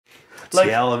Like,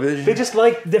 television. they just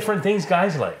like different things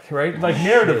guys like, right? Like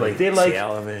narratively, they like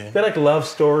television. they like love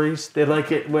stories. They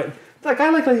like it when like I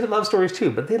like love stories too,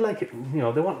 but they like it. You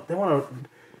know, they want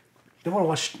to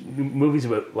watch movies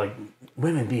about like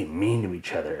women being mean to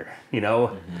each other. You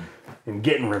know, and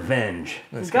getting revenge.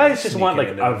 These guys just want like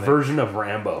a version of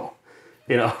Rambo.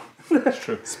 You know, That's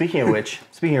true. Speaking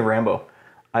of Rambo,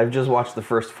 I've just watched the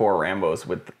first 4 Rambos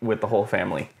with the whole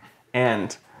family,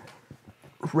 and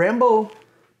Rambo,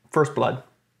 First Blood,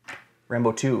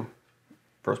 Rambo 2,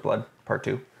 First Blood Part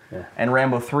 2, and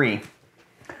Rambo 3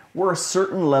 were a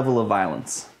certain level of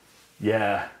violence.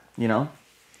 yeah. You know,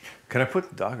 Can I put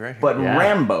the dog right here? but Yeah.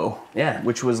 Rambo, Yeah.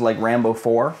 which was like Rambo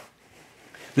 4,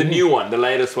 The new one, the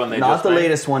latest one they not just the made.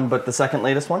 latest one, but the second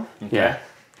latest one, Yeah.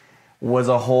 was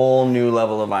a whole new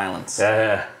level of violence.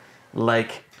 Yeah.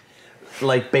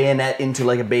 Like bayonet into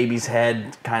like a baby's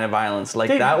head kind of violence. Like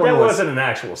that one that was. wasn't an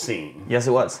actual scene. Yes,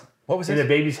 it was. What was In the it?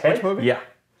 baby's head? Which movie? Yeah,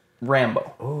 Rambo.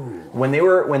 When they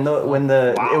were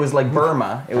it was like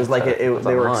Burma. It was like they were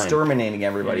line. exterminating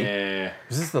everybody. Yeah.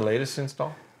 Is this the latest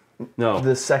install? No.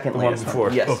 The second one latest before.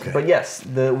 one. Yes, Okay. but yes,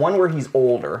 the one where he's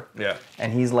older Yeah.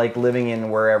 and he's like living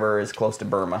in wherever is close to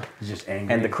Burma, He's just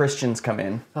angry. and the Christians come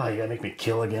in, Oh, you gotta make me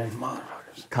kill again?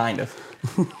 Motherfuckers. kind of,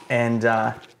 and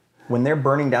when they're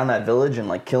burning down that village and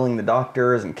like killing the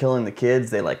doctors and killing the kids,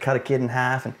 they like cut a kid in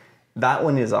half, and that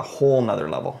one is a whole nother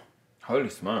level. Holy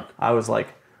smoke. I was like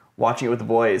watching it with the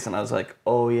boys, and I was like,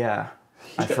 oh yeah,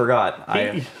 I forgot.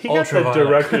 He got the Ultraviolet.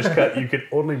 director's cut you could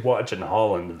only watch in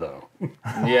Holland, though.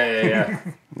 Yeah.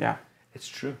 Yeah. It's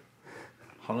true.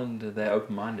 Holland, they're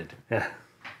open-minded. Yeah.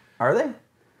 Are they?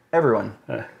 Everyone,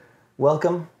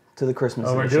 welcome to the Christmas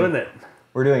Oh, we're edition. doing it.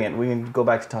 We're doing it. We can go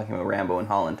back to talking about Rambo in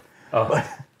Holland. Oh.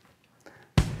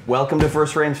 Welcome to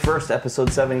First Frames First,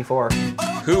 episode 74.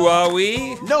 Who are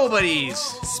we? Nobody's.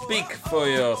 Speak for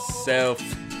yourself.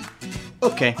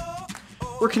 Okay.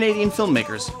 We're Canadian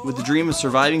filmmakers with the dream of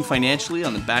surviving financially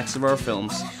on the backs of our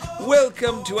films.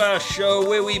 Welcome to our show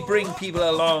where we bring people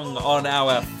along on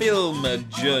our film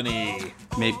journey.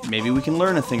 Maybe we can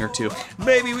learn a thing or two.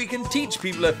 Maybe we can teach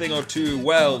people a thing or two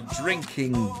while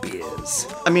drinking beers.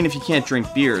 I mean, if you can't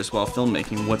drink beers while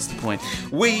filmmaking, what's the point?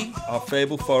 We are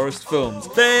Fable Forest Films,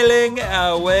 failing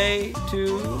our way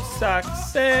to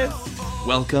success.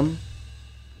 Welcome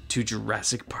to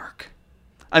Jurassic Park.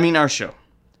 I mean, our show.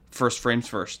 First Frames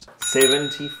First.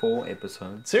 74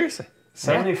 episodes. Seriously.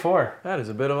 74. That is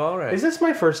a bit of all right. Is this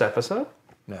my first episode?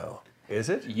 No. Is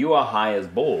it? You are high as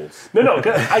balls. No.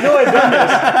 'Cause I know I've done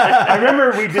this. I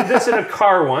remember we did this in a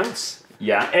car once,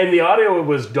 Yeah. and the audio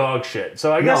was dog shit.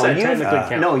 So I guess that technically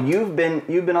counts. No, you've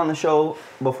been on the show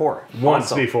before. Once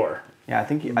Also. before. Yeah, I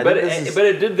think. But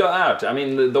it did go out. I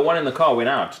mean, the one in the car went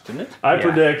out, didn't it? I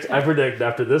predict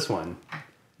after this one,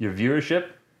 your viewership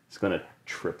is going to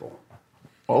triple.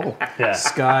 oh, Yeah.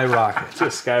 Skyrocket.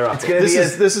 Just skyrocket. This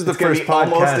is the first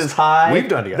podcast almost as high. we've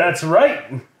done together. That's right.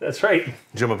 That's right.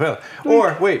 Jim Appel.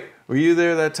 Or wait, were you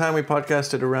there that time we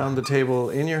podcasted around the table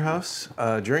in your house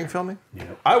during filming? Yeah.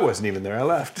 I wasn't even there. I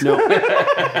left. No,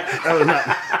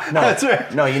 That's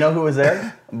right. no. You know who was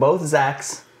there? Both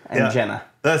Zachs and Yeah. Jenna.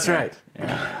 That's right.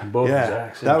 Both Yeah,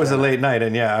 Zacks and that was a Jenna. late night,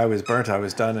 and yeah, I was burnt. I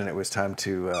was done, and it was time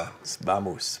to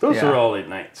vamos. Those Yeah. were all late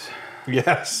nights.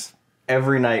 Yes.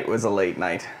 Every night was a late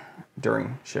night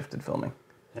during shifted filming.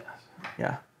 Yes.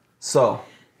 Yeah. So,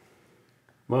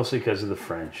 Mostly because of the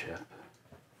friendship.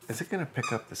 Is it going to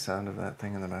pick up the sound of that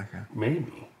thing in the background?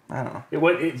 Maybe. I don't know.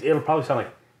 It'll probably sound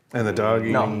like And the dog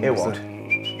No, eating it the- won't.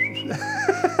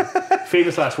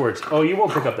 famous last words. Oh, you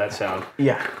won't pick up that sound.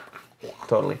 Yeah.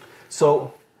 Totally.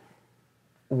 So,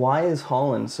 why is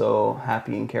Holland so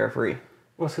happy and carefree?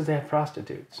 Well, it's because they have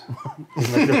prostitutes.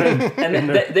 And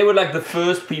they were like the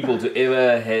first people to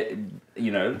ever,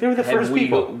 They were the have first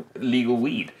legal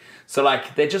weed. So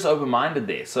like they're just open-minded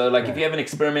there. So like if you have an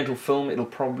experimental film, it'll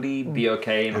probably be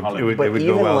okay in Holland. would- But go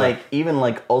even well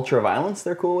like ultra violence,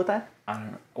 they're cool with that. I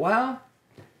don't know. Well,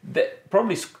 they're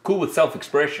probably cool with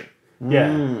self-expression.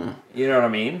 Yeah. You know what I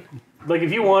mean? Like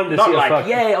if you wanted to Not see like a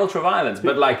yay ultra-violence,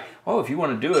 but like if you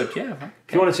want to do it, yeah.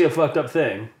 if you want to see a fucked up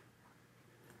thing,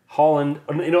 Holland.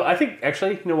 I think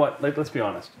actually, you know what? Like, let's be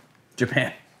honest.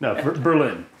 Japan. No,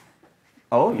 Berlin.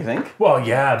 Oh, you think? Well,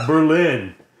 yeah,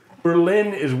 Berlin.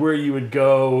 Berlin is where you would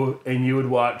go and you would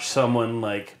watch someone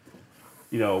like,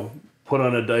 put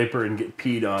on a diaper and get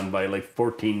peed on by like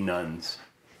 14 nuns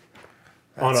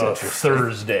on a interesting.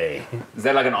 Thursday. Is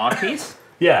that like an art piece?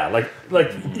 Yeah, like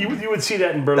you would see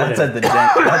that in Berlin. That's at the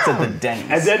that's at the Denny's.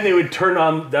 and then they would turn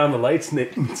down the lights and they.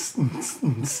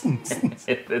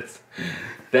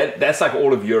 That's like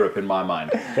all of Europe in my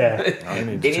mind. Yeah.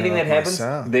 Anything that happens,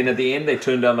 then at the end they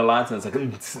turn down the lights and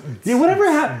it's like. Yeah, whatever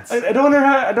happened. I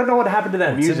don't know what happened to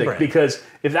that music because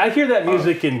if I hear that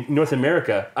music in North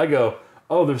America, I go,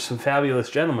 oh, there's some fabulous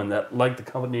gentlemen that like the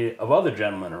company of other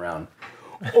gentlemen around,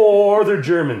 or they're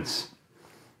Germans.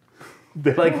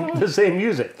 They like the same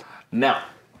music. Now,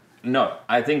 no,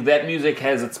 I think that music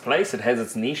has its place, it has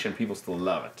its niche, and people still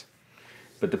love it.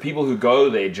 But the people who go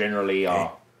there generally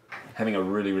are having a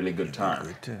really, really good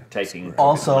time, taking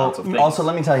amounts of things. Also,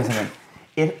 let me tell you something.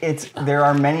 There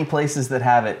are many places that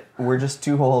have it. We're just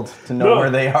too old to know where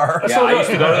they are. Yeah, I used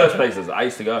to go to those places. I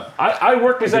used to go. I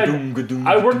worked beside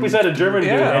a German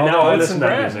dude, and now I listen to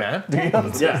that music.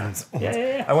 man.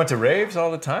 Yeah. I went to raves all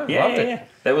the time. Loved it.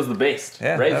 That was the best.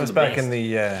 Yeah, Raves that was the back best. in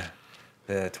the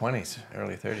 20s,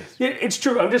 early 30s. Yeah, it's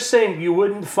true. I'm just saying you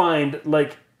wouldn't find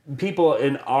like people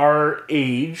in our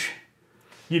age.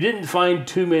 You didn't find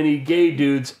too many gay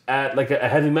dudes at like a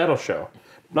heavy metal show.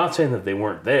 Not saying that they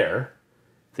weren't there.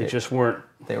 They just weren't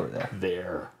They were there.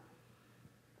 there.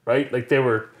 Right? Like they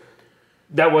were.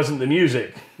 That wasn't the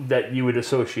music that you would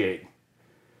associate.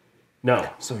 No.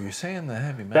 So you're saying the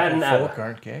heavy That metal and folk ABBA.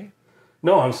 aren't gay?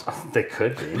 No, they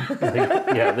could be.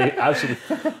 They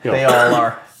absolutely. They all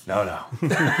are. No.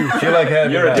 If you like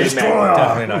heavy You're a metal, dick man.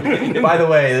 definitely not gay. By the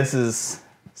way, this is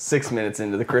 6 minutes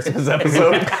into the Christmas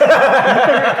episode.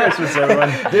 Christmas,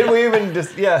 everyone. Did we even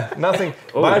just, nothing.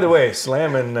 By the way,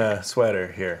 slamming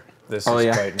sweater here. This is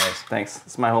quite nice. Thanks.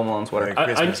 It's my Home Alone sweater.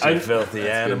 Merry Christmas, I- you filthy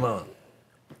That's good. animal.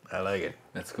 I like it.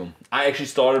 That's cool. I actually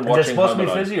started Is it watching supposed to Home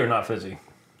be Alone. fizzy or not fizzy?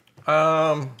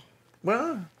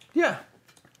 Well, yeah.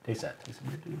 Taste that. Taste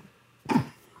it.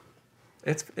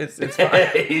 It's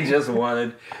fine. He just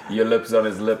wanted your lips on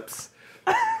his lips.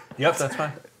 Yep, that's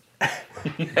fine.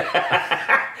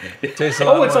 Tastes a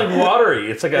lot Oh, it's more. like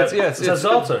watery. It's like a. It's It's a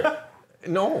seltzer.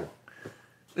 No.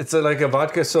 It's like a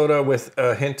vodka soda with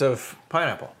a hint of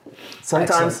pineapple.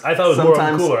 Sometimes I thought it was more of a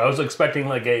sometimes- cooler. I was expecting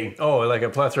like a. Oh, like a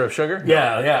plethora of sugar?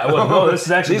 Yeah. I was, no, this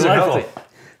is actually These are delightful. healthy.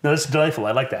 No, this is delightful.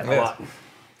 I like that a Yes. lot.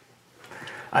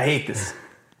 I hate this.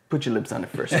 Put your lips on it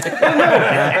first.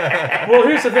 Well,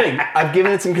 here's the thing. I've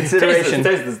given it some consideration.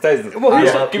 Taste this. Well,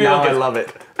 here's Yeah, Give me now a look I at- love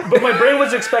it. But my brain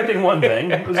was expecting one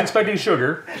thing. It was expecting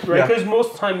sugar, right? Yeah. Because most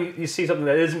of the time you see something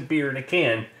that isn't beer in a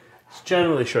can, it's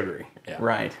generally sugary.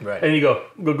 Right. Right. And you go,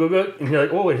 and you're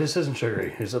like, oh, wait, this isn't sugary.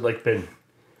 Has it like been,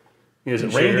 is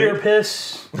it Sugary? reindeer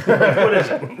piss? What is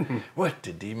it? What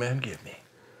did D-Man give me?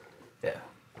 Yeah.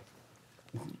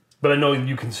 But I know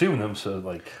you consume them, so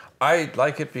like, I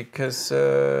like it because,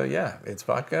 it's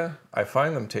vodka. I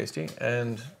find them tasty,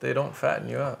 and they don't fatten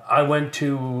you up. I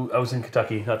was in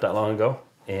Kentucky not that long ago,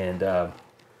 and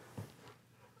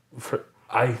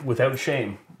I, without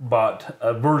shame, bought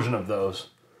a version of those.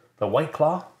 The White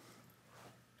Claw.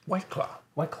 White Claw.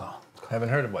 White Claw. Haven't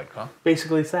heard of White Claw.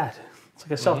 Basically, it's that. It's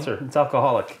like a seltzer. It's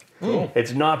alcoholic.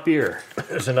 It's not beer.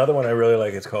 There's another one I really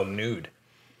like. It's called Nude.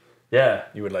 Yeah.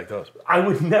 You would like those. I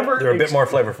would never. They're a bit more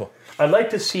flavorful. I'd like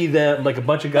to see them, like a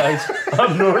bunch of guys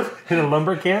up north in a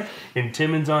lumber camp in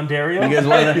Timmins, Ontario. You guys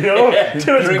want You to know,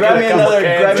 Timmins, grab me another?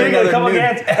 Grab me drinking a couple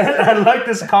another. cans. I'd like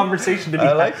this conversation to be.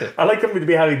 I liked it. I like them to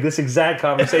be having this exact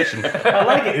conversation. I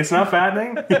like it. It's not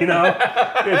fattening. You know,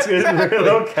 it's very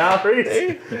low calories.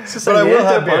 It's just But a I will hint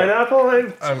have of beer.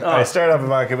 pineapple. I start off a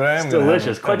vodka, but I am gonna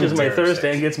Delicious. have Quenches my a thirst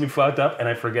six. and gets me fucked up, and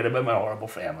I forget about my horrible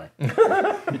family.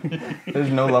 There's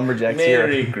no lumberjacks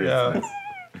Merry here. Christmas.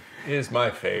 Is my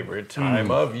favorite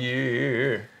time of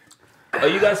year. Are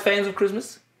you guys fans of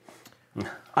Christmas?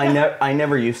 I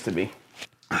never used to be,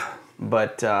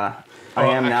 but I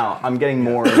am now. I'm getting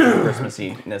more into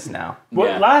Christmassy-ness now. Well,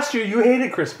 Yeah. last year you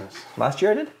hated Christmas. Last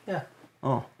year I did? Yeah.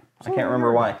 Oh, I can't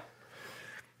remember why.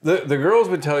 The girls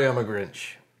would tell you I'm a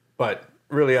Grinch, but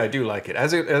really I do like it.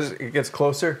 As it gets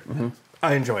closer,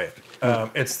 I enjoy it.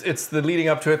 It's the leading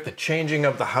up to it, the changing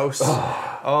of the house,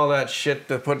 all that shit,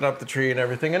 the putting up the tree and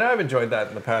everything. And I've enjoyed that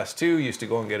in the past too. Used to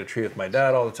go and get a tree with my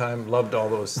dad all the time. Loved all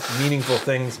those meaningful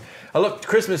things.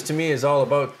 Christmas to me is all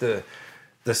about the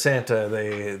Santa,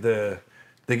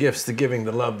 the gifts, the giving,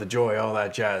 the love, the joy, all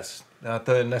that jazz. Not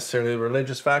the necessarily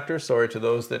religious factor. Sorry to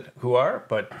those who are,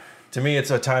 but to me,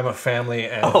 it's a time of family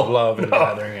and love and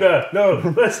gathering. No.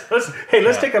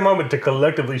 Let's take a moment to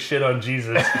collectively shit on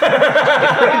Jesus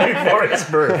before his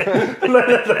birth.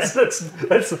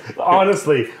 Let's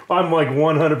honestly, I'm like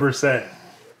 100%.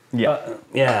 Yeah.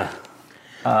 Yeah.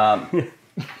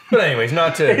 But anyways,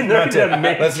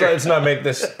 let's not make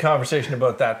this conversation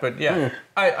about that. But yeah,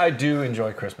 I do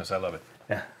enjoy Christmas. I love it.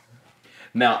 Yeah.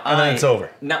 Now, And then it's over.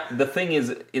 Now, the thing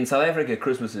is, in South Africa,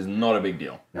 Christmas is not a big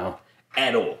deal. No.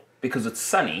 At all. Because it's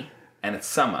sunny and it's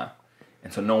summer,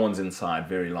 and so no one's inside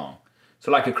very long.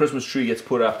 So like a Christmas tree gets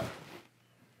put up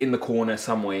in the corner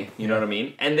somewhere, you know what I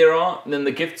mean? And then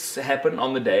the gifts happen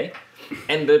on the day,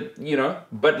 and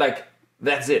but like,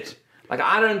 that's it. Like,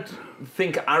 I don't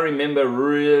think I remember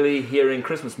really hearing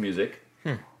Christmas music,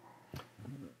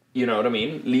 you know what I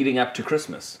mean, leading up to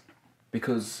Christmas.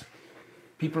 Because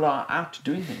people are out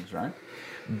doing things, right?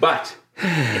 But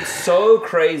it's so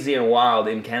crazy and wild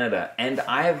in Canada, and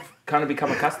I have kind of become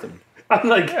accustomed. I'm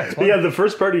like, the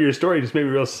first part of your story just made me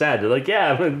real sad. You're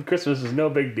like, Christmas is no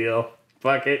big deal.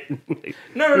 Fuck it.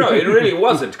 No, it really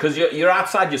wasn't, because you're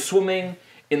outside, you're swimming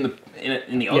in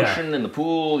the ocean, in the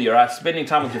pool, you're out spending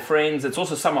time with your friends. It's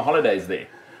also summer holidays there,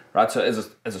 right? So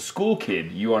as a school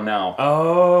kid, you are now,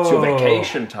 it's your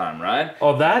vacation time, right?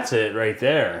 Oh, that's it right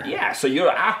there. Yeah, so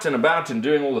you're out and about and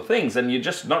doing all the things, and you're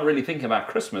just not really thinking about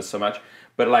Christmas so much.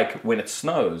 But like when it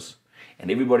snows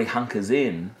and everybody hunkers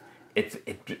in,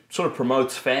 it sort of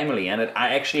promotes family, and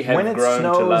I actually have grown to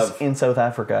love. When it snows in South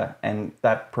Africa and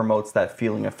that promotes that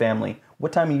feeling of family,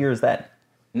 what time of year is that?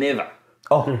 Never.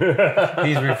 Oh,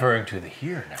 He's referring to the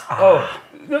here now.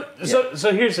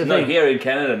 So here's the No, thing. here in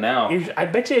Canada now. I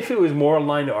bet you if it was more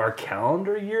aligned to our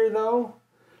calendar year, though,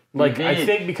 like I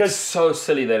think because So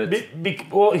silly that it's...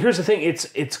 well, here's the thing.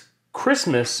 It's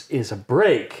Christmas is a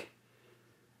break.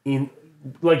 In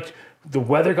like the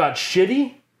weather got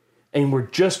shitty, and we're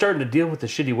just starting to deal with the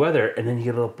shitty weather, and then you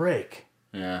get a little break,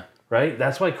 Yeah. right?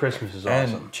 That's why Christmas is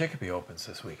awesome. And Chicopee opens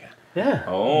this weekend. Yeah.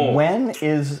 Oh. when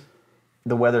is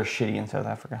the weather shitty in South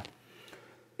Africa?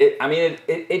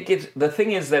 It gets... The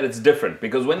thing is that it's different,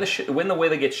 because when the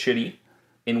weather gets shitty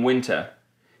in winter,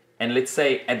 and let's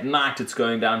say at night it's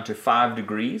going down to 5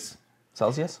 degrees.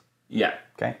 Celsius? Yeah.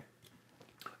 Okay.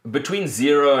 Between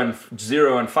 0 and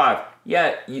 5.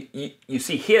 Yeah, you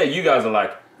see here, you guys are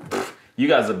like... You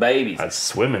guys are babies. I'd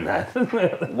swim in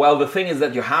that. Well, the thing is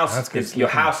that your That's good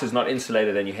house is not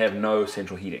insulated, and you have no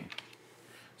central heating.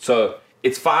 So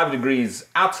it's 5 degrees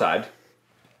outside,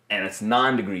 and it's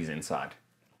 9 degrees inside,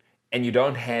 and you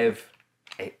don't have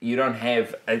a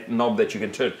knob that you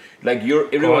can turn. Like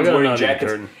everyone's got a wearing knob you can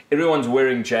jackets. turn. Everyone's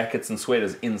wearing jackets and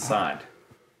sweaters inside.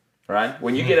 Right?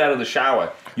 When you get out of the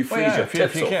shower, you freeze your if you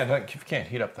tips off. can't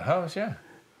heat up the house, yeah.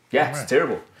 Yeah, it's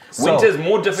terrible. Winter's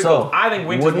more difficult. I think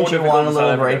winter's more Wouldn't you difficult. want a in South little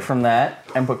Africa. break from that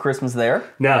and put Christmas there?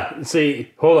 Now,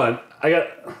 see, hold on.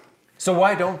 So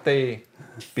why don't they?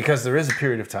 Because there is a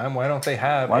period of time. Why don't they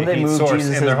have Why a don't they heat move source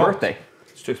Jesus' in their homes? birthday?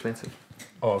 It's too expensive.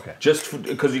 Oh, okay. Just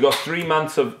because you got 3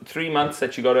 months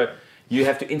that you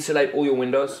have to insulate all your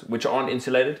windows, which aren't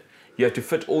insulated. You have to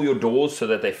fit all your doors so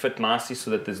that they fit nicely,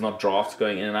 so that there's not drafts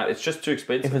going in and out. It's just too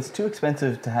expensive. If it's too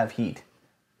expensive to have heat,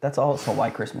 that's also why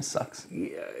Christmas sucks.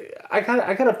 I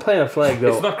gotta plant a flag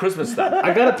though. It's not Christmas stuff.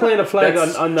 I gotta plant a flag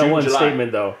That's on that June, one July.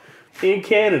 statement though. In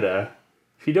Canada,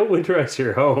 if you don't winterize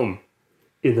your home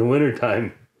in the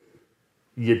wintertime,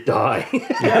 you die.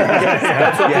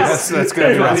 Yes, That's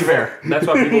good. that's fair. That's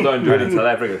why people don't do it in South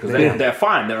Africa, because they're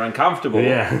fine. They're uncomfortable,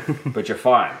 Yeah. but you're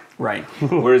fine. Right.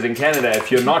 Whereas in Canada,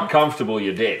 if you're not comfortable,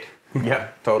 you're dead. Yeah,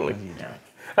 totally.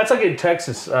 That's like in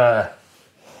Texas. I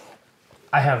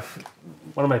have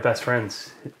one of my best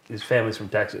friends. His family's from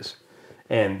Texas,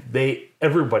 and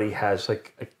everybody has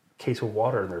like a case of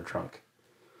water in their trunk,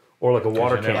 or like a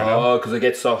water you never can. know. Oh, because it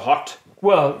gets so hot.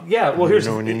 Well, yeah. Well, here's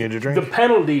know when you need a drink. the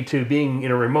penalty to being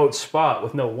in a remote spot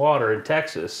with no water in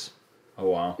Texas Oh,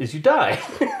 wow. is you die.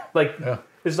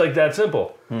 It's like that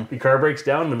simple. Your car breaks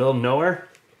down in the middle of nowhere.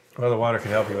 Well, the water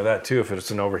can help you with that too if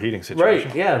it's an overheating situation.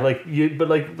 Right? Yeah.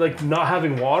 But not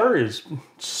having water is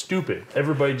stupid.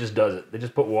 Everybody just does it. They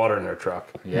just put water in their truck.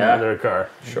 Yeah. In their car.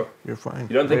 Sure. You're fine.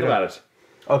 You don't think about it.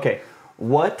 Okay,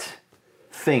 what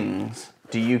things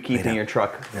do you keep in your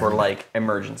truck for like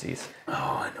emergencies? Oh,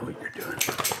 I know what you're doing.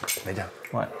 Lay down.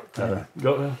 What?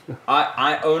 Go.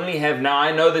 I only have now.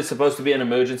 I know there's supposed to be an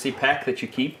emergency pack that you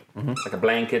keep, like a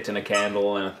blanket and a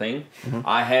candle and a thing.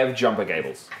 I have jumper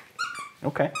cables.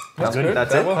 Okay, That's good.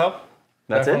 That's that it. will help.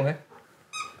 That's Definitely. it.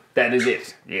 That is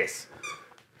it. Yes.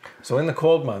 So in the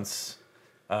cold months,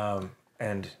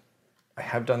 and I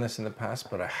have done this in the past,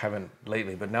 but I haven't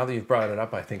lately. But now that you've brought it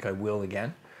up, I think I will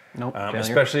again. Nope. failure.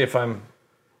 Especially if I'm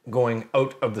going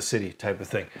out of the city type of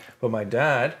thing. But my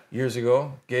dad, years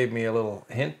ago, gave me a little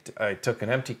hint. I took an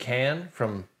empty can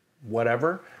from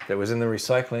whatever that was in the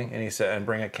recycling, and he said, and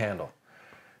bring a candle.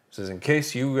 He says, in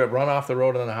case you get run off the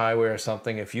road on the highway or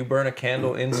something, if you burn a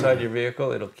candle inside your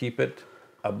vehicle, it'll keep it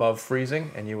above freezing,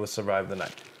 and you will survive the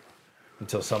night.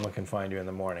 until someone can find you in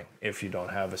the morning if you don't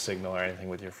have a signal or anything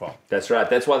with your phone. That's right.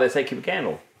 That's why they say keep a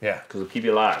candle. Yeah. Because it'll keep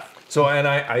you alive. So, and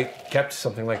I kept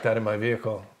something like that in my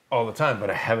vehicle all the time, but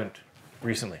I haven't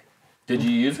recently. Did you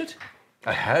use it?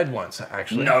 I had once,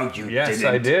 actually. No, you yes,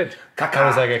 didn't. I did. Caca. I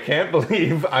was like, I can't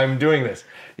believe I'm doing this.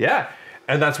 Yeah.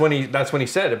 And that's when he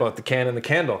said about the can and the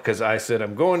candle, because I said,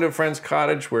 I'm going to a friend's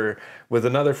cottage. We're with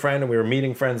another friend, and we were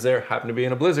meeting friends there. Happened to be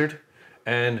in a blizzard.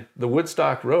 And the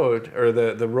Woodstock Road, or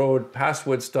the road past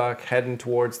Woodstock heading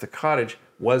towards the cottage,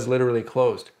 was literally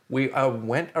closed. We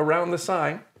went around the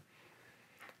sign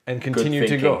and continued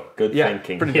to go. Good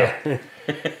thinking. Pretty dumb.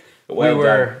 Well we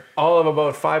were done. all of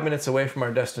about 5 minutes away from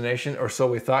our destination, or so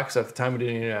we thought, because at the time we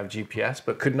didn't even have GPS,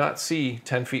 but could not see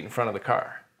 10 feet in front of the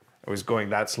car. It was going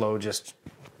that slow, just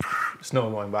snow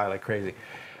going by like crazy.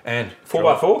 And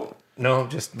 4x4? No,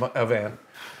 just a van.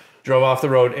 Drove off the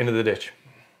road into the ditch.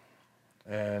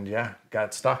 And yeah,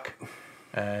 got stuck.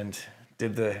 And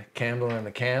did the candle in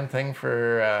the can thing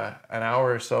for an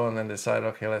hour or so, and then decided,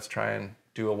 okay, let's try and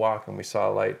do a walk. And we saw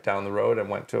a light down the road and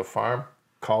went to a farm,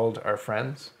 called our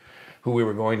friends who we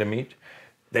were going to meet.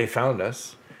 They found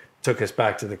us, took us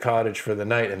back to the cottage for the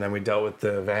night, and then we dealt with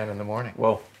the van in the morning.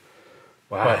 Whoa.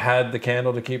 Wow. But had the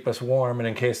candle to keep us warm, and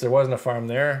in case there wasn't a farm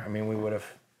there, I mean, we would have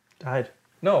Died.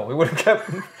 No, we would have kept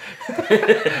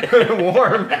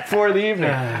warm for the evening.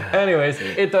 Anyways,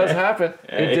 it does happen.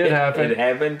 It did happen. It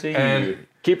happened to you. And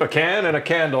keep a can and a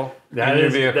candle in your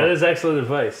That vehicle. is excellent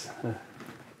advice.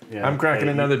 Yeah. I'm cracking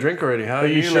Hey, another drink already. How are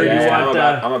you you? sure ladies? you Yeah, want,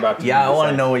 I'm about to. Yeah, I do the want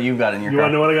to same. know what you've got in your You car.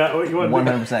 want to know what I got? What you want?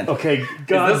 100%. Okay,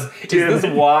 God. Is this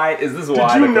damn it. why? Is this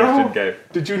why Did the you know? question came?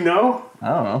 Did you know? I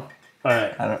don't know. All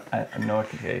right. I know what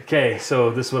to take. Okay,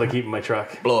 so this is what I keep in my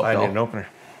truck. Blow up, I though. need an opener.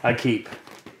 I keep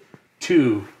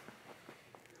 2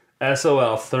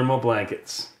 SOL thermal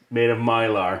blankets made of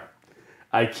Mylar.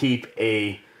 I keep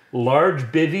a large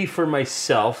bivy for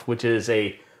myself, which is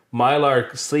a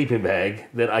Mylar sleeping bag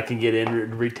that I can get in.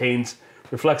 It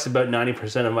reflects about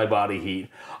 90% of my body heat.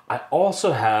 I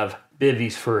also have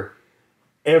bivvies for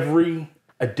every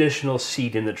additional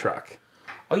seat in the truck.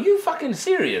 Are you fucking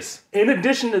serious? In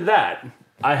addition to that,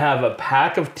 I have a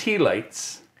pack of tea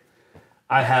lights.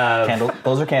 I have Candle.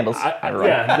 Those are candles. Right.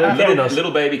 yeah, they're candles.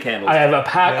 Little baby candles. I have a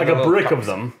pack, Yeah, like the a little brick of cups.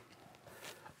 them.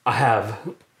 I have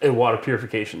a water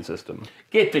purification system.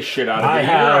 Get this shit out of I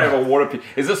here. You have- don't have a water.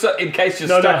 Is this in case you're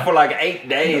No, stuck no. for like 8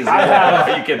 days? I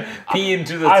have- you can pee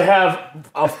into the. I have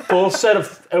a full set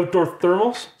of outdoor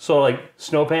thermals, so like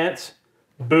snow pants,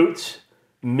 boots,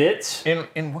 mitts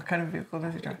In what kind of vehicle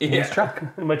does he drive? yeah. Truck.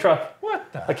 in my truck. What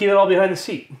I the? keep it all behind the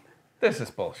seat. This is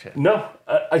bullshit. No,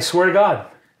 I swear to God.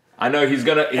 I know he's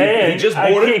gonna. He And just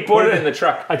I bought it. keep Put one it of- in the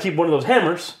truck. I keep one of those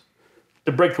hammers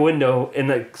to break the window,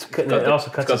 and it also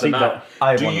cuts the seat belt.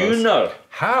 I have Do one of you those. know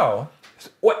How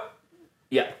what?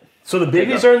 Yeah. So the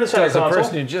bivvies go. are in the center does the console.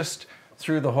 person who just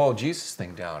threw the whole Jesus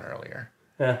thing down earlier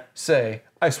Yeah. say,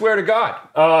 I swear to God,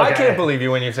 Oh, I okay. can't believe you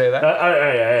when you say that.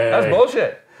 That's That's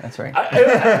bullshit. That's right.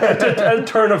 a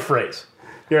turn of phrase.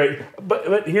 You're right.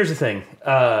 But here's the thing.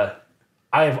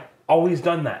 I've always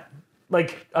done that.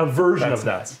 Like a version of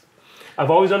that. I've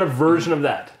always done a version of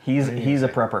that. He's a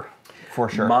prepper, for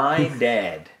sure. My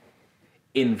dad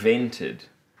invented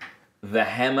the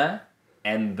hammer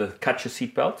and the cut your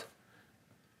seatbelt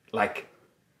like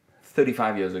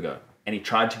 35 years ago. And he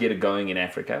tried to get it going in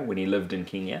Africa when he lived in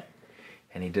Kenya.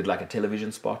 And he did like a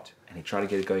television spot. And he tried to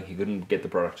get it going. He couldn't get the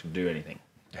product to do anything.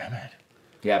 Damn it.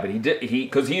 Yeah, but he did.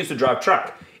 Because he used to drive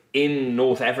truck in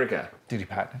North Africa. Did he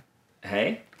patent it?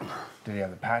 Hey? Did he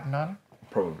have the patent on it?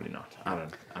 Probably not. I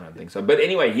don't think so. But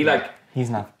anyway, He's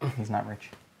not rich.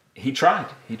 he tried.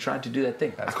 He tried to do that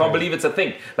thing. I can't crazy. believe it's a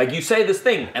thing. Like you say this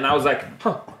thing, and I was like,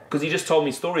 huh, because he just told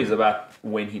me stories about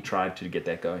when he tried to get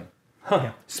that going.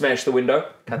 Yeah. Smash the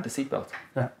window, cut the seatbelt.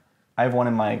 I have one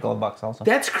in my glove box also.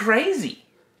 That's crazy.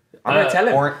 I'm gonna tell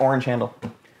him. Orange handle.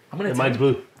 I'm gonna tell Mine's him.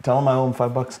 blue. Tell him I owe him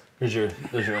 $5. There's your. Are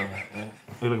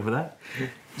you looking for that?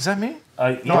 Is that me?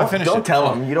 No, I finished Don't it.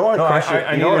 tell him. You don't want to No, crush I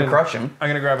it. You don't want to crush him. I'm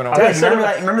going to grab an I opener. sent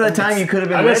him- Remember that time you could have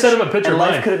been I'm gonna rich send him a picture and of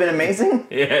life mine. could have been amazing?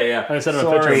 Yeah. I sent him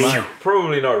a picture of Sorry. mine.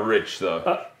 Probably not rich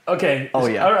though. Okay. Oh,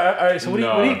 yeah. All right. So what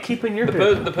No. do you keep in your The,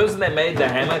 vehicle? the person that made the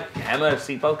hammer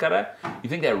seatbelt cutter, you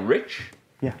think they're rich?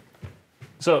 Yeah.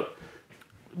 So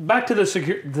back to the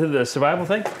survival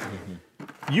thing.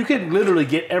 You could literally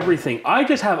get everything. I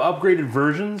just have upgraded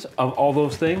versions of all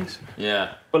those things.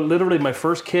 Yeah. But literally, my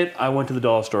first kit, I went to the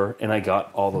dollar store and I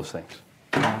got all those things.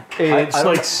 It's I don't-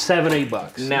 like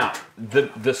 $7-8. Now,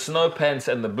 the snow pants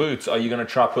and the boots, are you going to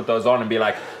try to put those on and be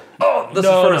like, oh, this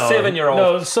is for a 7-year-old?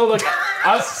 No, so like,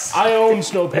 I own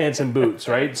snow pants and boots,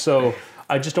 right? So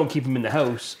I just don't keep them in the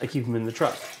house. I keep them in the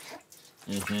truck.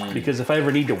 Because if I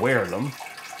ever need to wear them,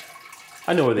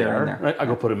 I know where they They're in are. there. Right? I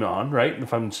go put them on, right?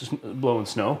 If I'm blowing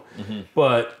snow.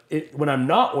 But when I'm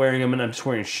not wearing them and I'm just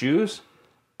wearing shoes,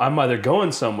 I'm either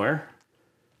going somewhere,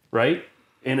 right?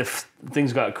 And if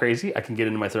things got crazy, I can get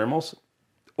into my thermals,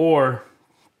 or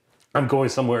I'm going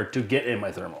somewhere to get in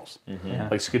my thermals,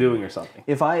 like skidooing or something.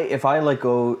 If I like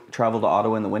go travel to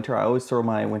Ottawa in the winter, I always throw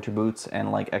my winter boots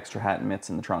and like extra hat and mitts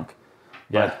in the trunk.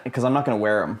 Yeah. Because I'm not going to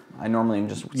wear them. I normally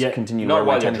just continue to Not wear my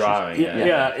while you're tennis shoes. driving.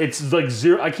 Yeah, it's like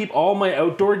zero. I keep all my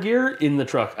outdoor gear in the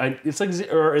truck. It's like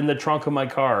or in the trunk of my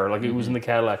car, like it was in the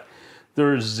Cadillac.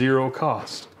 There's zero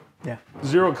cost. Yeah.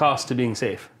 Zero cost to being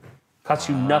safe. Costs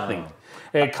you nothing.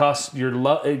 It costs your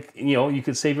you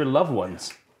could save your loved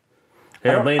ones. I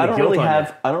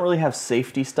don't really have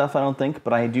safety stuff, I don't think,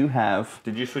 but I do have.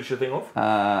 Did you switch the thing off?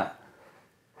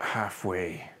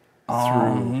 Halfway Oh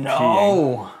through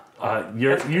no!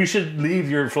 You should leave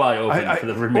your fly open for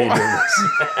the remainder of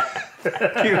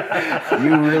this.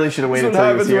 You really should have waited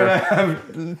That's what till he was happens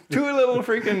when I here. have two little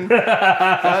freaking.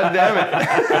 God damn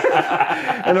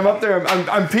it! And I'm up there.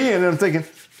 I'm peeing, and I'm thinking,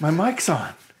 my mic's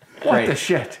on. What Right. the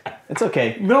shit? It's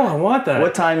okay. No, I want that.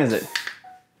 What time is it?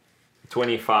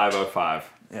 25:05.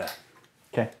 Yeah.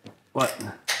 Okay. What?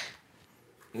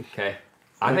 Okay.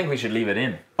 I think we should leave it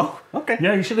in. Oh, okay.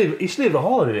 Yeah, you should leave the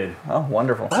whole of it in. Oh,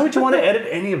 wonderful. Why would you want to edit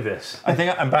any of this? I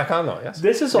think I'm back on though. Yes.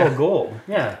 This is all gold.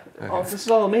 Yeah. Oh, this is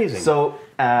all amazing. So,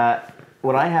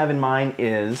 what I have in mind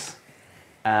is,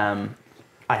 I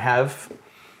have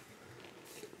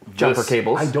jumper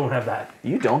cables. I don't have that.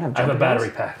 You don't have I have jumper a battery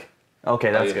cables? pack.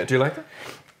 Okay, that's yeah. good. Do you like that?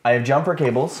 I have jumper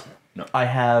cables. No. I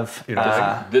have You don't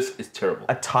like This is terrible.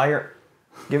 a tire.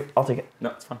 I'll take it. No,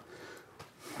 it's fine.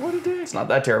 What a day. It's not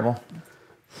that terrible.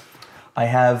 I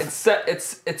have. It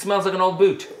smells like an old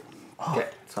boot. Okay,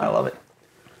 it's fine. I love it.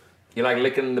 You like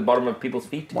licking the bottom of people's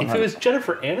feet? If it was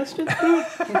Jennifer Aniston's boot,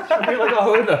 I'd be like,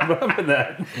 oh, I'm in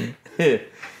that.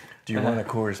 Do you want a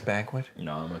Coors Banquet?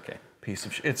 No, I'm okay. Piece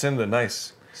of shit. It's in the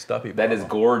nice stuffy. That is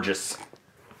gorgeous.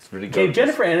 It's really Okay, gorgeous.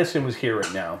 Jennifer Aniston was here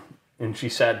right now, and she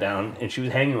sat down, and she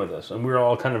was hanging with us, and we were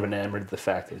all kind of enamored of the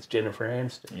fact that it's Jennifer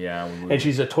Aniston. Yeah. And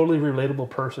she's a totally relatable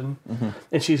person,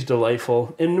 and she's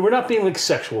delightful, and we're not being like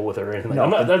sexual with her or anything. No, I'm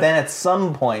not, but then at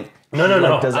some point,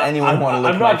 no. does anyone want to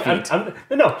lick my feet?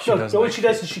 No. doesn't What like she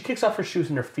does is she kicks off her shoes,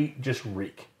 and her feet just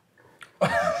reek.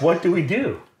 What do we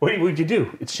do? What would you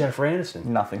do? It's Jennifer Aniston.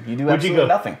 Nothing. You do Would you absolutely go?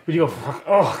 nothing. Would you go?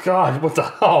 Oh God! What the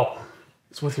hell?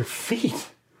 It's with your feet.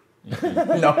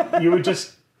 No. You would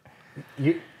just.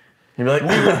 You'd be like,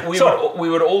 We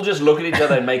would all just look at each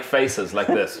other and make faces like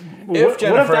this. If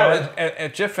Jennifer,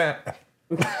 Jeff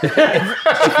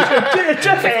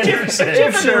Jeff Anderson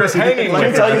is hanging let me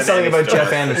with tell her, you something about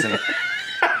Jeff Anderson.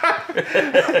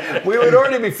 we would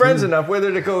already be friends enough with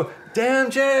her to go, damn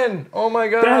Jen, oh my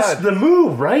God. That's the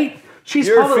move, right? She's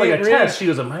Your probably like feet a reek. test. She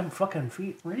goes, "My fucking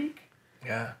feet reek."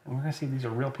 Yeah. And we're gonna see these are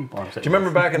real people. I'm saying. Do you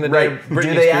remember back in the day, Right. Britney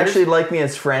Do they Spears? actually like me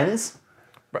as friends?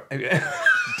 Back in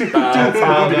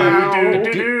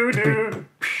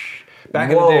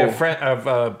the day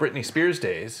of Britney Spears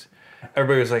days,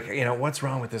 everybody was like, what's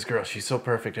wrong with this girl? She's so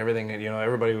perfect. Everything,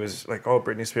 everybody was like, oh,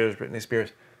 Britney Spears, Britney Spears.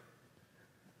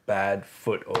 Bad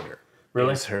foot odor.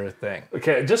 Really? Is her thing.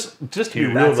 Okay, just to be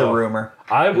real That's though, a rumor.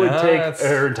 I would take That's-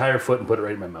 her entire foot and put it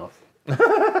right in my mouth.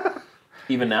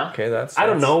 Even now? Okay, that's. I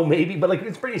don't know, maybe, but like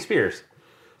it's Britney Spears.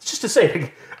 It's just to say,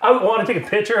 like, I would want to take a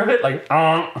picture of it, like,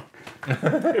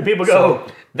 and people go.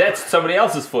 That's somebody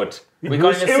else's foot. We It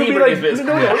can't even would see be Britney like, Spears.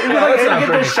 no, it would be like, that's not get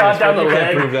Britney this shot Spears, down the you can't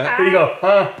leg. prove that. There you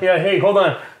go. Yeah, hey, hold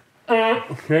on.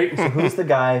 Right. Who's the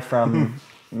guy from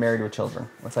Married with Children?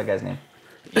 What's that guy's name?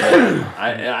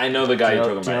 I know the guy Do you're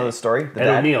you talking know the about. story? The Ed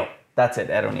dad? O'Neill. That's it,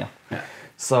 Ed O'Neill.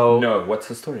 So No, what's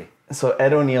the story? So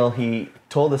Ed O'Neill, he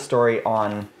told the story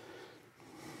on,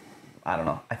 I don't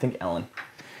know, I think Ellen.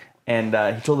 And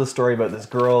he told the story about this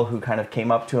girl who kind of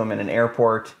came up to him in an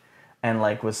airport and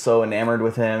like was so enamored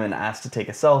with him and asked to take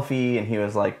a selfie. And he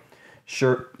was like,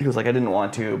 sure. He was like, I didn't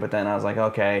want to, but then I was like,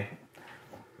 okay.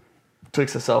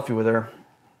 Takes a selfie with her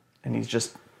and he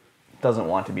just doesn't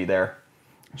want to be there.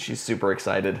 She's super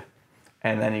excited.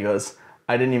 And then he goes,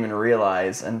 I didn't even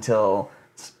realize until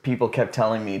people kept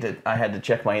telling me that I had to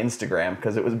check my Instagram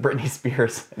because it was Britney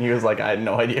Spears. And he was like, I had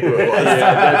no idea who it was.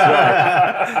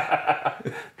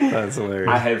 That's hilarious.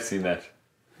 I have seen that.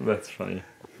 That's funny.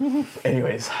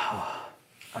 Anyways,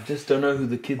 I just don't know who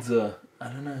the kids are. I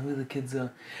don't know who the kids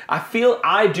are.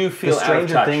 I do feel the out of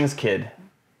Stranger touch. Things kid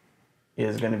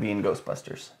is going to be in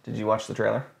Ghostbusters. Did you watch the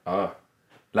trailer? Oh.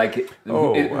 Like,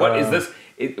 Oh, what is this?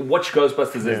 Which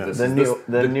Ghostbusters is this? The Is new- this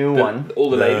the new one. All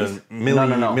the ladies? Millie,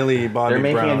 No. Millie Bobby They're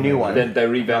making Brown a new or one. They're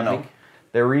revamping?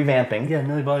 They're revamping. Yeah,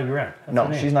 Millie Bobby Brown. That's her No,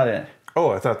 name. she's not in it.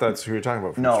 Oh, I thought that's who you're talking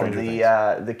about from No, Stranger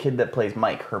Things. the kid that plays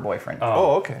Mike, her boyfriend.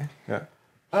 Oh, okay. Yeah.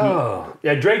 Oh,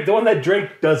 yeah, Drake. The one that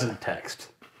Drake doesn't text.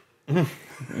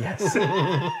 Yes.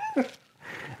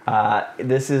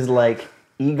 This is like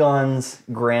Egon's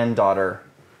granddaughter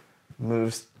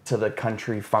moves to the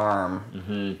country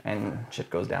farm and shit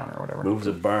goes down or whatever. Moves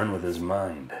a barn with his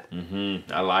mind.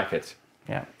 I like it.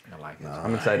 Yeah. I like it.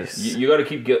 I'm excited. You got to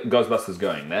keep Ghostbusters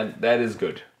going. That is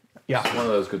good. Yeah. It's one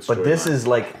of those good stories.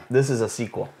 But this is a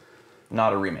sequel,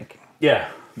 not a remake. Yeah.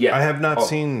 Yeah. I have not Oh,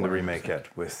 seen the remake yet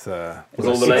with With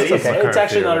all the ladies? okay. It's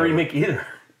actually not a remake either.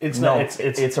 It's No, not.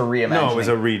 It's a reimagining. No, it was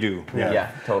a redo.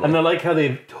 yeah, totally. And I like how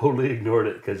they totally ignored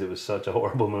it because it was such a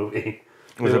horrible movie.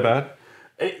 Was it bad?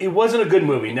 It wasn't a good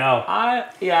movie. No. I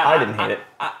didn't hate it.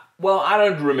 Well, I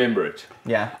don't remember it.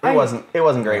 Yeah, it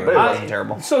wasn't great, but it wasn't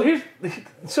terrible. So here's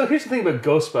the thing about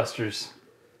Ghostbusters.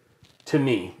 To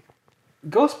me,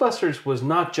 Ghostbusters was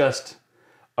not just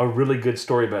a really good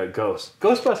story about ghosts.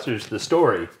 Ghostbusters, the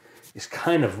story, is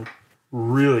kind of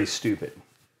really stupid.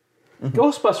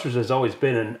 Ghostbusters has always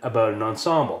been about an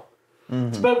ensemble.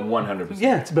 It's about 100%.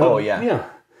 yeah, it's about Oh, yeah.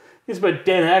 It's about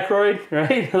Dan Aykroyd,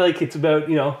 right? Like it's about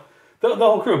the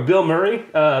whole crew of Bill Murray.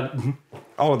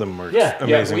 All of them worked Yeah.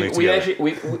 amazingly we together.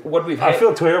 actually what we've I had.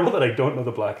 feel terrible that I don't know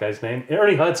the black guy's name.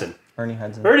 Ernie Hudson. Ernie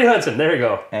Hudson Ernie Hudson. There you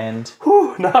go. and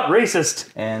Whew, not racist.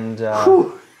 Ivan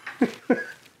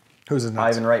Who's his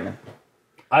next? Reitman.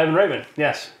 Ivan Reitman.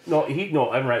 Yes. No.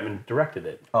 Ivan Reitman directed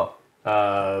it. Oh,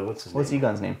 What's his what's name?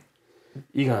 Egon's name?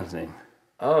 Egon's name.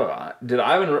 Did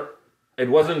Ivan? It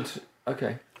wasn't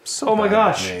okay. Oh my Bad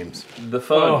gosh. Names. The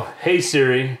phone. Oh, hey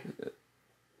Siri.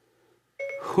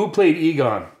 Who played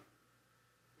Egon?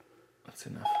 That's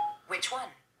enough. Which one?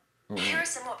 Here are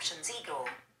some options. Igor.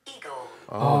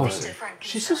 Oh, Mr. Frankenstein.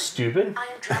 she's so stupid. I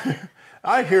am Dragon.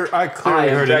 I clearly I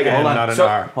am heard an Dragon. N, Hold on. not an So-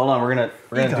 R. Hold on, we're gonna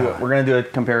do it. We're gonna do a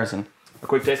comparison. A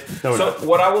quick test. No, we're so not.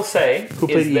 what I will say Who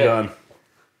played is that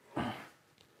Egon?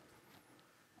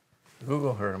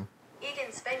 Google heard him.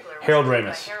 Egan Spengler. was Harold played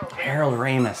by Ramis. Harold Harold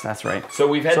Ramis, that's right. so.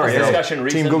 We've had Sorry, this Harold. discussion Team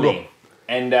recently, Google.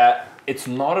 and it's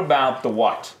not about the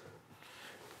what.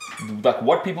 Like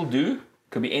what people do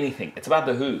could be anything. It's about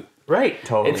the who. Right.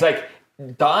 Totally. It's like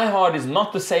Die Hard is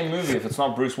not the same movie if it's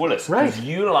not Bruce Willis. Right. Because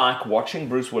you like watching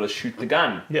Bruce Willis shoot the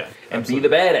gun. Yeah, And be the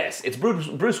badass. It's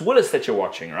Bruce Willis that you're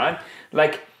watching, right?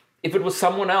 Like, if it was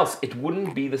someone else, it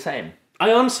wouldn't be the same.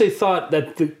 I honestly thought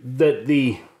that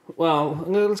the well,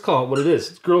 let's call it what it is.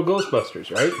 It's Girl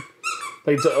Ghostbusters, right?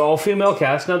 Like it's an all-female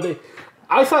cast. Now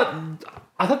I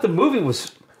thought the movie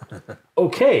was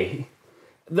okay.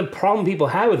 The problem people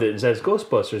have with it is that it's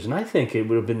Ghostbusters, and I think it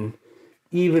would have been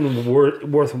even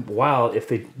worthwhile if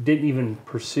they didn't even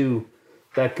pursue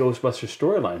that Ghostbusters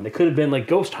storyline. They could have been like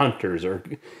Ghost Hunters or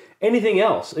anything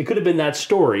else. It could have been that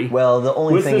story. Well, the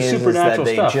only With thing the is that supernatural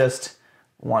they stuff. just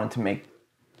wanted to make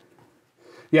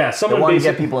Yeah, they someone wanted to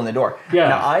basic- get people in the door. Yeah.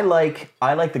 Now I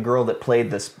like the girl that played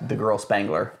the girl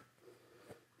Spangler,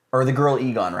 or the girl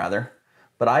Egon rather,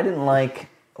 but I didn't like.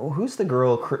 Oh, who's the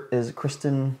girl? Is it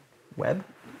Kristen Webb?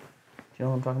 Do you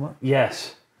know what I'm talking about?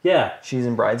 Yes. Yeah. She's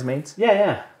in Bridesmaids.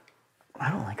 Yeah. I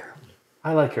don't like her.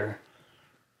 I like her.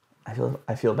 I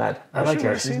feel bad. I like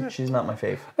her. She's not my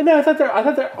fave. No, I thought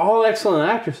they're all excellent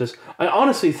actresses. I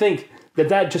honestly think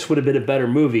that just would have been a better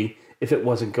movie if it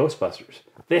wasn't Ghostbusters.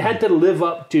 They had to live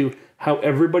up to how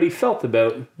everybody felt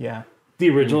about Yeah. the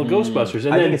original Ghostbusters.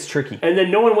 And I then, think it's tricky. And then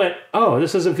no one went, "Oh,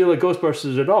 this doesn't feel like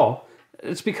Ghostbusters at all."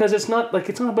 It's because it's not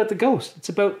about the ghost. It's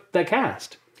about that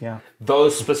cast. Yeah.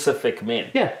 Those specific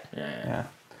men. Yeah. Yeah.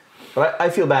 But I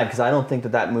feel bad because I don't think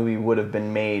that movie would have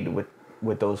been made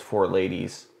with those four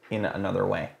ladies in another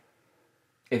way.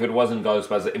 If it wasn't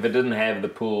Ghostbusters, if it didn't have the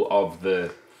pull of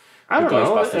the I don't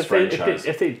know Ghostbusters franchise.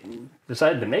 if they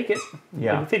decided to make it.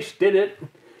 Yeah. If they just did it,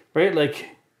 right? Like.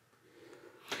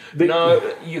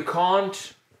 No, you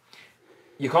can't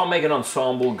make an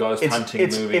ensemble ghost hunting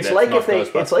movie. It's that's like not if they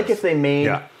Ghostbusters. it's like if they made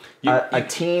Yeah. a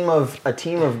team of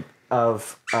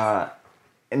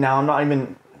and now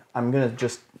I'm gonna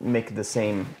just make the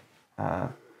same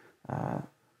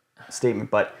statement,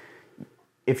 but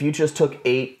if you just took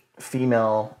 8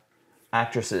 female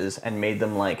actresses and made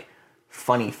them like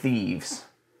funny thieves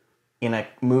in a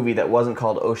movie that wasn't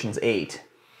called Ocean's 8,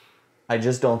 I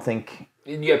just don't think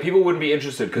Yeah, people wouldn't be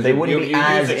interested because They wouldn't be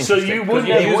as using, So interested. you 'cause wouldn't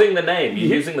you're have using the name,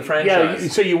 you're using the franchise. Yeah,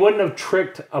 so you wouldn't have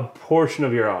tricked a portion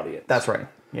of your audience. that's right.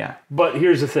 Yeah. But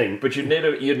here's the thing. But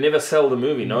you'd never sell the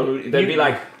movie. No, they'd be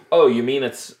like, "Oh, you mean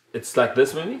it's like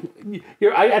this movie?"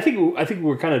 I think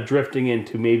we're kind of drifting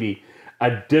into maybe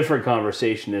A different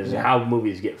conversation is how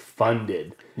movies get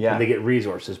funded Yeah. and they get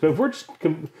resources. But if we're just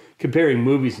comparing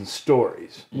movies and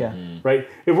stories, Yeah. right?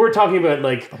 If we're talking about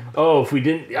like, oh, if we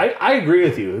didn't, I agree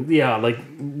with you. Yeah, like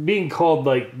being called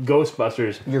like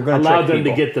Ghostbusters You're gonna allowed trick them to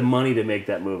people. get the money to make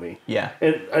that movie. Yeah.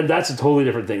 And that's a totally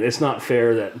different thing. It's not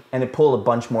fair that. And it pulled a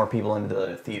bunch more people into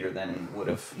the theater than would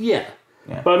have. Yeah.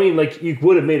 Yeah. But I mean, like you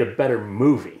would have made a better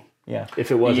movie Yeah. if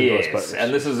it wasn't Yes, Ghostbusters.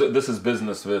 and this is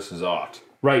business versus art.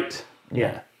 Right.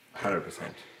 Yeah. 100%.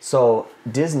 So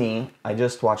Disney, I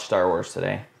just watched Star Wars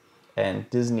today, and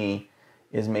Disney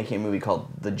is making a movie called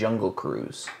The Jungle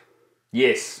Cruise.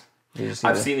 Yes. Did you see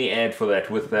I've that? seen the ad for that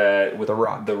with The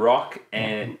Rock. The Rock,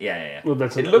 and yeah. Well,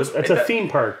 that's It looks- that's it- a theme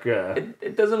park.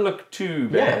 It doesn't look too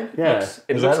bad. Yeah. It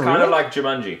Is looks that a kind of remake? like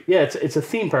Jumanji. Yeah, it's a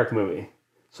theme park movie.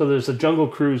 So there's a Jungle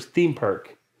Cruise theme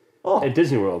park Oh. at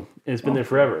Disney World, and it's been there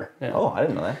forever. Yeah. Oh, I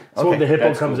didn't know that. So when the hippo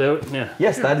that's comes cool. out, yeah.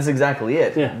 Yes, that is exactly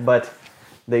it. Yeah. But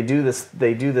they do this.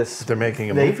 They're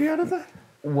making a They- movie out of that?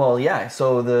 Well, yeah.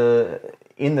 So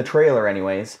in the trailer,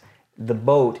 anyways, the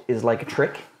boat is like a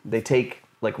trick. They take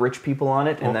like rich people on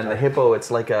it, and then the hippo,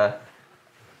 it's like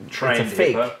Trained it's a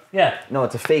fake. hippo. Yeah. No,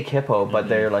 it's a fake hippo, but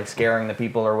they're like scaring the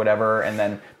people or whatever, and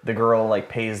then the girl like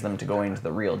pays them to go into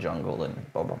the real jungle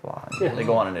and blah blah blah. And they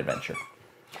go on an adventure.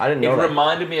 I didn't It know that.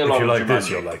 reminded me a If lot you of like this, Jumanji.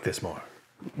 you'll like this more.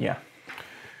 Yeah,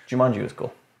 Jumanji was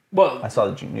cool. I Well, saw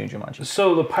the new Jumanji.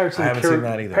 so the Pirates of I the haven't seen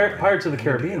that either. Pirates of the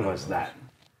Caribbean was that.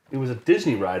 It was a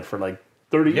Disney ride for like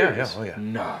 30 Yeah, years. yeah, oh yeah.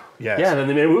 No. Yes. Yeah, and then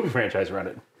they made a movie franchise around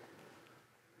it.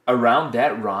 Around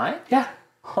that ride? Yeah.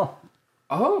 Oh.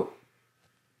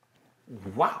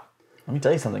 Wow. Let me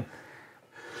tell you something.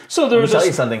 So there was Let me tell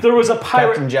you something. There was a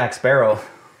pirate. Captain Jack Sparrow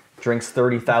drinks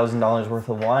 $30,000 worth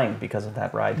of wine because of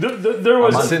that ride. There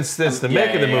was Since it's the Yeah,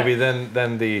 make of the yeah, movie,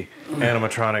 then the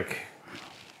animatronic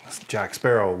Jack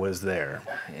Sparrow was there.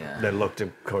 Yeah. That looked,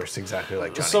 of course, exactly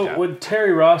like Johnny So Depp. when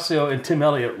Terry Rossio and Tim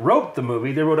Elliott wrote the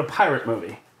movie, they wrote a pirate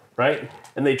movie, right?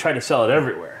 And they tried to sell it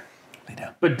everywhere.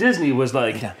 But Disney was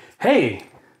like, hey,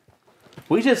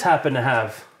 we just happen to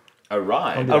have A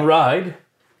ride. a ride,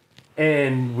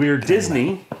 and we're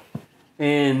Disney,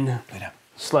 and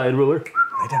slide ruler.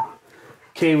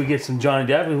 Okay, we get some Johnny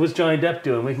Depp. What's Johnny Depp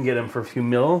doing? We can get him for a few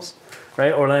mils,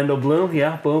 right? Orlando Bloom,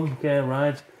 yeah, boom, okay,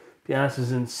 rides,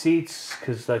 pianos in seats,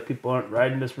 because like people aren't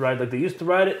riding this ride like they used to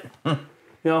ride it. You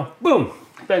know, boom,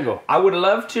 bingo. I would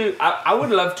love to. I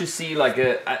would love to see like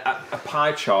a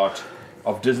pie chart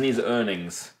of Disney's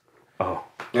earnings, Oh,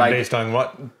 like Based on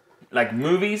what? like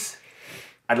movies.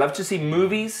 I'd love to see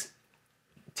movies,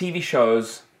 TV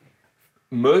shows,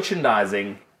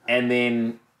 merchandising, and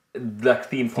then like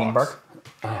theme parks.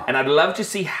 And I'd love to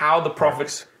see how the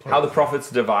profits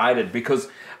divided, because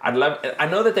I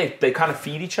know that they kind of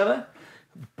feed each other,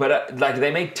 but like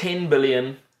they made 10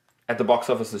 billion at the box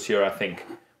office this year, I think,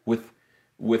 with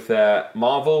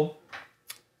Marvel,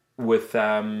 with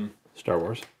Star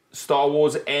Wars. Star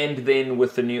Wars, and then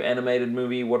with the new animated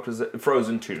movie, what was it?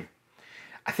 Frozen 2.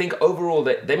 I think overall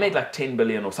they made like 10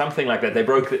 billion or something like that. They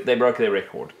broke their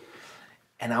record.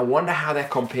 And I wonder how that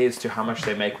compares to how much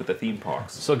they make with the theme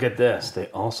parks. So get this, they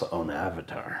also own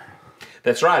Avatar.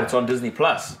 That's right, it's on Disney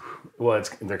Plus. Well,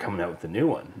 they're coming out with the new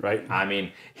one, right? I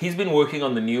mean, he's been working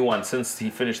on the new one since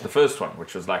he finished the first one,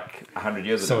 which was like 100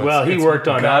 years ago. Well, he worked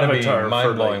on gotta Avatar be for,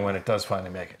 mind blowing like- when it does finally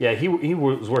make it. Yeah, he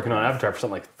was working on Avatar for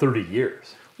something like 30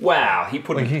 years. Wow, he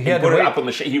put, Like, it, he he had to put it wait- up on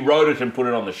the he wrote it and put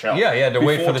it on the shelf. Yeah, he had to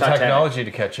wait for Before the Titanic. technology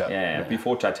to catch up. Yeah,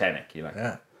 before Titanic.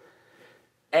 Yeah.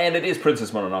 And it is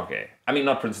Princess Mononoke. I mean,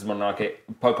 not Princess Mononoke,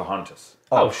 Pocahontas.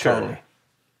 Oh, sure. Totally.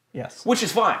 Yes. Which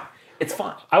is fine. It's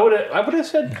fine. I would have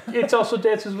said it's also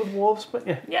Dances with Wolves, but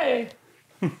yeah. Yeah.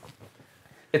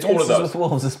 It's all of Dances those. with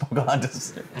Wolves is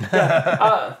Pocahontas.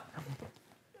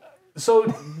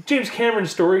 So James Cameron's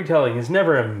storytelling is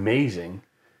never amazing.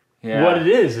 Yeah. What it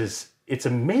is it's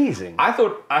amazing. I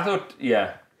thought,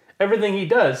 yeah. Everything he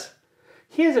does,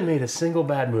 he hasn't made a single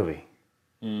bad movie.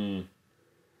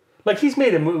 Like he's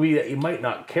made a movie that you might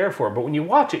not care for, but when you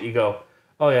watch it, you go,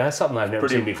 "Oh yeah, that's something I've never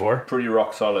seen before." Pretty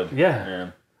rock solid.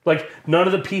 Yeah. Like none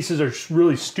of the pieces are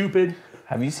really stupid.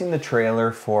 Have you seen the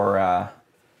trailer for?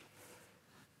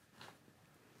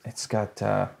 It's got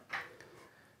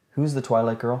who's the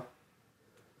Twilight girl?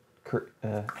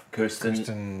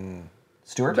 Kirsten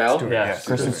Stewart. Bell? Yeah,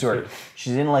 Kristen Stewart.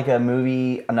 She's in like a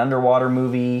movie, an underwater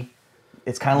movie.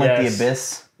 It's kind of like Yes. The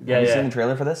Abyss. Yeah, Have you yeah. seen the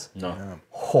trailer for this? No.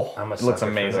 Oh, I'm a it looks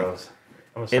sucker for amazing. those.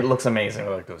 It looks amazing. I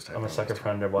like those types. I'm a sucker for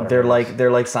underwater. They're movies.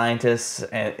 like scientists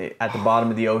at the bottom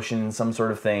of the ocean, some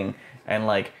sort of thing, and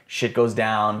like shit goes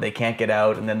down, they can't get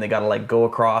out, and then they gotta like go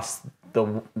across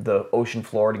the ocean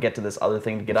floor to get to this other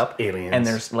thing to get up. Aliens. And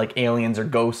there's like aliens or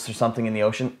ghosts or something in the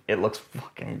ocean. It looks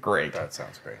fucking great. That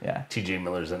sounds great. Yeah. T.J.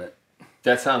 Miller's in it,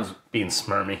 That sounds being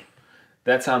smarmy.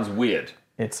 weird.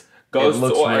 It Ghosts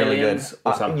looks or really aliens good.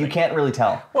 or something. You can't really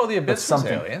tell. Well, the Abyss It's is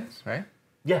something. aliens, right?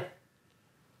 Yeah.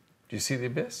 Do you see the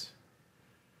Abyss?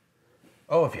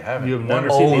 Oh, if you haven't, You have never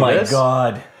wonderful. seen Oh The my Abyss?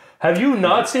 God. Have you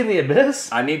not seen The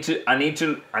Abyss? I need to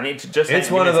just.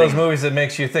 It's one of those movies that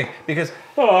makes you think because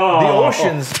the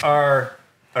oceans are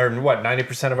what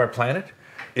 90% of our planet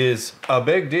is a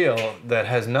big deal that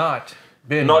has not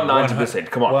been Not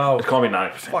 90%. Come on, Well, it can't be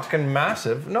 90%. fucking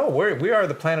massive. No, we are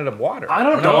the planet of water. I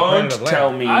don't We're not the know. planet of Don't land.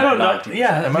 tell me. I don't know. 90%.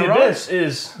 Yeah, Am I The wrong? Abyss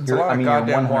is. It's a lot of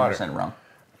goddamn you're 100% water. wrong.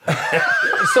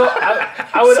 So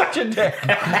I would.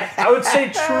 I would say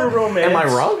True Romance. Am I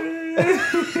wrong?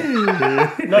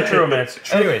 Not True Romance.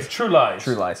 Anyways, True Lies.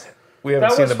 True Lies. We haven't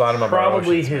That seen was the bottom of our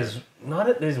probably oceans. his,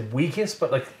 not his weakest,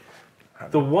 but like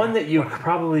the one that you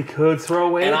probably could throw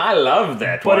away. And I loved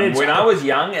that But one. it's- When I was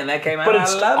young and that came out, but I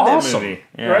it's loved awesome, that movie.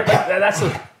 Yeah. right? Like, that's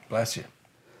a, Bless you.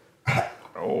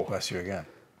 Oh, Bless you again.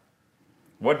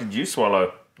 what did you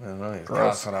swallow? I don't know. You're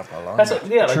coughing up a long that's a,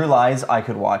 yeah. Like, True Lies I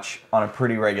could watch on a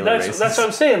pretty regular basis. that's what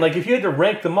I'm saying. Like if you had to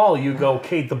rank them all, you go,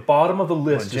 okay, the bottom of the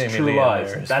list Well, is Jamie True Lee in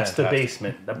Lies. there is That's the fantastic.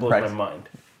 basement. That blows Right. my mind.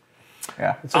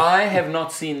 Yeah. I have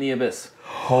not seen The Abyss.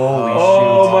 Holy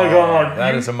Oh my god,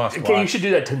 That is a must Okay, you watch. should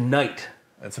do that tonight.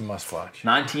 That's a must watch.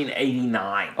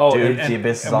 1989. Oh, Dude, and- The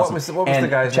Abyss is and what awesome. was the- what was and the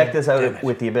guy's check name? this out Damn it.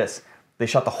 with The Abyss. They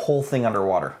shot the whole thing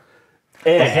underwater.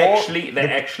 They and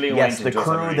actually Yes, went the into a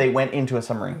crew, submarine. they went into a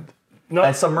submarine. no,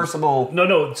 A submersible.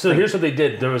 no. So here's what they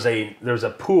did. There was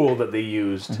a pool that they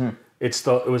used. Mm-hmm.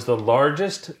 It was the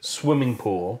largest swimming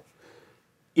pool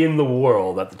in the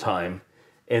world at the time,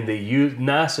 and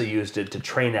NASA used it to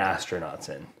train astronauts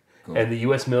in, and the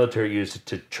U.S. military used it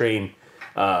to train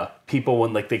people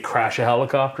when like they crash a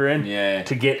helicopter in Yeah.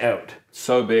 to get out.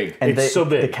 So big. And It's so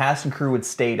big. The cast and crew would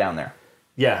stay down there.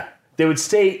 Yeah, they would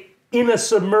stay in a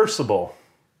submersible.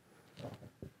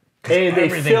 And they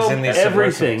everything's filmed in these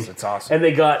everything. submersibles. It's awesome. And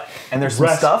they got And there's some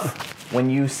rest- stuff, when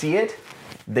you see it,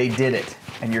 they did it.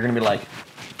 And you're going to be like,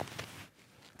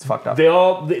 it's fucked up.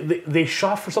 They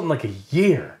shot for something like a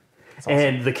year,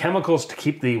 and the chemicals to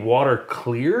keep the water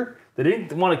clear. They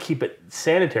didn't want to keep it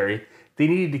sanitary. They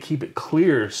needed to keep it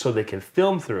clear so they could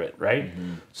film through it, right?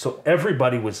 Mm-hmm. So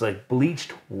everybody was like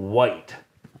bleached white.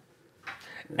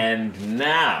 And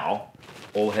now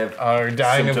all have Are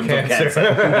dying of symptoms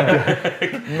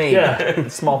cancer. Maybe. Yeah,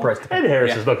 Small price to pay. Ed Harris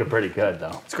Yeah. is looking pretty good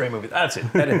though. It's a great movie. That's it.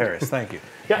 Ed Harris. Thank you.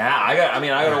 Yeah, I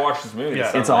got to watch this movie. Yeah.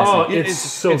 It It's sounds awesome. Oh, it's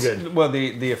so good. Well,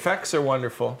 the effects are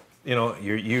wonderful. You know,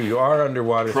 you are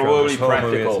underwater. throughout Probably this whole movie.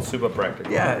 practical, It's- super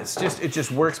practical. Yeah, it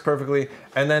just works perfectly.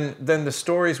 And then the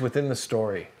stories within the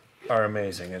story are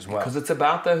amazing as well. Because it's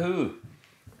about the Who.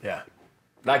 Yeah.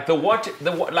 Like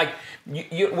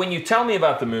when you tell me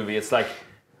about the movie, it's like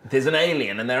there's an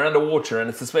alien and they're underwater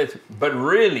and it's a space. But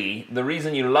really, the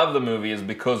reason you love the movie is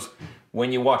because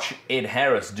when you watch Ed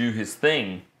Harris do his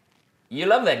thing, you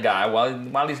love that guy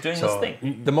while he's doing this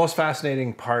thing. The most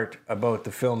fascinating part about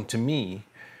the film to me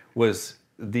was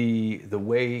the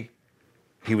way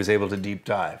he was able to deep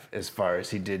dive as far as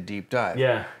he did deep dive.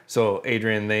 Yeah. So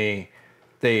Adrian, they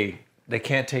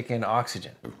can't take in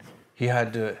oxygen. He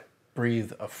had to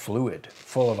breathe a fluid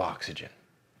full of oxygen.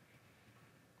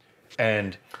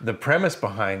 And the premise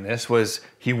behind this was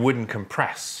he wouldn't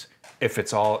compress if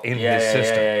it's all in his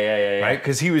system. Yeah. Right?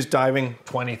 Because he was diving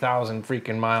 20,000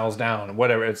 freaking miles down,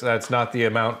 whatever. That's not the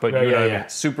amount, but you know what I mean?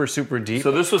 Super, super deep.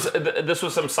 So this was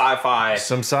some sci-fi.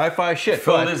 Some sci-fi shit.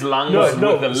 Filled but- his lungs No,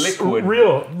 with a liquid.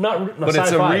 real, not But it's a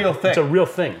sci-fi. real thing. It's a real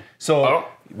thing. So Oh,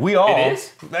 we all, it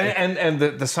is? and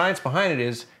the science behind it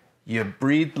is, you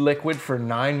breathe liquid for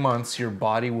 9 months, your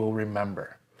body will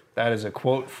remember. That is a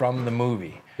quote from the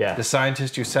movie. Yeah. The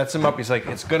scientist who sets him up, he's like,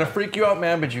 it's gonna freak you out,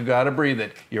 man, but you gotta breathe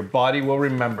it. Your body will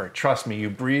remember. Trust me, you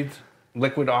breathe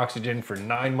liquid oxygen for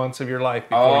 9 months of your life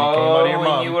before you came out of your when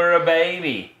mom. you were a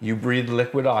baby. You breathe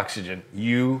liquid oxygen.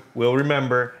 You will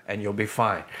remember, and you'll be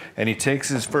fine. And he takes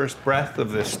his first breath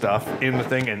of this stuff in the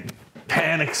thing and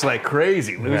panics like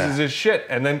crazy, loses his shit,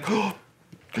 and then,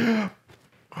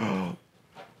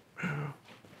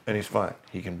 and he's fine.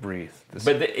 He can breathe.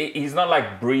 But he's not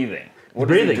like breathing. What is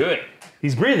breathing. he doing?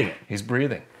 He's breathing it. He's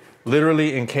breathing,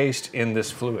 literally encased in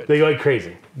this fluid. They go like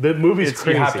crazy. The movie's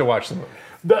crazy. You have to watch the movie.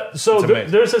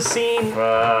 amazing. There's a scene, dude.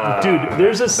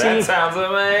 There's a scene. That sounds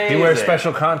amazing. He wears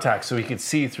special contacts so he can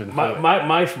see through the fluid.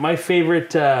 My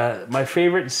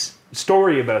favorite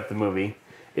story about the movie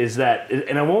is that,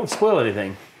 and I won't spoil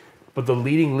anything, but the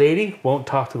leading lady won't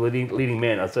talk to the leading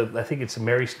man. I think it's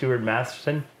Mary Stuart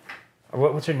Matheson,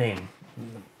 or what's her name?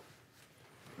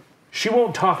 She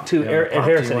won't talk to Ed Pop, do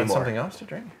Harris you want anymore something else to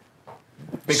drink?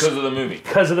 Because of the movie.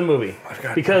 because of the movie,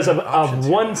 got because of options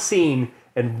here. one scene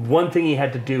and one thing he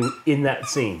had to do in that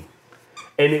scene,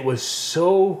 and it was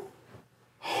so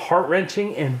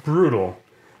heart-wrenching and brutal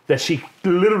that she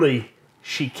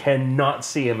cannot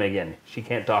see him again. She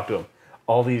can't talk to him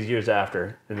all these years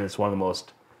after, and it's one of the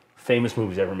most famous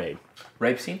movies ever made.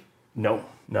 Rape scene? No,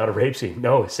 not a rape scene.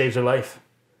 No, it saves her life.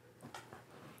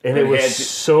 And But it was he had to-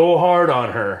 so hard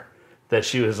on her that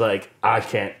she was like, I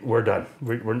can't, we're done.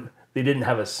 They didn't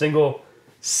have a single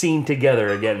scene together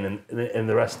again in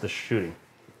the rest of the shooting.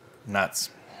 Nuts.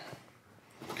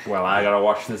 Well, I gotta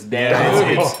watch this damn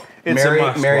movie. It's a Mary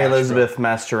must-watch, Mary bro. Elizabeth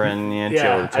Mastroianni.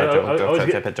 Yeah,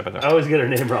 I always get her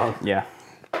name wrong. Yeah.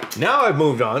 Now I've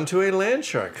moved on to a land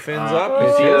shark. Fins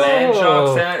up. See, It's land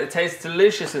sharks, it tastes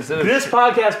delicious instead of This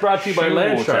podcast brought to you by Shoe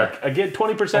Land water. Shark. I get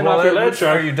 20% Well, off your that- Land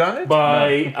Shark. are you done it?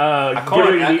 By I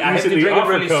have to drink it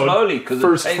really slowly because it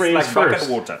first tastes frames like bucket first.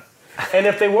 water. And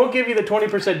if they won't give you the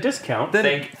 20% discount,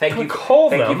 then Thank you. call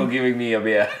Thank you them. for giving me a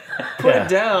beer. Put it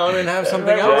down and have something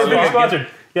We're else. being sponsored.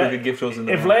 Yeah. Yeah. Good gift was in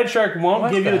the If morning. Land Shark won't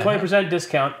give you the the 20%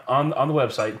 discount on the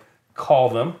website, call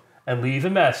them and leave a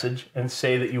message and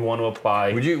say that you want to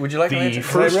apply. Would you like the land shark?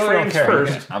 'Cause first I really don't frames care.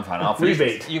 first I'm fine. I'll finish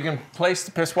rebate? You can place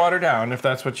the piss water down if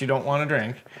that's what you don't want to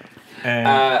drink.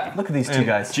 And Look at these two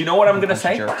guys. Do you know what I'm going to Bunch of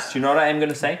say? Do jerks. you know what I am going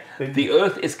to say? The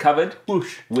Earth is covered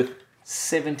Whoosh. with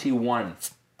 71%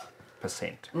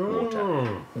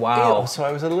 water. Wow. so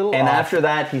I was a little And off. after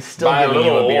that, he's still By a giving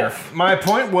you little a beer. off. My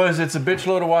point was, it's a bitch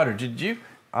load of water. Did you?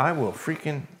 I will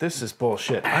freaking. This is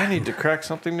bullshit. I need to crack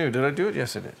something new. Did I do it?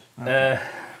 Yes, I did.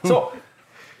 So,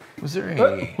 Was there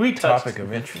a we touched- topic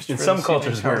of interest? in for some this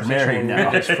cultures, evening's we're married conversation? now.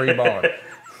 We're just free balling.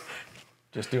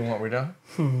 Just doing what we're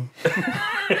doing.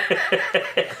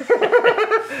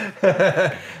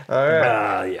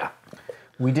 yeah.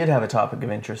 We did have a topic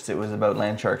of interest. It was about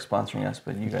Land Shark sponsoring us,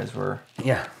 but you guys were.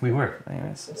 Yeah, we were.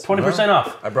 Anyways. 20%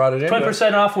 off. I brought it in.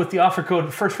 20% off with the offer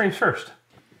code First Frames First.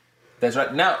 That's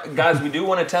right. Now, guys, we do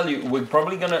want to tell you we're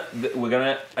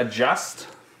gonna adjust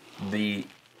the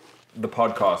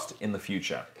podcast in the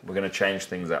future. We're gonna change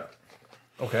things up.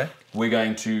 Okay. We're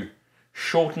going to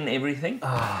shorten everything.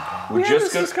 We had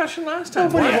this discussion last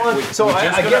time. Nobody Why- wants- So we're I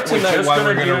just get gonna- tonight just why gonna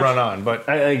we're going do to it. run on, but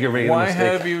I think you're making why a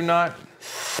mistake. have you not?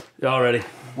 Already.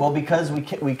 Well, because we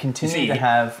continue See- to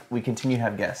have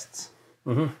guests,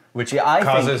 Which Yeah, I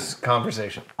causes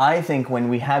conversation. I think when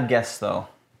we have guests, though,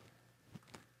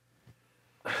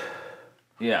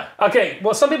 Yeah. Okay,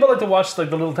 well, some people like to watch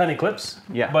like the little tiny clips.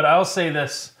 Yeah. But I'll say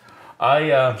this.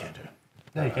 Can't do it.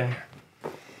 No, you can.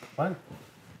 What?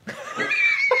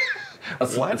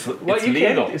 It's, What? It's, Well, it's you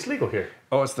legal. can. It's legal here.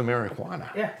 Oh, it's the marijuana.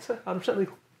 Yeah, it's 100%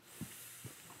 legal.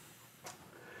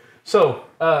 So,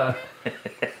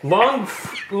 long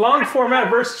format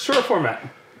versus short format.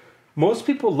 Most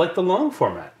people like the long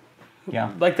format.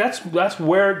 yeah. Like that's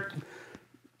where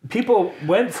people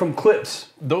went from clips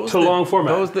Those to that, long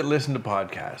format. Those that listen to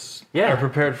podcasts Yeah. are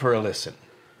prepared for a listen.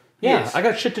 yeah, Yes. I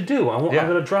got shit to do. I'm Yeah.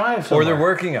 going to drive Or somewhere. they're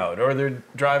working out, or they're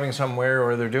driving somewhere,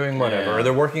 or they're doing whatever, Yeah. or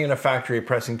they're working in a factory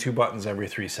pressing 2 buttons every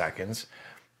 3 seconds.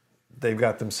 They've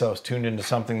got themselves tuned into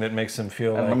something that makes them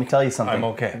feel like, Let me tell you something. I'm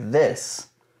okay. This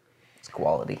is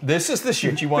quality. This is the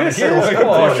shit you want This to hear. is Like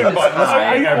quality. pushing buttons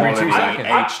High every 2 quality seconds.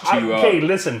 H2O. Okay,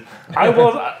 listen. I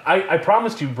will. I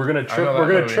promised you we're gonna know that we're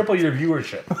gonna movie. triple your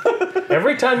viewership.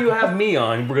 Every time you have me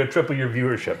on, we're gonna triple your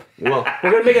viewership. Well,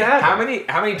 We're gonna make it happen.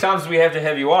 How many times do we have to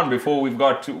have you on before we've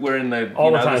got to, we're in the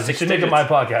All you the know, time. the You six should make it digits?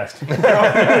 my podcast.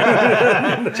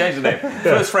 Change the name.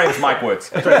 First Frames Mike Words.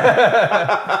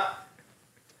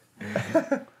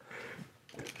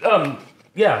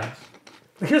 Yeah.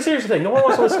 Here's the thing. No one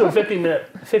wants to listen to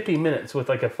a 50 minutes with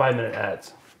like a 5-minute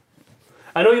ads.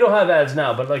 I know you don't have ads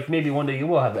now, but like maybe one day you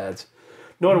will have ads.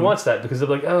 No one wants that because they're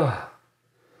like, oh,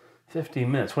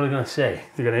 15 minutes. What are they going to say?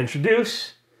 They're going to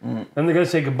introduce, then they're going to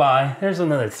say goodbye. There's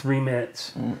another 3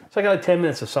 minutes. So I got like 10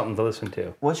 minutes of something to listen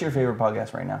to. what's your favorite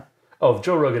podcast right now? Oh,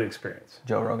 Joe Rogan Experience.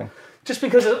 Joe Rogan. Just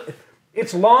because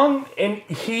it's long and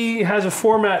he has a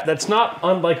format that's not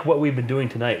unlike what we've been doing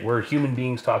tonight. We're human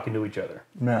beings talking to each other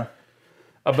Yeah.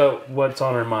 about what's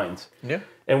on our minds. Yeah,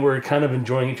 And we're kind of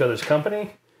enjoying each other's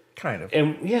company. kind of.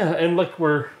 And yeah, and like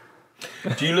we're,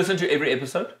 Do you listen to every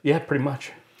episode? yeah, pretty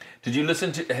much. Have you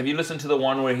listened to the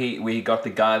one where he got the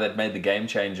guy that made the Game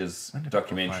Changers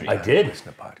documentary? I did.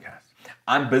 Listen to podcasts.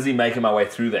 I'm busy making my way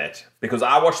through that because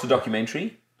I watched the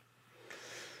documentary.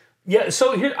 Yeah,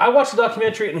 so here I watched the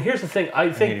documentary, and here's the thing. I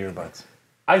Need think earbuds.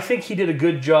 he did a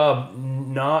good job.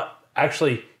 Not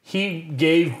actually, he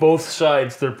gave both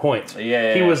sides their points.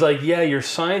 Yeah, He yeah. was like, "Yeah, your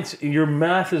science, your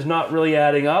math is not really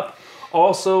adding up.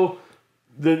 Also,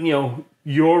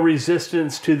 your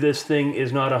resistance to this thing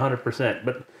is not 100%.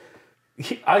 But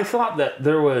I thought that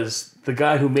there was the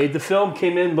guy who made the film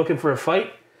came in looking for a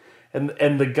fight,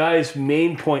 and the guy's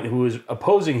main point who was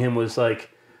opposing him was like,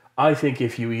 I think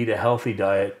if you eat a healthy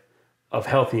diet of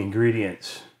healthy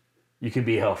ingredients, you can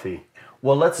be healthy.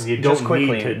 Well, let's just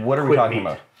quickly, what are we talking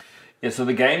about? Yeah, so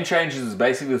The Game Changers is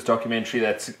basically this documentary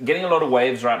that's getting a lot of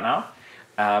waves right now.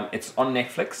 It's on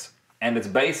Netflix, and it's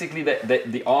basically that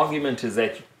the argument is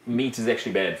that meat is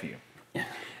actually bad for you.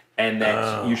 And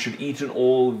that you should eat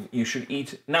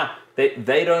now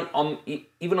they don't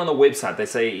even on the website they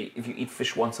say if you eat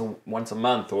fish once a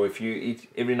month, or if you eat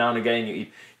every now and again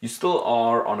you still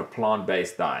are on a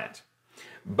plant-based diet.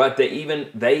 But they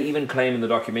even claim in the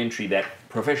documentary that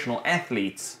professional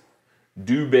athletes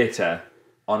do better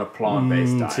on a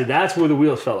plant-based diet. See, that's where the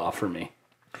wheels fell off for me.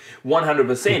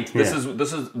 100%. This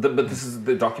is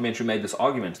the documentary made this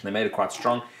argument, and they made it quite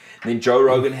strong. And then Joe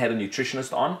Rogan had a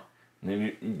nutritionist on. And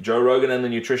then Joe Rogan and the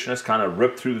nutritionist kind of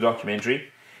ripped through the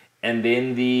documentary. And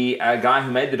then the guy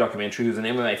who made the documentary, who's an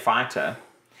MMA fighter,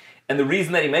 and the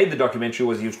reason that he made the documentary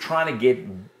was he was trying to get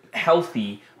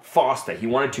healthy faster. He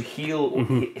wanted to heal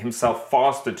himself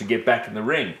faster to get back in the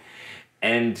ring.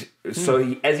 And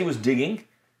so as he was digging,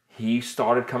 he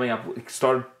started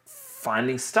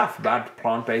finding stuff about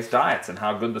plant-based diets and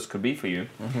how good this could be for you.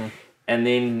 And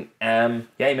then,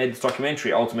 he made this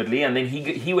documentary ultimately. And then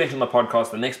he went on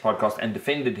the next podcast, and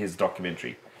defended his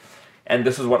documentary. And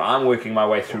this is what I'm working my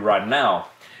way through right now.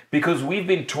 Because we've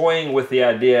been toying with the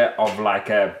idea of like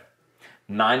a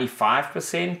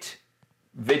 95%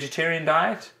 vegetarian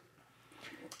diet.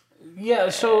 Yeah,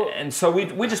 so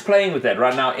we're just playing with that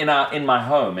right now in my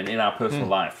home and in our personal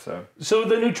life. So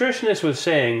the nutritionist was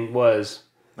saying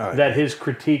that his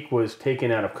critique was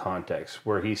taken out of context,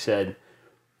 where he said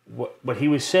what he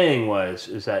was saying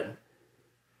is that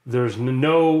there's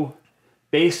no,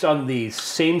 based on the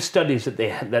same studies that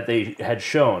they had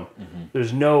shown,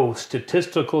 there's no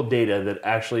statistical data that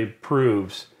actually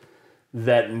proves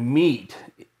that meat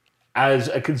as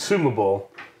a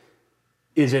consumable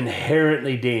is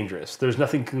inherently dangerous. There's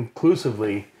nothing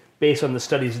conclusively based on the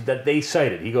studies that they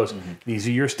cited. He goes, these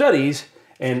are your studies,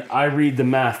 and I read the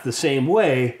math the same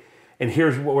way, and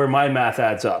here's where my math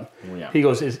adds up. Yeah.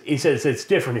 He says it's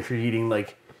different if you're eating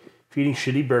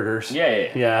shitty burgers.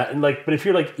 Yeah, and but if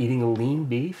you're eating a lean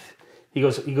beef,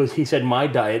 he said my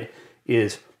diet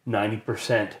is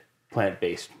 90%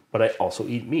 plant-based, but I also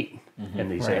eat meat. And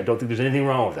he said I don't think there's anything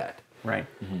wrong with that. Right.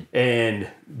 And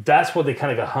that's what they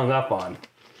kind of got hung up on.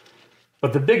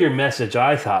 But the bigger message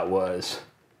I thought was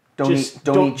don't eat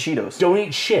Cheetos. Don't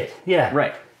eat shit. Yeah.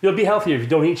 Right. You'll be healthier if you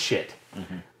don't eat shit.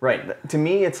 Right. To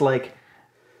me, it's like,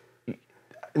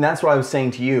 and that's what I was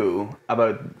saying to you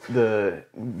about the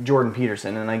Jordan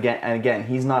Peterson. And again,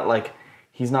 he's not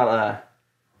a.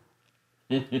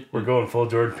 We're going full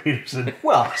Jordan Peterson.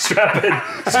 Well, strap in.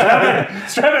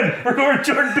 We're going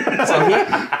Jordan Peterson.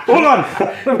 Hold on.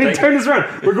 Let me turn this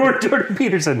around. We're going Jordan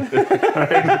Peterson.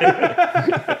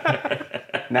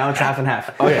 Now it's half and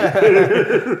half.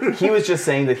 Okay. He was just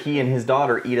saying that he and his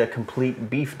daughter eat a complete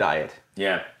beef diet.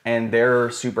 Yeah. And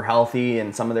they're super healthy,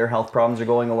 and some of their health problems are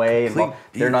going away, and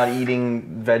they're not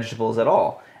eating vegetables at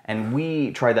all. And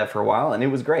we tried that for a while, and it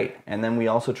was great. And then we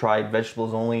also tried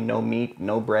vegetables only, no meat,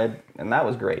 no bread, and that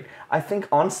was great. I think,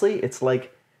 honestly, it's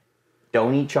like,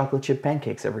 don't eat chocolate chip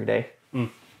pancakes every day.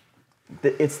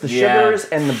 It's the sugars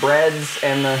and the breads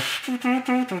and the...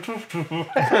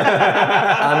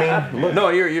 I mean, look. No,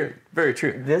 you're very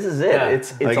true. This is it. Yeah.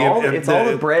 It's all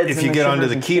the breads. If you get onto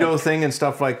the keto thing and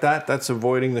stuff like that, that's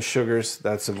avoiding the sugars,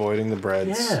 that's avoiding the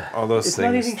breads, all those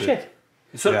things. It's not eating shit.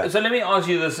 So let me ask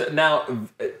you this now,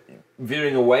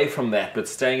 veering away from that, but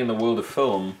staying in the world of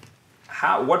film.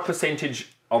 What percentage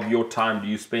of your time do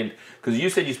you spend? Because you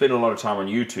said you spend a lot of time on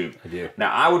YouTube. I do.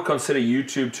 Now, I would consider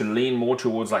YouTube to lean more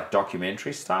towards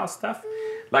documentary style stuff.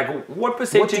 What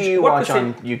percentage? What do you watch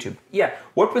on YouTube? Yeah.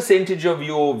 What percentage of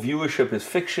your viewership is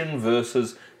fiction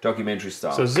versus documentary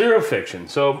style? So zero fiction.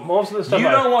 So most of the stuff you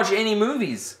don't watch any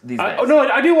movies these days. No,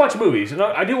 I do watch movies.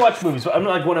 I do watch movies. But I'm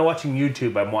not when I'm watching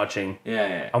YouTube. I'm watching.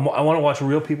 Yeah. I want to watch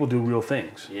real people do real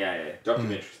things. Yeah.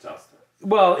 Documentary style stuff.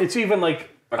 Well, it's even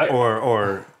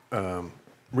or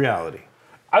reality.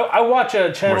 I watch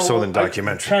a channel. More so than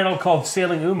documentary. A channel called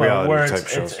Sailing Uma, reality where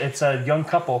type it's a young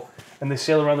couple and they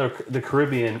sail around the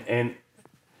Caribbean, and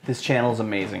this channel's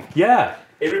amazing. Yeah,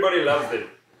 everybody loves it.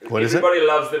 What is it? Everybody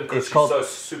loves them because she's so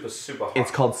super, super hot.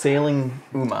 It's called Sailing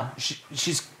Uma.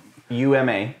 She's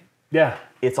UMA. Yeah,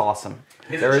 it's awesome.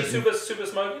 Isn't she super, super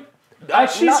smoky?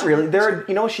 Not really.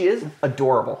 You know what she is?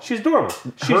 Adorable. She's adorable.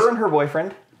 Her and her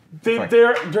boyfriend,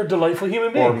 They're delightful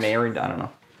human beings. Or married, I don't know.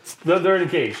 They're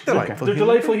engaged. Delightful They're human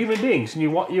delightful human beings, and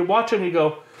you watch them, and you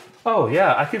go, oh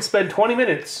yeah, I could spend 20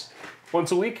 minutes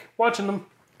once a week watching them.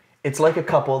 It's like a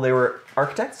couple. They were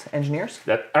architects, engineers,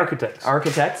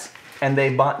 Architects. and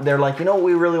they're like, you know what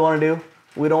we really want to do?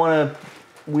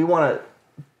 We want to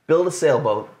build a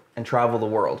sailboat and travel the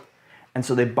world. And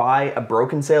so they buy a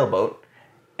broken sailboat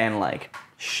and like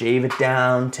shave it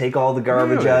down, take all the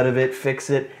garbage out of it, fix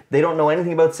it. They don't know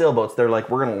anything about sailboats. They're like,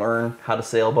 we're gonna learn how to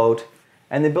sailboat,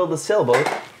 and they build a sailboat.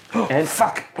 And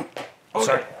fuck,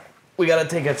 sorry, we gotta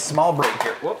take a small break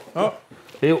here. Whoop. Oh,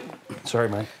 Ew. Sorry,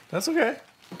 man. that's okay.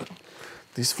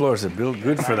 These floors are built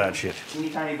good for that shit. Teeny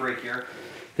tiny break here.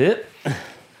 It.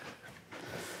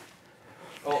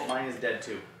 Oh, mine is dead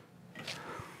too.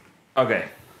 Okay.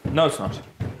 No, it's not.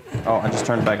 Oh, I just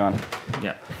turned it back on.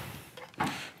 Yeah.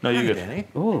 No, you're good. Danny.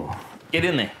 Ooh. Get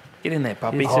in there. Get in there,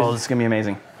 puppy. Oh, this is gonna be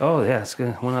amazing. Oh yeah, it's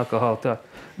good. One alcoholic dog.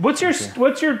 What's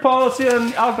your policy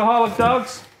on alcoholic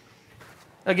dogs?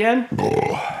 Again?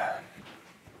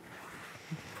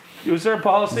 Is there a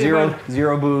policy?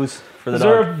 Zero booze for the Is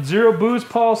dog. there a zero booze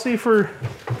policy for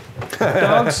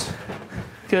dogs?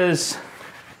 Because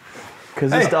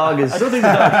This dog is. I don't think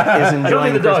the dog. is I don't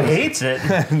enjoying think the dog Christmas.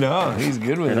 hates it. No, he's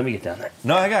good with Here, it. let me get down there.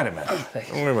 No, I got it, man.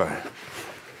 Don't worry about it.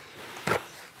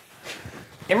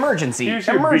 Emergency! Here's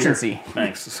your Emergency!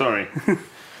 Thanks. Sorry.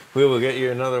 We will get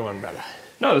you another one, brother.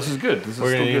 No, this is good. This is We're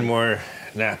still gonna good. need more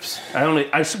naps.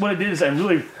 What I did is I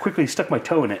really quickly stuck my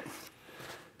toe in it.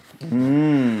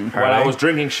 Well, I was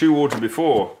drinking shoe water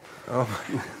before.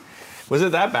 Was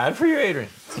it that bad for you, Adrian?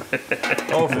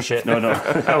 Oh, for shit. No,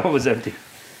 that one was empty.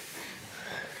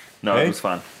 No, Hey? it was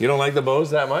fun. You don't like the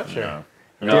Bows that much? Or?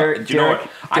 No. Derek- Do you know Derek- what?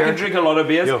 I can Derek- drink a lot of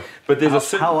beers, Yo. but there's a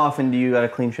certain... How often do you gotta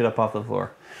clean shit up off the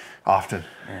floor? Often.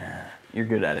 You're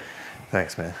good at it.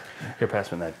 Thanks, man. Here,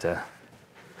 pass me that paper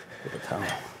towel.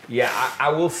 Yeah, I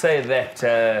will say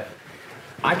that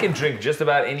I can drink just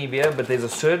about any beer, but there's a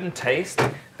certain taste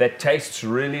that tastes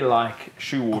really like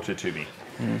shoe water to me.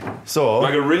 So,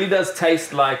 Like it really does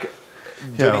taste like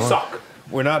dirty well, sock.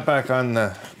 we're not back on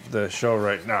the show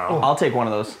right now. I'll take one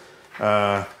of those.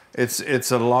 It's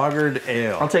a lagered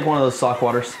ale. I'll take one of those sock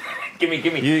waters. Give me.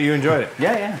 You enjoyed it?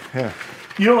 Yeah. Yeah.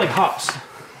 You don't like hops?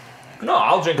 No,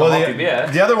 I'll drink a hoppy beer.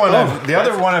 the other one,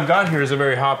 I've got here is a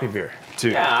very hoppy beer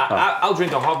too. Yeah, I'll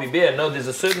drink a hoppy beer. No, there's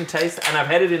a certain taste, and I've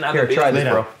had it in other Here, beers. try this,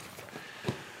 Lay bro. down.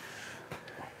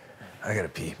 I gotta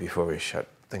pee before we shut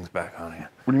things back on again.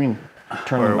 What do you mean?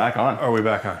 Turn them back on. Are we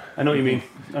back on? I know what you mean.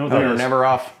 I know what No, that you're is. never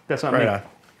off. That's not Right me. on.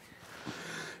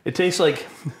 It tastes like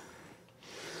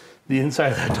the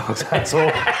inside of that dog's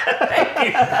asshole.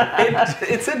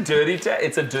 It's a dirty.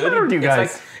 It's a dirty. What are you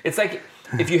guys? It's like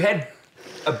if you had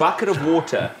a bucket of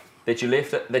water that you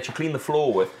cleaned the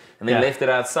floor with, and then Yeah. left it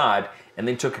outside, and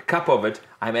then took a cup of it.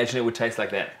 I imagine it would taste like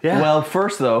that. Yeah. Well,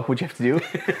 first though, what you have to do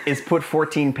is put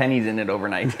 14 pennies in it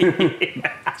overnight.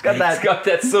 It's got that. It's got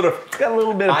that sort of It's got a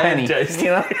little bit of iron penny. taste. You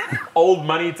know? old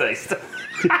money taste.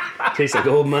 Tastes like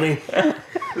old money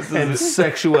and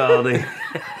sexuality.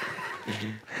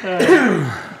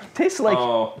 Tastes like.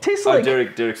 Oh, tastes like.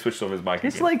 Derek switched off his mic.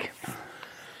 Tastes again. like.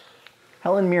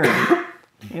 Helen Mirren.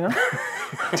 You know?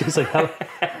 Tastes like hell.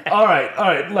 All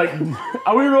right. Like,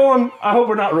 are we rolling? I hope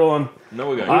we're not rolling. No,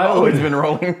 we're going. I Always would, been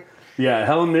rolling. yeah,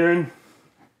 Helen Mirren.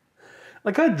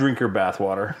 Like, I'd drink her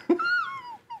bathwater.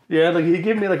 Yeah, like, he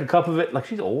gave me like a cup of it. Like,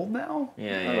 she's old now.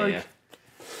 Yeah.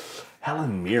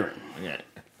 Helen Mirren.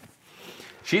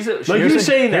 She's a. Like, She's you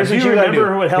saying that? here's Do what you you gotta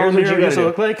remember do. what Helen Here's what you Mirren used to gotta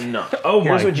look like? No. Oh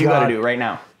Here's my what you God. gotta do right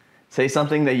now. Say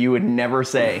something that you would never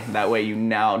say. That way you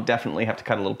now definitely have to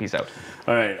cut a little piece out.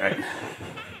 All right.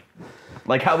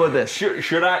 Like, how about this?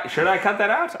 Should I cut that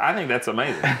out? I think that's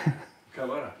amazing. Like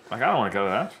I don't want to cut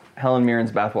it out. Helen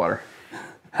Mirren's bathwater.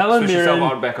 Helen Switch yourself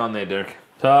Mirren, out back on there, Derek.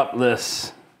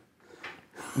 topless.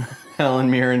 Helen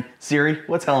Mirren. Siri,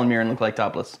 what's Helen Mirren look like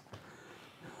topless?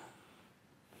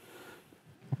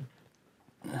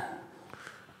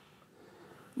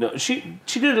 No, she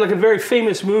did like a very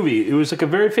famous movie. It was like a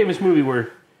very famous movie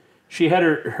where she had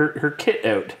her kit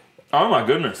out. Oh my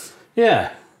goodness.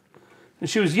 Yeah. And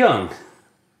she was young.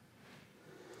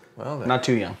 Well, then. Not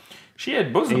too young. She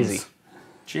had bosoms. Easy.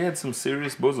 She had some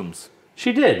serious bosoms.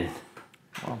 She did.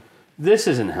 This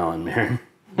isn't Helen Mirren.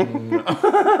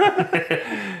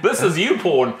 This is you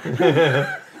porn.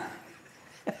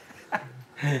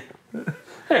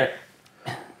 There.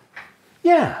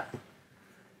 Yeah.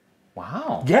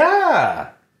 Wow. Yeah.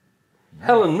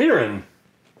 Helen Mirren.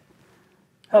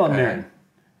 Helen Mirren.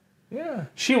 Yeah.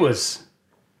 She was.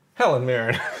 Helen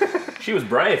Mirren. She was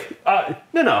brave.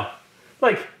 No.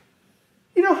 Like,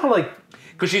 You know how like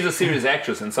Because she's a serious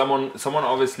actress, and someone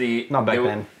obviously Not back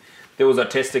then. There was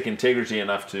artistic integrity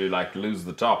enough to like lose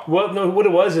the top what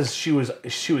it was is she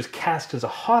was cast as a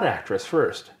hot actress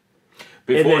first.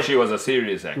 before then- she was a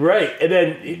serious actress. Right,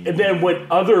 and then when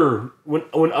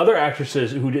other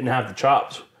actresses who didn't have the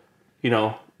chops,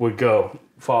 would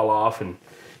fall off and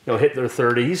hit their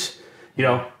 30s,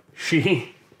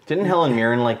 she Didn't Helen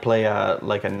Mirren like play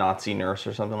like a Nazi nurse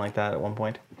or something like that at one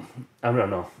point? I don't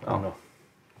know.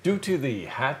 Due to the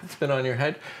hat that's been on your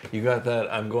head, you got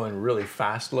that I'm going really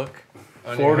fast look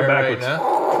on Forward your and hair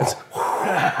backwards.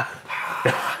 right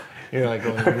now. You're like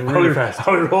going really fast.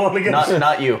 Are we rolling again?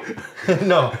 Not you.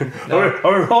 No.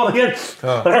 Are we rolling again?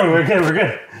 We're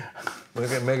good.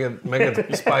 Make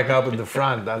it spike up in the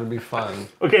front. That'll be fun.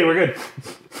 Okay, we're good.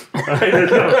 All right,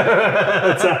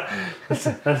 let's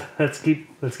go.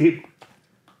 Let's keep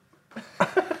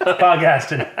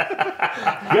podcasting.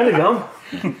 You gotta go.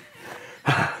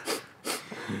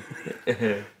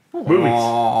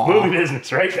 Movie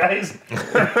business, right, guys?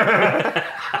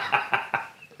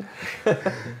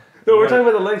 No, we're talking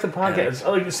about the length of podcasts.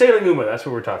 Like Sailing Uma, that's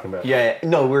what we're talking about. Yeah.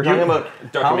 No, we're talking about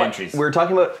Documentaries. We're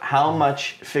talking about how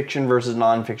much fiction versus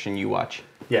nonfiction you watch.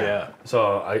 Yeah.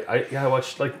 So I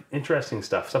watch like interesting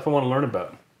stuff I want to learn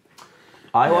about.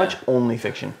 I watch only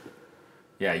fiction,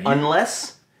 Yeah, you,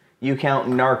 unless you count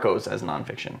Narcos as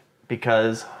nonfiction,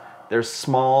 because there's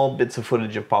small bits of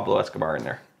footage of Pablo Escobar in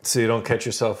there. So you don't catch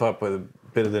yourself up with a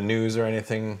bit of the news or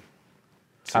anything?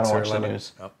 I don't 6 or watch the 11?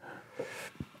 news. Oh.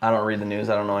 I don't read the news.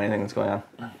 I don't know anything that's going on.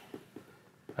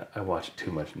 I watch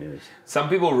too much news. some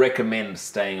people recommend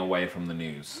staying away from the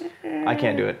news. I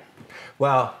can't do it.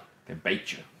 Well, They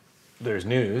bait you. there's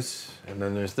news, and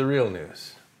then there's the real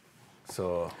news.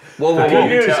 So Whoa, How do whoa,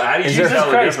 you whoa. tell- how do you Jesus tell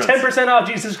the Christ, difference? 10% off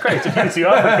Jesus Christ. If you use the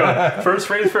offer code. First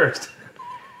phrase first.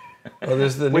 well,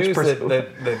 there's the Which news person-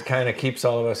 that kind of keeps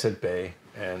all of us at bay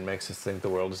and makes us think the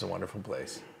world is a wonderful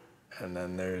place. And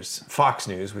then there's Fox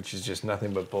News, which is just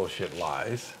nothing but bullshit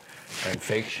lies and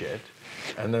fake shit.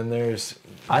 And then there's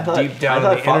I thought- deep down I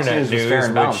thought the Fox internet News was news, fair and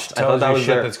which balanced. I thought tells that you was shit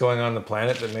their- that's going on the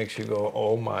planet that makes you go,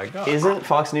 oh my god. Isn't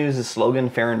Fox News' slogan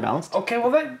fair and balanced? Okay,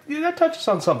 well that touches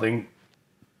on something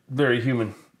very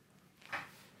human.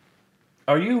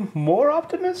 Are you more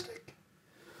optimistic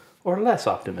or less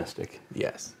optimistic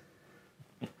Yes.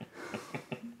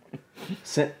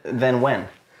 Then when?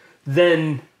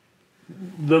 than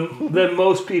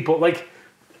most people? Like,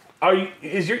 are you?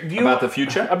 Is your view About the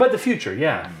future? About the future,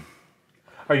 yeah.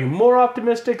 Are you more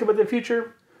optimistic about the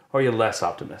future, or are you less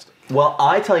optimistic? Well,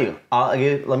 I tell you,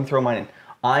 let me throw mine in.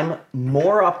 I'm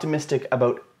more optimistic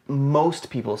about most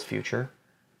people's future,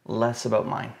 less about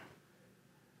mine.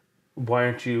 Why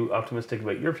aren't you optimistic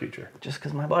about your future? Just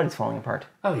because my body's falling apart.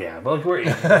 Oh yeah, well, like we're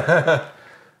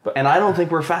And I don't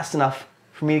think we're fast enough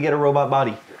for me to get a robot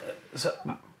body. so.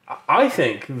 I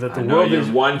think that the No, world you're is.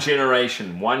 one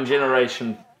generation.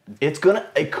 It could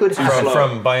happen.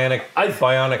 From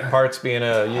bionic parts being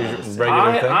a regular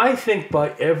thing. I think by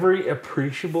every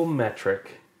appreciable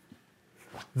metric,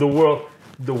 the world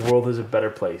is a better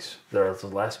place. There's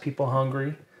less people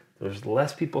hungry. There's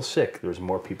less people sick. There's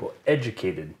more people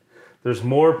educated. There's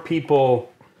more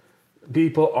people.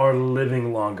 People are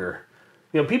living longer.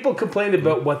 People complain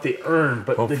about what they earn,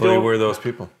 but they Hopefully don't. we're those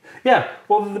people. Yeah,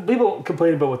 well, the people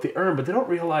complain about what they earn, but they don't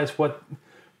realize what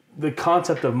the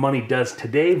concept of money does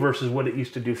today versus what it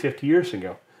used to do 50 years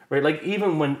ago, right? Like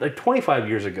even when, 25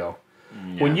 years ago,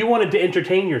 when you wanted to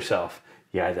entertain yourself,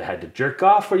 you either had to jerk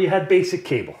off or you had basic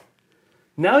cable.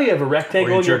 Now you have a rectangle.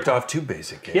 Or you in your jerked off too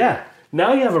basic. Kid. Yeah.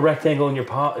 Now you have a rectangle in your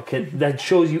pocket that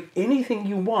shows you anything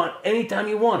you want, anytime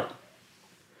you want it.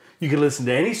 You can listen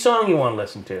to any song you want to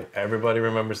listen to, Everybody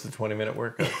remembers the 20-minute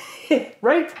workout.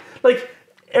 right? Like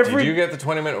every. Did you get the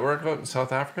 20-minute workout in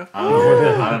South Africa? I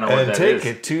don't know what And that take is.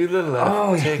 it to the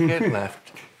left, take it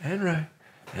left and right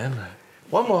and left.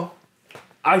 One more,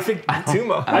 I think. two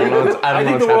more. I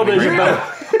think what's the world is happening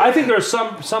about. I think there are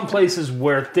some places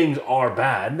where things are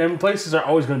bad, and places are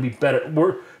always going to be better.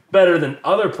 We're better than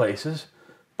other places,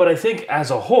 but I think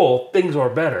as a whole, things are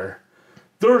better.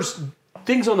 There's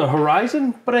things on the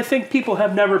horizon, but I think people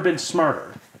have never been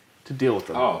smarter to deal with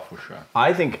them. Oh, for sure. I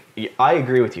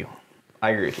agree with you.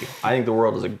 I think the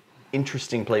world is an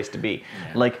interesting place to be.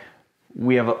 Yeah. Like,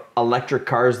 we have electric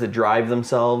cars that drive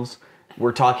themselves.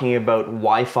 We're talking about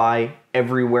Wi-Fi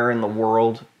everywhere in the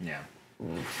world Yeah.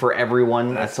 for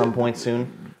everyone at some point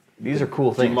soon. These are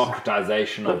cool things.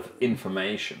 Democratization of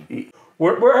information.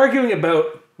 We're arguing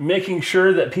about making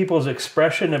sure that people's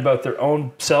expression about their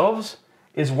own selves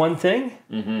is one thing.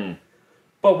 Mm-hmm.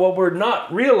 But what we're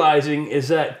not realizing is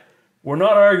that we're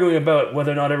not arguing about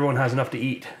whether or not everyone has enough to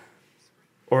eat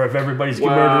or if everybody's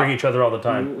murdering each other all the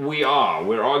time. We are.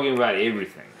 We're arguing about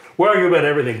everything. We're arguing about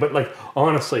everything, but like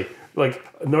honestly, like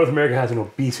North America has an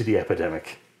obesity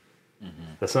epidemic.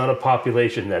 That's not a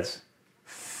population that's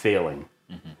failing.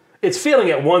 It's failing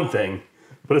at one thing,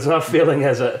 but it's not failing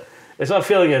as a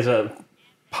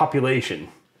population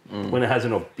when it has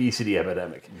an obesity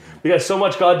epidemic. We got so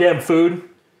much goddamn food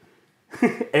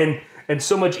and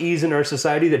so much ease in our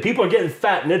society that people are getting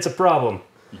fat, and it's a problem.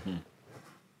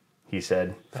 He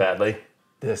said, fatly.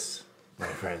 This, my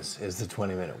friends, is the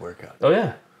 20-minute workout. Oh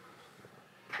yeah.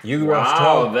 You rushed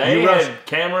Wow, home. they You had rushed,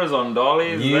 cameras on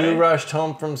dollies. you rushed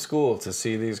home from school to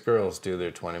see these girls do their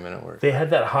 20-minute workout. They had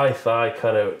that high thigh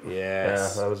cutout.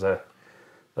 Yes. Yeah, that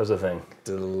was a thing.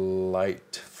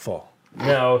 Delightful.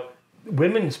 Now,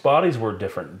 women's bodies were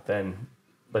different than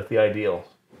like the ideal.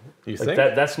 You Like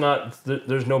think? that's not.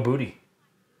 There's no booty.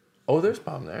 Oh, there's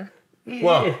bomb there.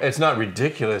 Well, it's not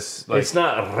ridiculous. Like It's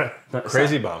not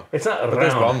crazy bomb. It's not But round.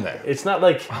 there's bum there. It's not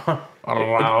like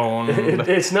Around.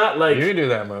 it's not like You can do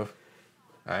that move.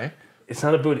 Right? it's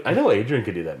not a booty. I know Adrian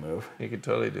could do that move. You could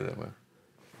totally do that move.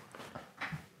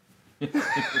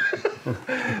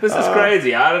 This is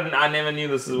crazy. I never knew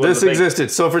this is what This the big-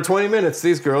 existed. So for 20 minutes,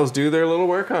 these girls do their little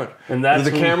workout. And that's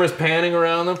the when- camera's panning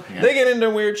around them. They get into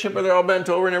weird shit, but they're all bent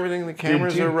over and everything. The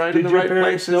cameras are right in the your right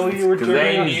parents places. know you were Because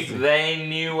jerking off? they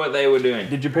knew what they were doing.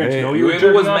 Did your parents Hey, know you were whoever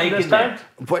jerking was off at making this time?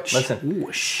 What?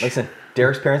 Listen.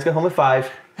 Derek's parents got home at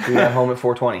 5. We got home at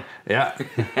 4:20. Yeah.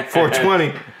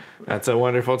 420. That's a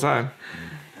wonderful time.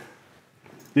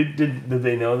 Did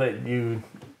they know that you?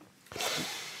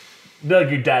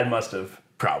 Doug, your dad must have.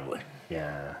 Probably.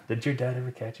 Yeah. Did your dad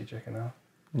ever catch you jerking off?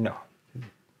 No.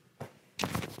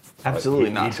 Absolutely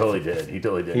He not. totally did. He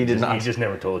totally did. He did not. He just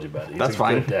never told you about it. He's That's a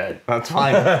fine. good dad. That's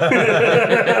fine.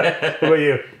 What about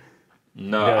you?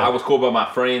 No, Yeah. I was called by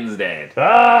my friend's dad. You're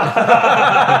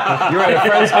at a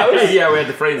friend's house? Yeah, we had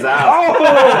the friend's house.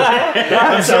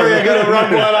 I'm sorry, I gotta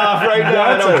run one off right now.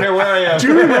 I don't care where I am. Do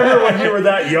you remember when you were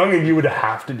that young and you would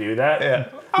have to do that? Yeah.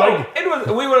 Like, It was.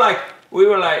 We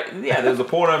were like, yeah. There's a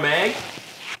porno mag.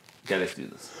 Okay, let's do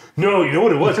this. no, you know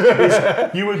what it was?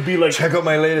 Is you would be like, Check out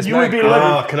my latest You would Mac. be like-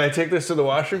 Oh, can I take this to the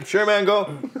washroom? Sure, man,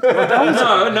 go.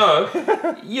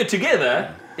 No. You're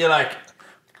together. You're like.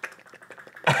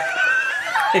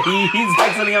 He's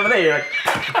like sitting over there. You're like,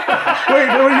 wait,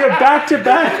 no, you're back to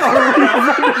back.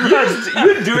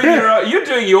 you're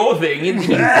doing your thing. You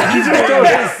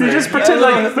You just pretend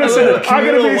like, listen,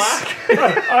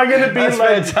 I'm gonna be That's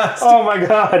like, fantastic. oh my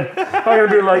god, I'm gonna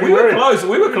be like, We were close.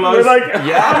 We were We're close. like,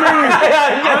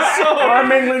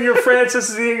 I'm England, you're France, this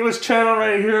is the English channel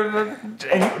right here.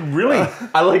 And really,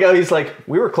 I like how he's like,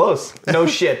 we were close. No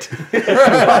shit.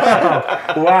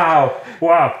 wow.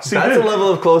 See, That's this- a level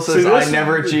of closeness See, this- I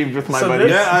never achieved with my so buddies.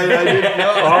 this- Yeah, I didn't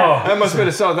know. Oh, That must have been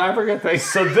a South Africa thing.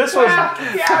 so this was, Yeah,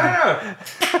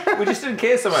 I don't know. We just didn't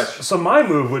care so much. so my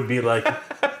move would be like,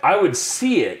 I would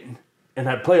see it, and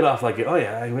I'd play it off like, oh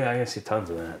yeah, I see tons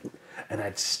of that. And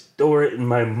I'd store it in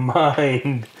my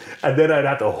mind, and then I'd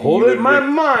have to hold You it in my would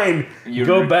mind, you'd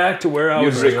go re- back to where I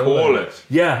You'd was. recall it.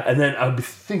 Yeah, and then I'd be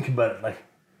thinking about it like,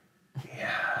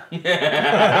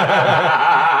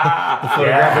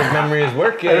 Photographic memory is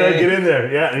working. and I'd get in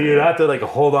there, yeah, and you'd have to like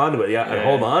hold on to it, yeah, I'd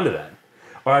hold on to that.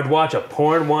 Or I'd watch a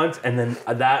porn once, and then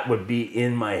that would be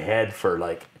in my head for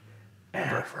like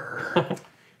ever.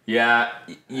 Yeah,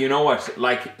 you know what?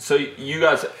 Like, so you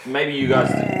guys,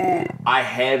 I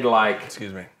had like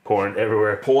Excuse me. Porn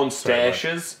everywhere. porn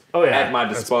stashes Oh, yeah. at my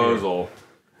disposal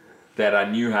that I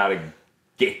knew how to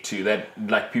get to. That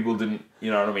like people didn't,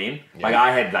 you know what I mean? Like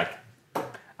I had like,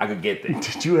 I could get there.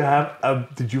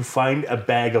 Did you find a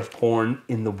bag of porn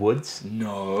in the woods?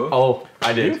 No. Oh, I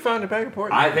You did. found a bag of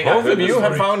porn. I think I both heard of this you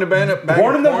have story. found a bag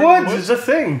Porn of in the porn woods is a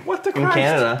thing. What the In Christ?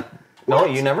 Canada. No,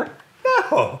 you never?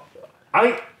 No.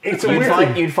 It's a You'd weird find,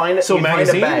 thing. you'd find, So you'd find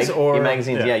a magazines bag. or-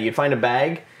 magazines, yeah. yeah. You'd find a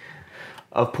bag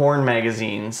of porn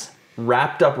magazines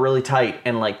wrapped up really tight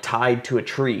and like tied to a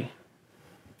tree.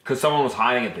 Because someone was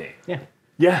hiding it there. Yeah.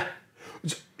 Yeah.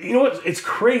 You know what? It's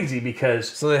crazy because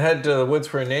So they head to the woods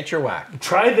for a nature whack.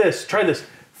 try this.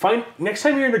 Find next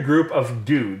time you're in a group of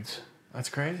dudes That's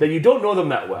crazy. that you don't know them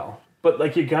that well, but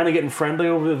like you're kind of getting friendly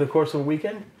over the course of a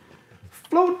weekend.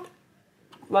 Float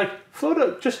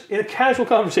out just in a casual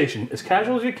conversation, as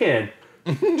casual as you can,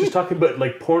 just talking about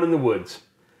like porn in the woods,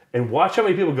 and watch how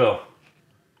many people go.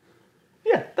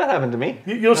 Yeah, that happened to me.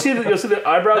 You'll see the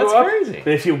eyebrow That's go up. crazy. And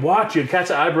if you watch, you catch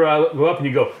the eyebrow go up, and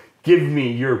you go, "Give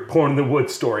me your porn in the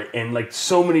woods story." And like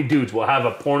so many dudes will have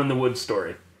a porn in the woods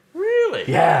story. Really?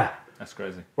 Yeah, That's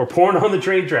crazy. or porn on the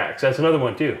train tracks. That's another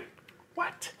one too.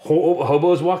 What?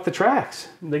 Hobos walk the tracks.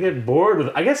 They get bored with.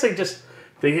 I guess they just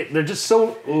They're just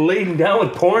so laden down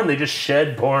with porn. They just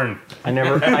shed porn. I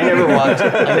never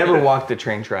walked the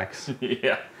train tracks.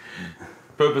 Yeah.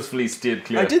 Purposefully steered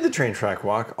clear. I did the train track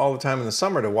walk all the time in the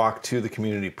summer to walk to the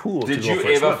community pool. Did to go you for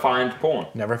a ever swim. find porn?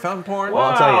 Never found porn. Wow,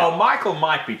 I'll tell ya. Michael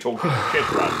might be talking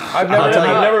shit right now.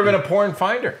 I've never been a porn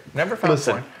finder. Never found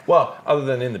Listen. porn. Well, other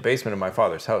than in the basement of my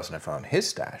father's house, and I found his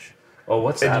stash. Oh,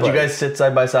 what's that? Did you guys sit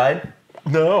side by side?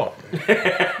 No.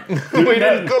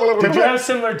 Did you have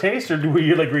similar taste, or were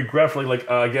you like regretfully like,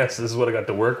 I guess this is what I got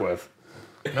to work with?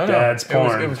 No, Dad's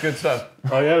porn. It was good stuff.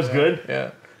 Oh yeah, it was good.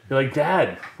 Yeah. You're like,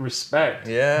 Dad, respect.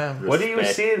 Yeah. What are you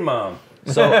Respect. seeing, Mom?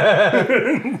 So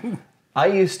I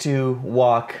used to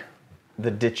walk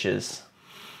the ditches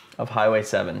of Highway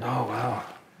 7 Oh wow.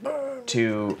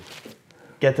 to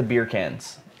get the beer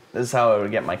cans. This is how I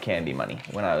would get my candy money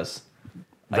when I was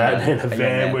That young- and a young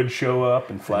van man. would show up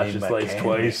and flash his my lights candy.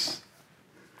 twice.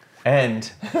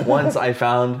 And once I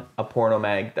found a porno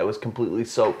mag that was completely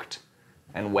soaked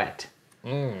and wet.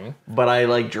 But I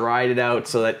like dried it out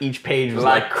so that each page was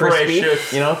like, Like crispy,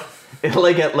 precious. you know? It's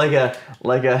like a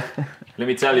Let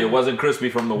me tell you, it wasn't crispy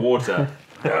from the water.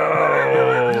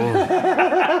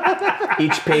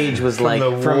 each page was like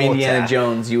the from Indiana water.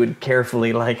 Jones. You would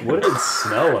carefully like What did it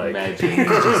smell like?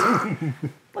 Imagine.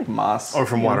 like moss. Or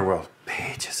from Waterworld.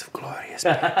 Pages of glorious.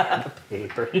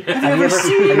 Paper. Have you ever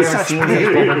seen such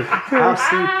paper?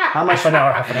 How much for an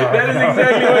hour? Half an hour? That is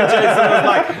exactly what Jason was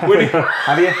like. When he,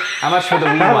 How much for the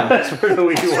wee one? Where do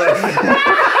we went?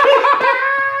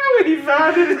 when he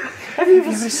found it. Have you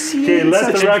ever seen Okay,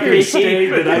 let the record paper. state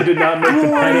that I did not make the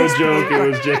pedo joke. It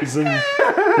was Jason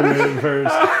who did it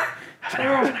first.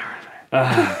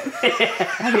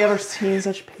 Have you ever seen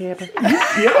such paper?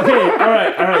 Yeah, okay, all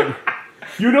right.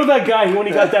 You know that guy who, when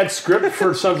he got that script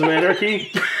for Sons of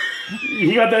Anarchy,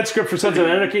 he got that script for Sons of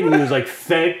Anarchy, and he was like,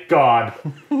 "Thank God,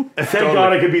 thank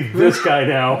God, I could be this guy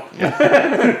now."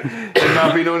 And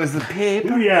not be known as the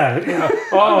paper. Yeah.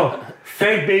 Oh,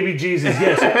 thank baby Jesus.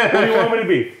 Yes. What do you want me to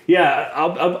be? Yeah.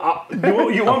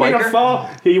 You want me to biker? fall?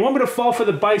 Yeah. You want me to fall for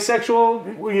the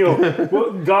bisexual? You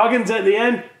know, Goggins at the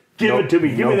end. Give it to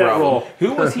me. Give me that problem. role.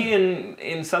 Who was he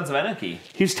in Sons of Anarchy?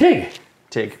 He's Tig.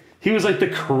 Tig. He was like the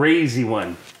crazy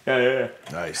one, Yeah.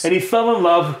 Nice. and he fell in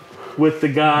love with the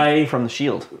guy From The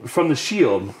Shield. from The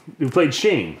Shield who played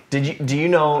Shane. Do you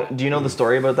know the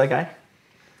story about that guy?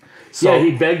 So Yeah,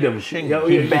 he begged him. Yeah,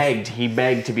 he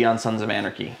begged to be on Sons of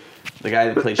Anarchy. The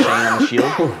guy that played Shane on The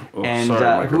Shield. And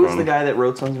sorry, who was microphone. the guy that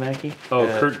wrote Sons of Anarchy? Oh,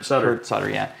 Kurt Sutter. Kurt Sutter,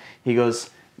 yeah. He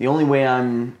goes, the only way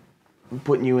I'm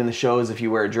putting you in the show is if you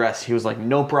wear a dress. He was like,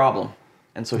 no problem.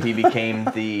 And so he became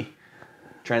the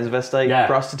transvestite Yeah.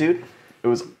 prostitute. It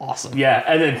was awesome. Yeah,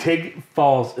 and then Tig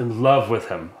falls in love with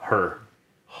her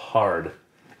hard.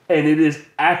 And it is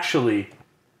actually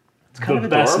kind the of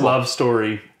best adorable. love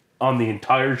story on the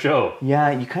entire show. Yeah,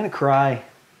 you kind of cry.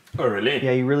 Oh, really?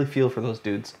 Yeah, you really feel for those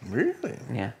dudes. Really?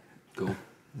 Yeah. Cool.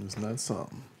 Isn't that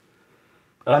something?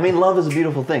 I mean, love is a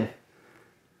beautiful thing.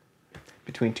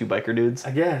 Between two biker dudes.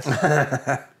 I guess.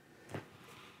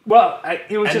 Well,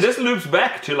 it was And just. this loops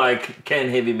back to like, can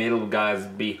heavy metal guys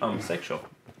be homosexual?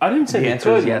 I didn't say The they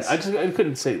answer is could. yes. I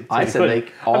couldn't say. I they said couldn't.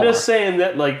 they all I'm just are. saying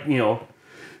that, like, you know,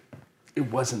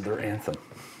 it wasn't their anthem,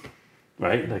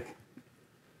 right? Like,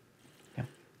 Yeah.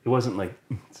 it wasn't like.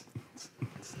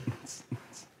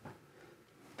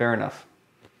 Fair enough.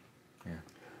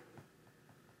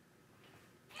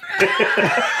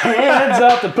 Hands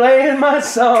up to playing my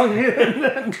song.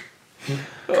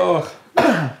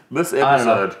 This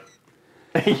episode.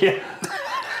 Yeah.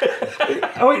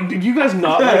 Oh wait, did you guys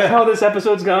not like how this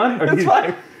episode's gone? Or It's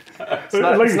fine.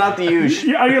 It's not the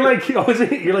usual. Yeah, you're like, oh, is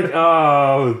it? You're like,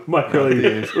 oh, my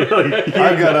really.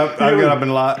 I've got up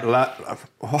and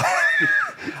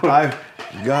I've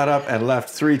got up and left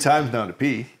 3 times now to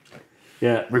pee.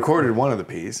 Yeah, Recorded one of the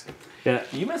pees. yeah.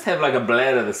 You must have like a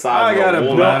bladder the size I got of a a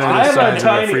wall. bladder. I have size a of a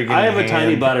tiny, freaking I have a tiny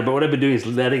hand. bladder, but what I've been doing is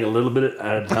letting a little bit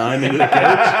at a time into the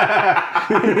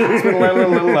couch. It's been a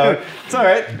little loud. It's all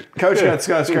right. Couch got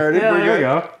Scotch guarded. Yeah, We're there we good.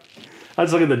 go. I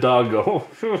just look at the dog go.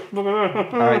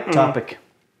 All right, topic.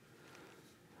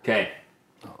 Okay.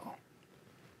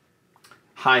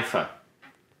 Haifa.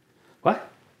 What?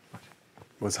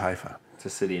 What's Haifa? It's a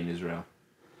city in Israel.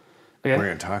 We're Okay.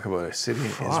 going to talk about a city in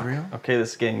Israel. Okay,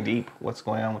 this is getting deep. What's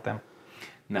going on with them?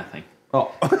 Nothing.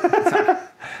 Oh. I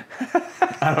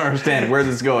don't understand. Where's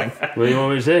this going? What do you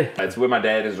want me to say? It's where my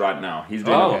dad is right now. He's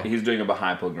doing a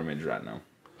Baha'i pilgrimage right now.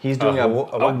 He's doing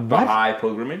what? Baha'i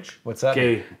pilgrimage. What's that?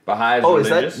 Okay. Baha'i is Oh, is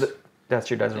that? religious. That's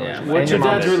your dad's religion. Yeah. What's And your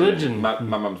mom's. dad's religion? My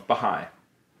mum's Baha'i.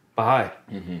 Baha'i.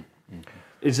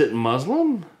 Is it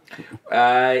Muslim?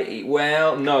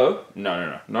 Well, no,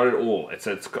 not at all. It's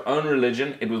its own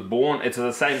religion. It was born. It's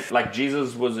the same. Like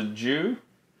Jesus was a Jew.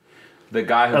 The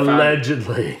guy who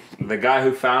Allegedly. the guy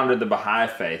who founded the Baha'i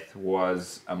faith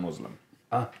was a Muslim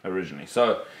originally.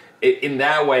 So in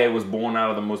that way, it was born out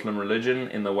of the Muslim religion.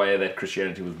 In the way that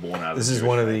Christianity was born out of. This the is Jewish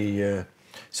one of faith. the.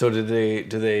 So do they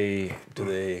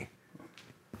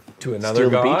to another Steal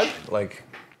the god beach? like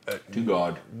To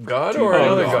God. God or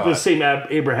another The god? same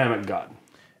Abrahamic God.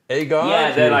 A god?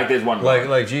 Yeah, they're like there's one God.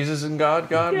 like Jesus and God,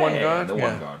 Yeah, one yeah, God. the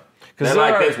one God. Because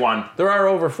They're like there's one. There are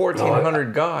over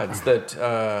 1,400 gods that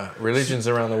religions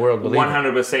around the world believe.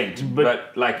 100%.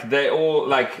 But like they all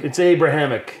like. It's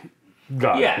Abrahamic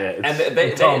God. Yeah, it's and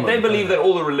they Talmud. believe that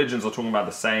all the religions are talking about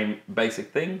the same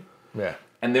basic thing, Yeah,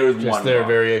 and there is just one. their God.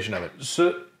 variation of it.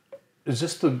 So, is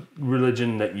this the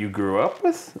religion that you grew up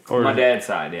with? Or My dad's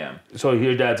side, yeah. So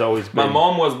your dad's always been My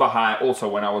mom was Baha'i. Also,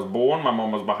 when I was born, my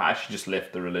mom was Baha'i. She just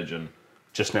left the religion.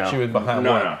 just now. She was behind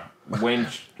No, what? no. When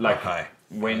Baha'i.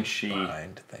 when she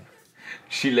Behind thing.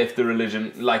 left the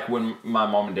religion, like when my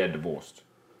mom and dad divorced,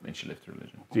 then she left the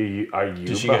religion. Are you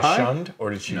Did she Baha'i? get shunned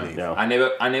or did she leave? No. I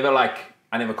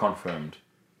never confirmed.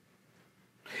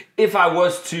 If I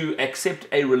was to accept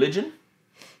a religion,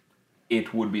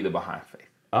 it would be the Baha'i faith.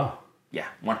 Oh. Yeah,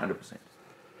 100%.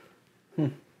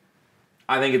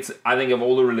 I think of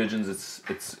all the religions,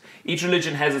 it's each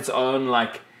religion has its own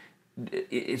like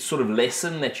it's sort of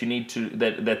lesson that you need to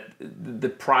that the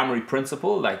primary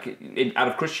principle. Like out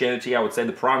of Christianity, I would say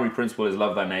the primary principle is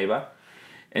love thy neighbor,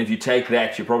 and if you take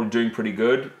that, you're probably doing pretty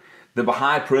good. The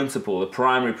Baha'i principle, the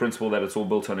primary principle that it's all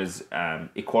built on, is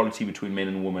equality between men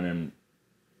and women and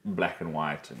black and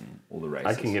white and all the races.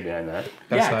 I can get behind that.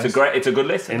 Yeah, nice. it's a good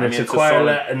lesson. And I it's mean, acquire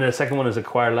solid- and the second one is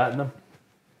acquire Latinum.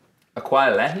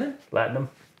 acquire Latin. Latinum.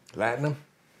 Latinum?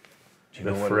 Do you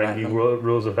The know what Ferengi Latinum?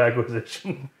 rules of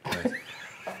acquisition. Do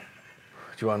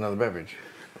you want another beverage?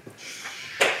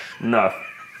 No.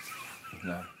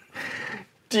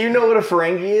 Do you know what a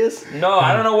Ferengi is? No,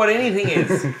 I don't know what anything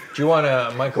is. Do you want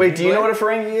a Michael Wait, do you Bublé? know what a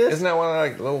Ferengi is? Isn't that one of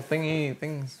like little thingy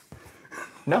things?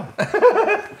 No.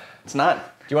 It's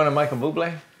not. Do you want a Michael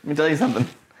Bublé? Let me tell you something.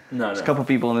 No, There's a couple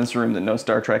people in this room that know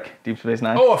Star Trek, Deep Space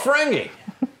Nine. Oh, a Ferengi!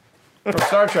 From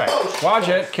Star Trek. Watch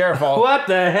it, careful. What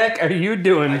the heck are you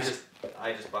doing?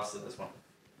 I just busted this one.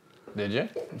 Did you?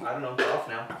 I don't know. It's off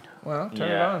now. Well, turn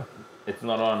it Yeah. on. It's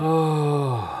not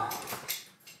on.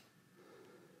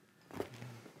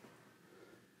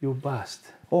 You bust.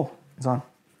 Oh, it's on.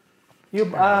 You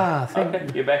thank Okay,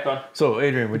 you're back on. So,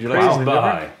 Adrian, would you like Crazy some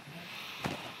Baha'i.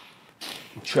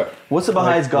 Sure. What's the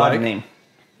Baha'is' God like- name?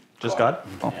 Just God?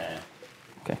 Oh.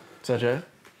 Such as?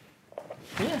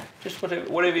 Yeah, just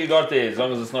whatever you got there, as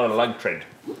long as it's not a lug tread.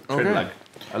 Tread Okay. lug.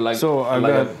 A lug. So, I've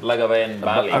got- lug of in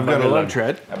Bali. I've got a lug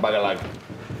tread. A bugger lug.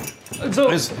 So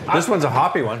This one's a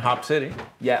hoppy one, Hop City.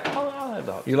 Yeah. I'll have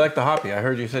the hop. You like the hoppy. I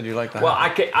heard you said you like the Well,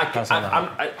 hoppy. Hoppy's I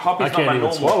not can't my even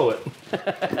normal. swallow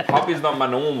it. Hoppy's not my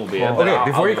normal beer. but Okay, I'll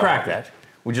before do you the crack Hoppy. that,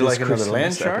 would you This like another land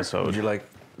Christmas shark? episode Would you like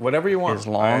whatever you want? is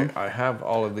long. I have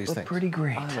all of these things. Pretty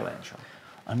great. I'll have the land shark.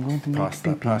 I'm going to make Pass the-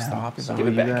 pee-pee pass the now. hoppy So back. Give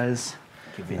it you back. guys,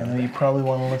 Give I it know you probably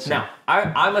want to listen. Now,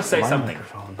 I must say My something.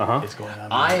 microphone is going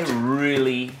on. I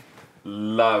really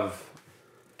love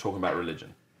talking about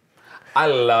religion. I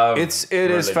love It is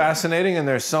religion. fascinating, and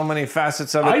there's so many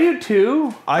facets of I it. do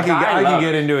too. I could I I love could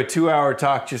get it. into a 2-hour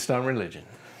talk just on religion.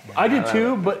 I do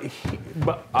too, but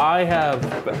I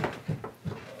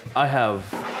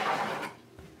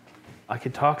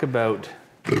could talk about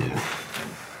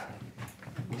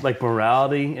like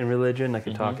morality in religion. I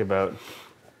could talk about.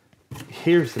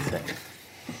 Here's the thing: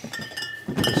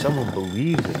 if someone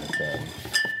believes in a thing,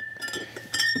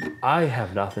 I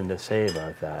have nothing to say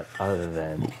about that other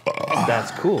than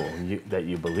that's cool that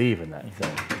you believe in that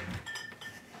thing.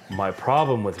 My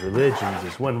problem with religions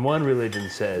is when one religion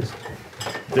says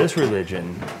this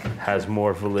religion has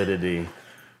more validity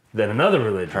than another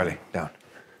religion. Charlie, down.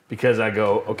 Because I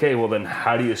go, okay, well then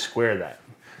how do you square that?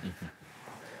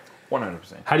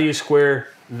 100%. How do you square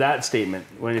that statement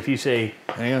when if you say,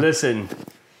 Hang on. listen,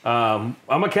 I'm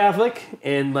a Catholic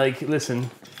and like, listen,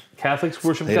 Catholics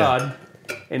worship Lay down. God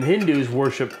and Hindus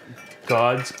worship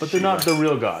gods, but they're not the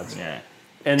real gods. Yeah.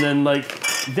 And then like,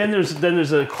 then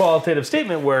there's a qualitative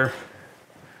statement where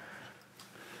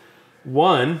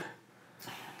one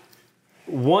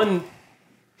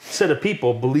set of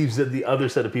people believes that the other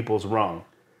set of people is wrong.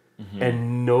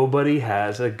 And nobody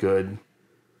has a good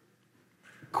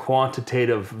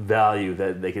quantitative value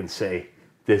that they can say,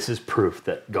 this is proof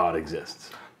that God exists.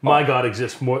 My God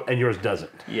exists more and yours doesn't.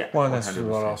 Yeah. Well, and that's 100%.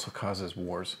 what also causes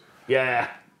wars. Yeah.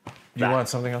 You want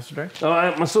something else to drink? Oh,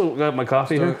 I still got my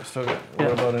coffee here. Still good.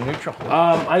 What about a neutral?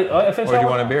 I finished Or do that you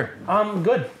one. want a beer? I'm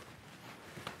good.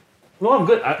 No, I'm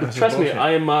good. Trust me,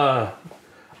 bullshit.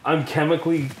 I'm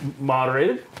chemically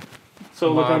moderated.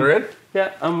 So look, Moderate?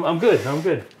 yeah, I'm good. I'm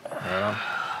good.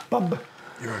 Bub.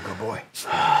 You're a good boy.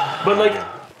 But like,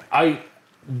 I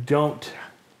don't.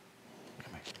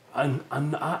 I'm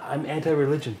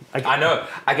anti-religion. I know.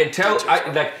 I can tell.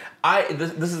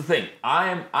 This is the thing.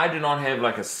 I do not have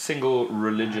like a single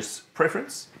religious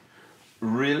preference,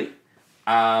 really.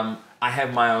 I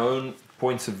have my own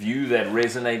points of view that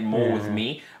resonate more with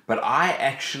me. But I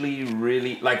actually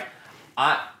really like.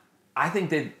 I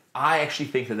actually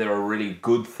think that there are really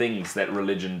good things that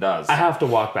religion does. I have to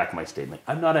walk back my statement.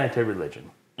 I'm not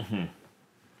anti-religion.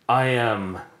 I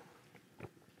am.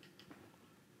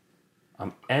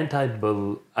 I'm anti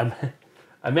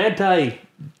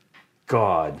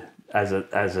God as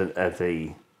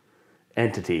a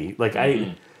entity. Like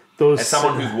those. As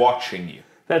someone who's watching you.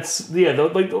 That's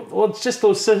it's just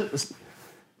those.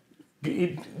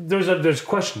 There's a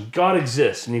question. God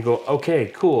exists, and you go,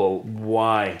 okay, cool.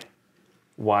 Why?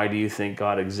 Why do you think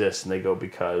God exists? And they go,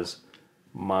 because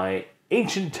my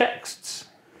ancient texts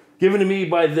given to me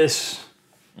by this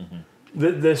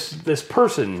this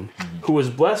person who was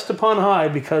blessed upon high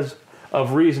because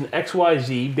of reason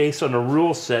XYZ based on a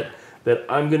rule set that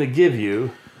I'm going to give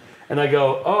you. And I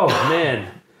go, oh man,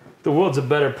 the world's a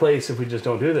better place if we just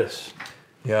don't do this.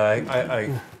 Yeah,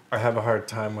 I have a hard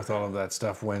time with all of that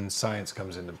stuff when science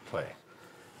comes into play.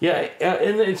 Yeah,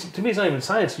 and to me, it's not even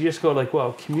science. You just go like,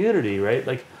 well, community, right?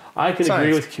 Like, I can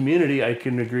agree with community. I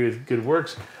can agree with good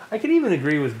works. I can even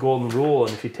agree with golden rule.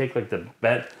 And if you take like the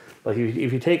bet, like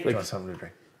if you take like Something to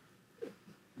drink.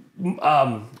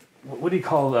 what do you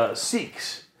call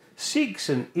Sikhs? Sikhs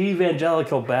and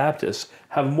evangelical Baptists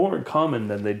have more in common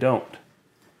than they don't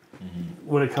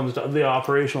when it comes to the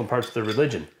operational parts of the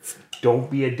religion. Don't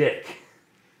be a dick.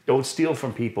 Don't steal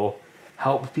from people.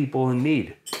 Help people in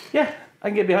need. Yeah, I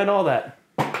can get behind all that.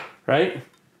 Right?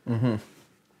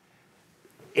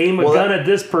 Aim a gun at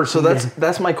this person. So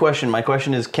that's my question. My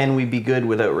question is, can we be good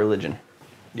without religion?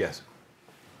 Yes.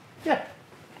 Yeah.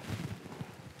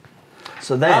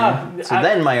 So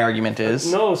then my argument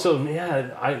is No, so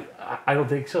yeah, I don't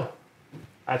think so.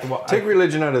 I have to, Take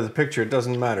religion out of the picture. It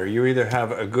doesn't matter. You either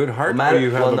have a good heart or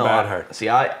you have a bad heart. See,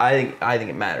 I think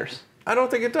it matters. I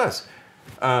don't think it does.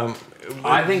 I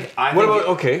think What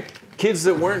about kids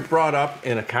that weren't brought up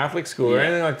in a Catholic school or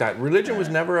anything like that? Religion was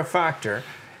never a factor.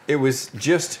 It was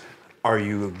just, are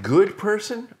you a good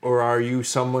person or are you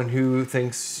someone who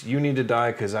thinks you need to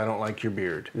die because I don't like your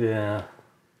beard? Yeah.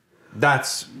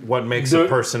 That's what makes a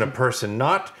person,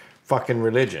 not fucking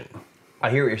religion. I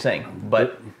hear what you're saying,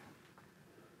 but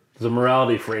There's a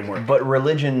morality framework. but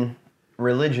religion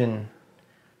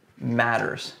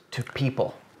matters to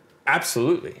people.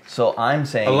 Absolutely. So I'm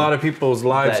saying A lot of people's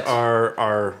lives that-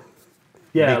 are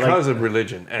Yeah, because of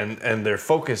religion and their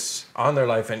focus on their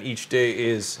life and each day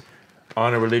is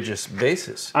on a religious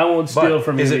basis. I won't steal But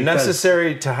from you is it because-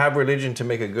 necessary to have religion to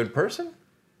make a good person?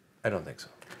 I don't think so.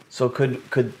 So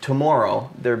could tomorrow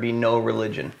there be no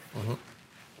religion?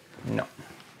 No.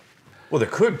 Well, there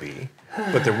could be,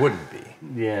 but there wouldn't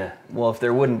be. Yeah. Well, if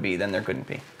there wouldn't be, then there couldn't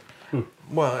be.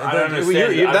 Well, I don't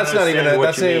understand. that's not even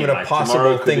what you mean. a Like, possible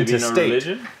tomorrow, could thing there be to no state.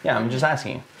 religion? Yeah, I'm just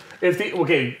asking you.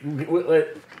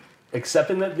 If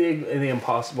accepting that the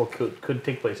impossible could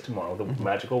take place tomorrow, the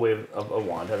magical wave of a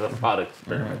wand as a thought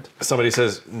experiment. Somebody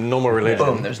says no more religion.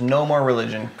 Boom. There's no more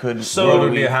religion. World So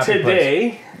would be a happy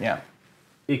today, yeah.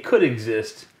 it could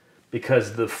exist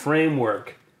because the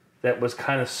framework that was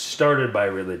kind of started by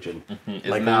religion, Is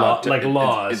like now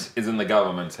laws, is in the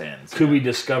government's hands. could we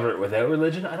discover it without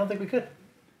religion? I don't think we could.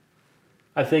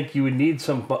 I think you would need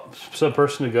some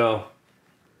person to go.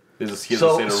 Here's a set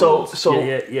of rules. So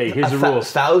Yeah, here's the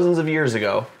rules. Thousands of years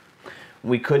ago,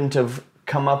 we couldn't have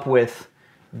come up with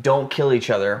 "don't kill each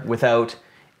other" without.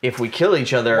 If we kill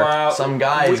each other, Well, some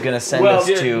guy is going to send well, us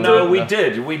yeah, to. No, we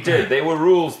did. There were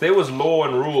rules. There was law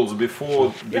and rules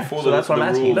before so the that's what I'm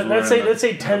asking you. rules. Let's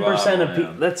say 10% of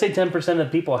people. let's say 10%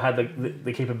 of people had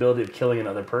the capability of killing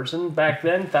another person back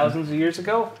then, thousands of years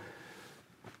ago.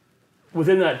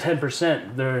 Within that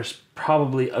 10%, there's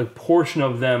probably a portion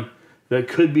of them that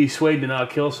could be swayed to not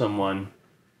kill someone,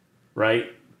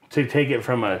 right? To take it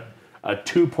from a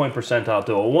 2-point percentile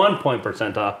to a 1-point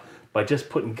percentile by just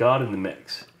putting God in the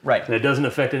mix. Right. And it doesn't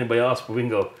affect anybody else, but we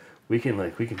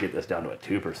can get this down to a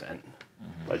 2%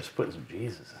 by just putting some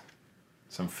Jesus.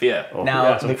 Some fear. Oh, Now,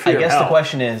 yeah, some I fear of guess the hell.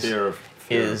 question is, Fear of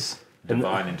And-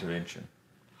 divine intervention.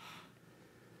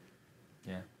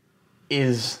 Yeah.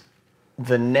 is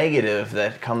the negative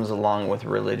that comes along with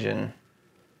religion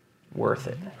worth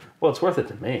it? Well, it's worth it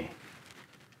to me.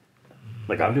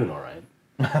 Like, I'm doing all right.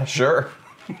 Sure.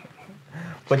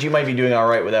 But you might be doing all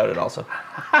right without it also.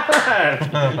 I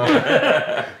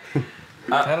don't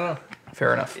know.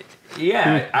 Fair enough.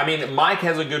 Yeah, I mean, Mike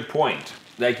has a good point.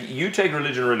 Like, you take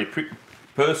religion really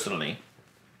personally,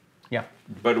 Yeah.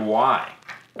 but why?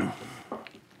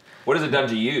 What has it done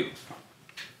to you?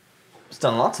 It's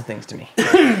done lots of things to me.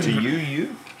 To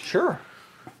you? Sure.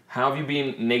 How have you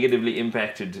been negatively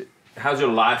impacted? How's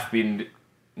your life been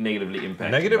negatively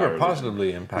impacted? Negative by or religion?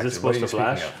 positively impacted? Is it supposed to What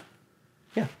are you flash?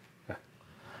 speaking of?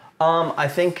 Yeah.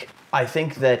 I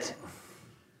think that,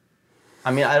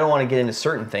 I mean, I don't want to get into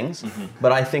certain things,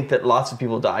 but I think that lots of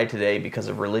people die today because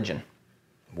of religion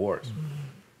Wars.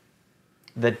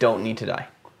 that don't need to die.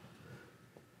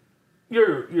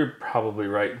 You're probably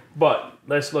right, but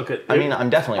let's look at. I mean, I'm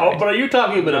definitely Oh, right. but are you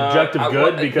talking about objective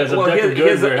good? Because well, objective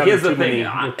here's good, we're having the too thing.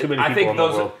 many people I think in the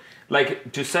those, world.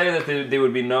 like, to say that there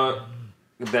would be no,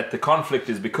 that the conflict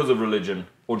is because of religion,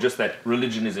 or just that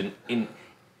religion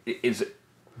is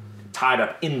tied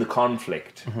up in the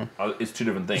conflict, is two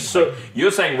different things. So- Like,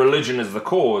 you're saying religion is the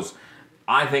cause.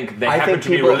 I think there I happen think to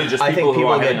be people, religious I people think who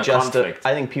people are having get a conflict.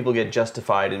 I think people get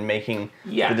justified in making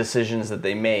Yeah. the decisions that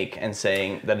they make and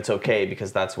saying that it's okay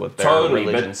because that's what their Totally,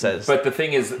 religion says. but the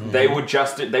thing is, they would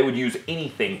use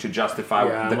anything to justify Yeah,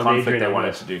 the I'm with conflict Adrian they on wanted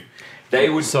this. to do. They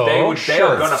are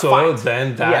sure. gonna So fight.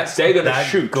 then that, Yes, they're gonna that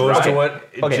shoot, goes to right? what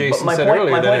but Jason my said point-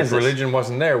 earlier, my that point if is this. religion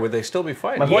wasn't there, would they still be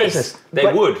fighting? My point Yes, is this.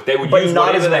 they would. They would but use not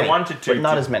whatever as they many, wanted to. But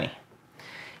not as many.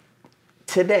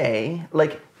 Today,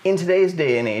 like in today's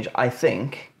day and age, I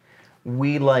think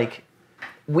we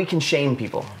can shame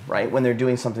people, right, when they're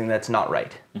doing something that's not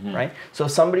right, right? So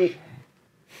if somebody,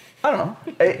 I don't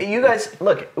know, you guys,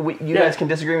 look, you guys can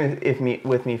disagree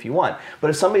with me if you want, but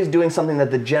if somebody's doing something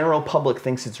that the general public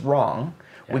thinks it's wrong,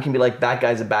 we can be like, that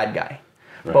guy's a bad guy.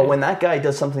 But Right. when that guy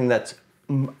does something that's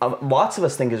lots of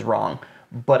us think is wrong,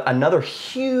 but another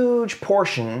huge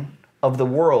portion of the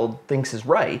world thinks is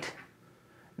right,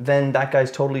 then that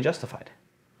guy's totally justified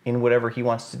in whatever he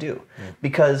wants to do.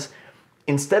 Because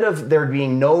instead of there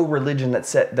being no religion that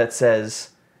says,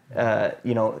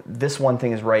 this one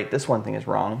thing is right, this one thing is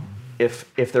wrong,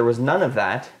 if there was none of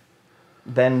that,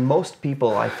 then most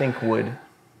people, I think, would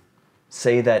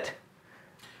say that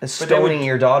stoning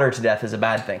your daughter to death is a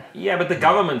bad thing. Yeah, but the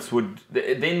governments would.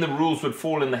 Then the rules would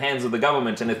fall in the hands of the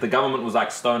government, and if the government was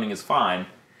like stoning is fine,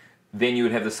 then you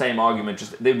would have the same argument.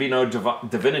 Just there'd be no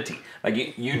divinity.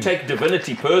 Like you take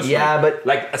divinity personally. Yeah, but-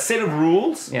 like a set of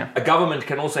rules. Yeah. A government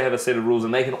can also have a set of rules,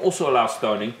 and they can also allow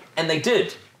stoning, and they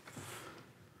did.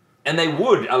 And they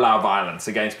would allow violence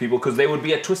against people because there would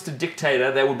be a twisted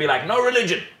dictator. They would be like, no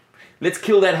religion. Let's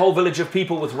kill that whole village of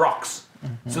people with rocks.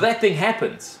 So that thing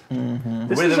happens,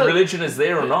 This whether is a- religion is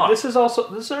there or not. This has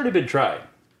already been tried,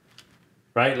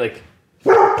 right? Like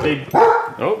they.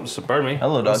 Oh, so, pardon me.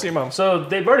 Hello, dog. See you, Mom. So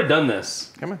they've already done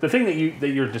this. Come on. The thing that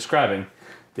you're describing,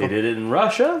 they did it in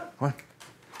Russia What?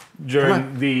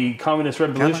 during the Communist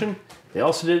Revolution. They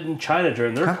also did it in China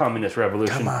during their Communist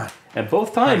Revolution. Come on. And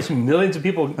both times, millions of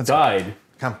people died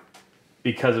Come.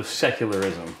 because of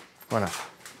secularism. Why not?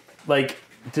 Like,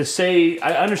 to say,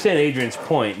 I understand Adrian's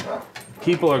point.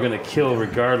 People are going to kill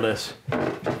regardless.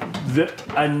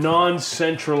 A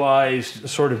non-centralized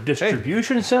sort of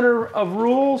distribution center of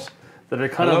rules that are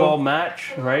kind of Hello? all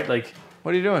match, right? Like,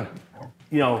 What are you doing?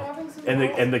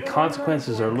 and the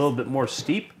consequences are a little bit more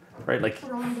steep, right? Like,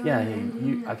 yeah,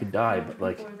 I could die, but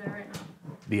like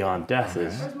beyond death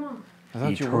is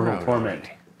thought you were eternal out torment,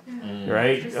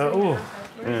 right?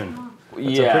 Man, it's a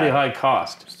Yeah. pretty high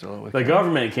cost. Still with The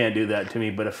government can't do that to me,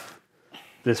 but if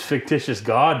this fictitious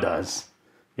God does,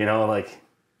 like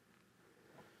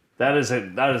that is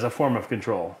a form of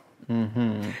control.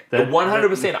 That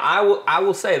 100%. I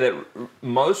will say that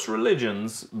most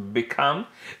religions become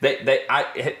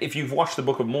if you've watched the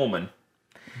Book of Mormon,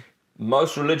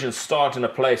 most religions start in a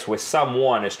place where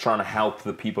someone is trying to help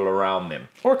the people around them,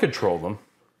 or control them.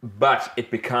 but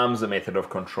it becomes a method of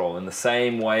control in the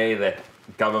same way that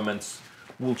governments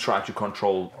will try to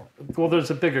control. Well,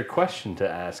 there's a bigger question to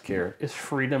ask here: is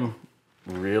freedom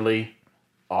really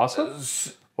awesome,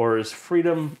 or is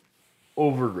freedom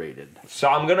overrated? So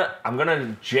I'm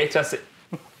gonna jet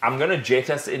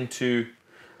us into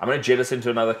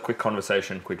another quick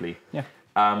conversation quickly. Yeah.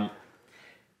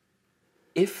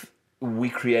 If we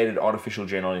created artificial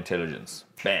general intelligence,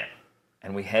 bam,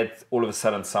 and we had all of a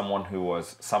sudden someone who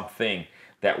was something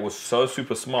that was so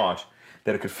super smart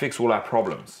that it could fix all our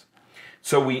problems.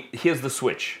 So here's the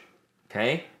switch,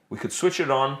 okay? We could switch it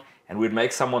on and we'd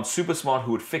make someone super smart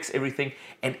who would fix everything,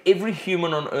 and every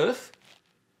human on Earth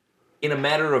in a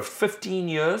matter of 15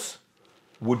 years,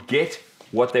 would get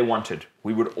what they wanted.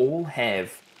 We would all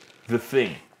have the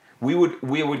thing. We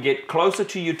would get closer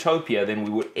to utopia than we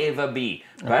would ever be.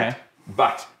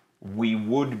 But we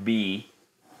would be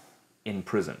in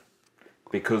prison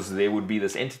because there would be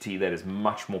this entity that is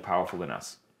much more powerful than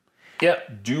us. Yeah.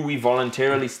 Do we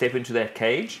voluntarily step into that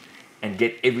cage and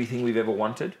get everything we've ever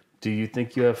wanted? Do you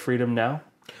think you have freedom now?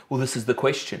 Well, this is the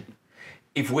question.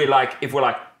 If we're like,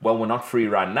 well, we're not free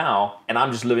right now, and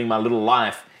I'm just living my little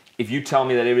life. If you tell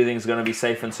me that everything's going to be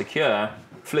safe and secure,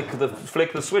 flick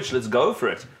the switch. Let's go for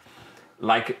it.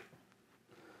 Like,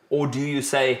 or do you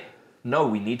say, no?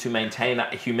 We need to maintain.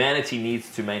 Humanity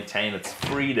needs to maintain its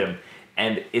freedom,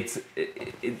 and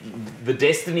the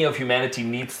destiny of humanity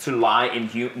needs to lie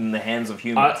in the hands of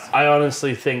humans. I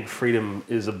honestly think freedom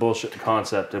is a bullshit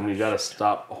concept, and we got to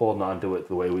stop holding on to it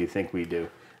the way we think we do.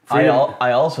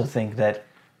 I also think that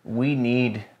we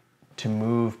need to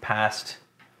move past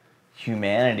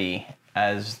humanity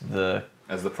as the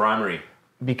primary.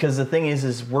 Because the thing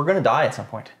is we're going to die at some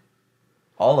point.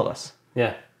 All of us.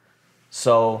 Yeah.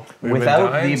 So We've been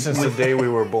dying since the day we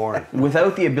were born.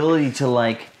 Without the ability to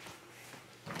like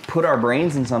put our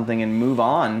brains in something and move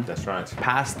on That's right.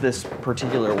 past this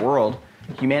particular world,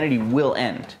 humanity will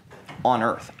end on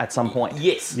Earth at some point.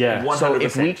 Yes. Yeah. 100%. So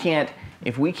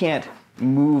if we can't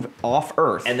move off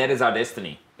Earth, and that is our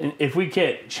destiny. And if we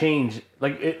can't change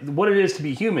what it is to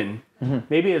be human,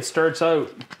 maybe it starts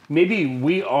out. Maybe in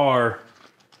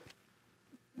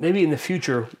the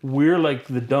future we're like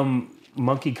the dumb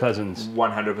monkey cousins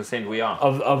 100% we are.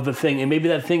 of the thing, and maybe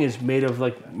that thing is made of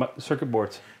like circuit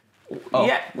boards.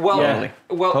 Yeah. Well. Yeah.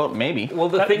 Well. maybe. Well,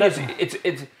 the thing is,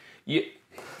 it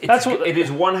is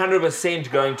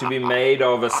 100% going to be made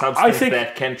of a substance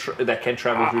that can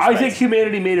travel through space. I think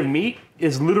humanity made of meat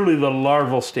is literally the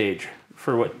larval stage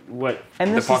for what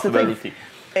And the this is the thing. possibility.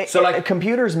 So like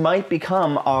computers might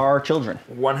become our children.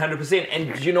 100%.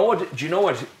 And do you know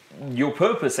what? Your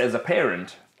purpose as a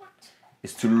parent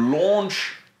is to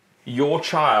launch your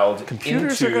child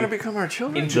Computers are going to become our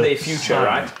children? into their future,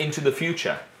 right? Into the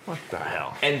future. What the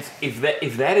hell? And if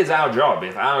that is our job,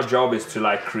 if our job is to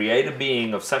like create a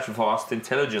being of such vast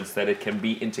intelligence that it can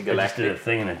be I just did a intergalactic,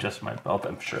 thing and adjusted my belt.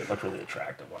 I'm sure it looked really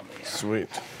attractive on me. Sweet.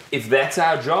 if that's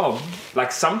our job,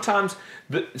 like sometimes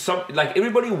like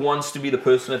everybody wants to be the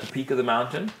person at the peak of the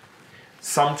mountain.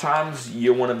 Sometimes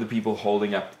you're one of the people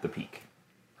holding up the peak,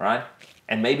 right?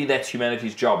 And maybe that's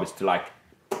humanity's job, is to like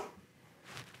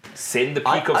send the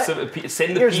peak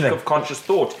of conscious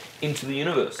thought into the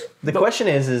universe. The question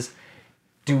is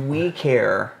do we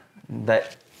care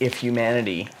that if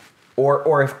humanity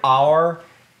or if our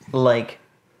like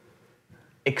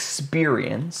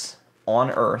experience on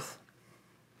Earth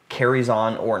carries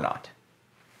on or not?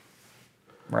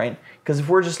 Right? Because if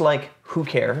we're just like, who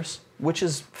cares? Which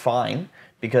is fine,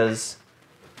 because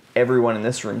everyone in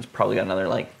this room's probably got another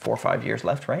like 4 or 5 years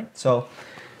left, right? So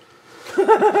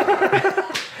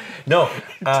no.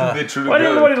 Why did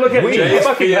everybody look at me?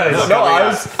 Fucking guys. No, I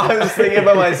was thinking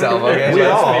about myself.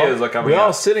 Okay, We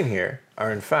all sitting here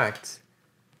are in fact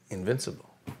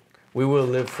invincible. We will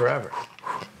live forever.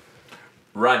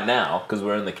 Right now, because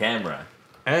we're in the camera.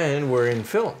 And we're in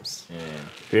films. Yeah.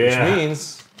 Which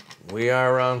means we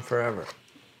are around forever.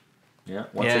 Yeah.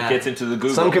 Once it gets into the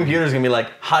Google. Some computer's gonna be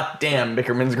like, hot damn,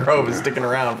 Bickerman's Grove is sticking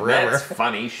around forever. That's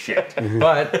funny shit.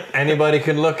 But anybody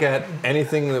can look at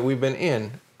anything that we've been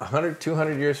in 100,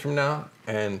 200 years from now,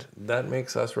 and that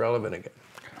makes us relevant again.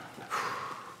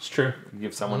 It's true.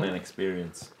 Give someone an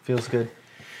experience. Feels good.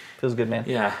 Feels good, man.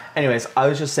 Yeah. Anyways, I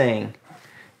was just saying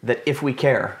that if we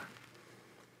care,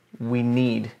 we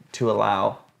need to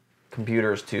allow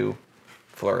computers to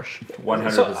flourish.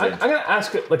 100%. So I'm going to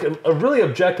ask like a really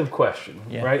objective question,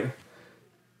 right?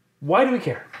 Why do we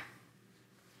care?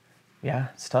 Yeah,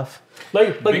 it's tough.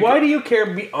 Like why do you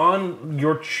care beyond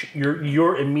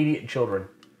your immediate children?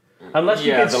 Unless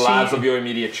you can the lives of your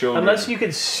immediate children. Unless you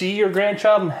can see your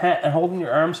grandchild and hold in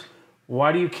your arms,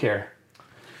 why do you care?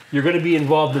 You're going to be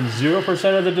involved in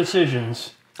 0% of the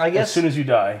decisions as soon as you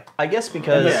die. I guess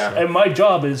because... And my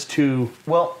job is to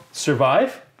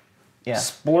survive,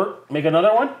 splurt, make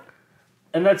another one,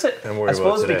 and that's it. And I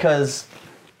suppose because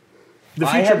the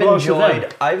future belongs to them.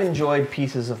 I've enjoyed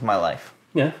pieces of my life.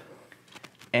 Yeah.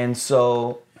 And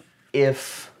so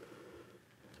if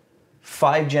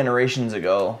 5 generations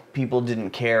ago people didn't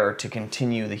care to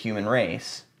continue the human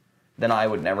race, then I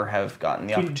would never have gotten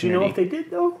the opportunity. Do you know if they did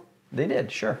though? They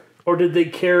did, sure. Or did they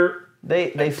care they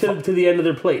to the end of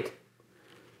their plate?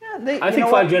 Yeah, I think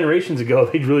 5 generations ago,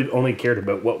 they really only cared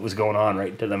about what was going on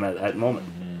right to them at that moment.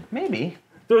 Maybe.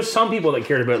 There was some people that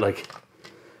cared about, like,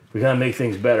 we gotta make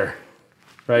things better,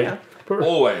 right? Yeah.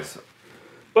 Always.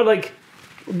 But like,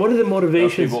 what are the Those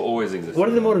motivations? people always exist. What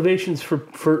are the motivations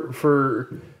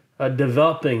for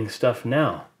developing stuff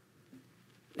now?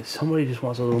 If somebody just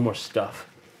wants a little more stuff.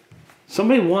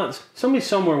 Somebody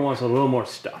somewhere wants a little more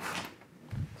stuff.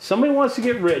 Somebody wants to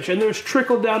get rich, and there's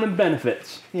trickle down in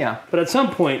benefits. Yeah. But at some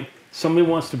point, somebody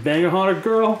wants to bang a hotter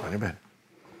girl. On your bed.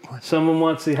 Someone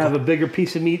wants to have a bigger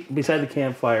piece of meat beside the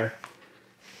campfire.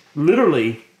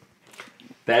 Literally.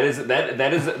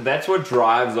 That's what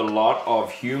drives a lot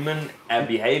of human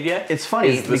behavior. It's funny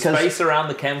is the because space around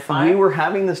the campfire. We were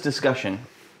having this discussion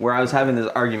where I was having this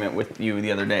argument with you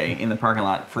the other day in the parking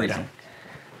lot, freezing,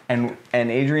 and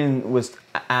Adrian was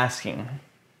asking,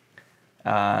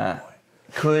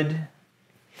 could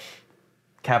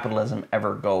capitalism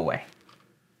ever go away?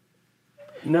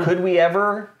 No. Could we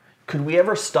ever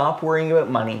stop worrying about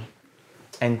money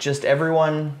and just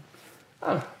everyone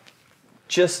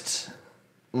just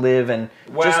live and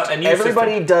a new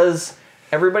everybody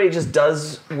just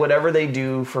does whatever they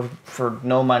do for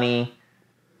no money,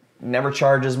 never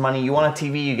charges money. You want a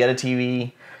TV, you get a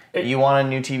TV. You want a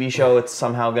new TV show, it's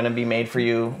somehow going to be made for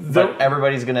you, but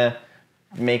everybody's going to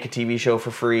make a TV show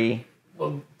for free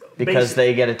because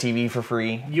they get a TV for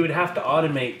free. You would have to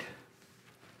automate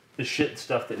the shit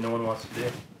stuff that no one wants to do.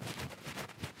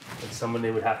 And someone,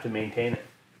 they would have to maintain it.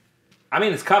 I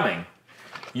mean, it's coming.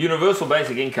 Universal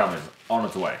basic income is on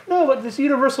its way. No, but this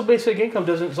universal basic income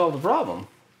doesn't solve the problem.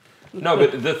 No,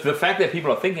 but the fact that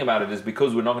people are thinking about it is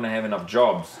because we're not going to have enough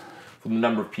jobs for the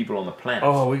number of people on the planet.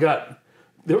 Oh,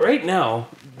 right now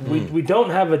we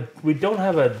have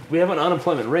an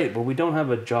unemployment rate, but we don't have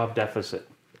a job deficit.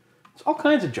 It's all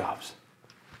kinds of jobs.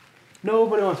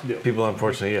 Nobody wants to do it. People,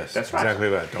 unfortunately, yes. That's right. Exactly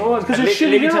that. Oh, because there's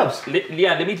shitty jobs.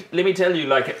 Let me tell you,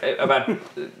 like, about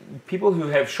people who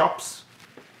have shops,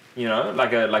 you know,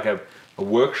 like a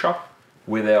workshop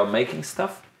where they are making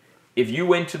stuff. If you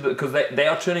went to because they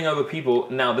are turning over people,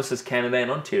 now this is Canada and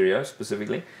Ontario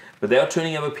specifically, but they are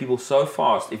turning over people so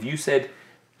fast. If you said,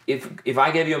 if I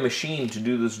gave you a machine to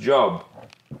do this job,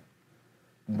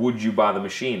 would you buy the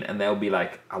machine? And they'll be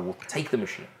like, I will take the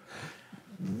machine.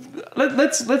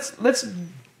 Let's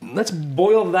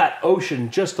boil that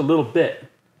ocean just a little bit.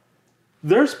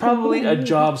 There's probably a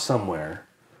job somewhere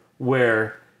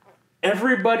where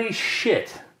everybody's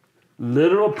shit,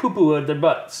 literal poo-poo at their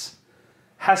butts,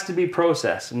 has to be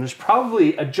processed. And there's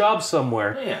probably a job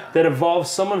somewhere that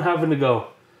involves someone having to go,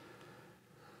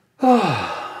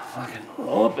 fucking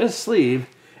roll up his sleeve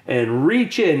and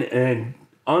reach in and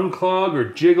unclog or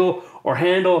jiggle or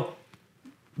handle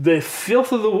the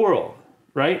filth of the world,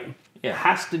 right? Yeah.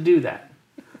 Has to do that.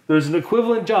 There's an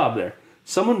equivalent job there.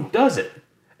 Someone does it.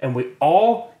 And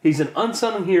he's an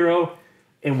unsung hero,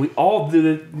 and we all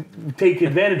take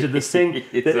advantage of this thing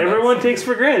that everyone takes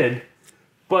for granted.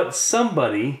 But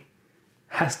somebody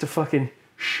has to fucking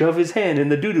shove his hand in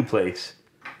the doo-doo place.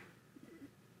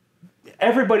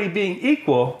 Everybody being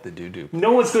equal, The doo-doo.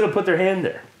 no one's going to put their hand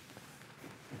there.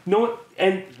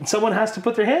 And someone has to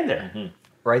put their hand there. Mm-hmm.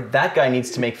 Right? That guy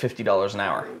needs to make $50 an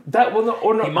hour. That will not,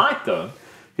 or no. He might though.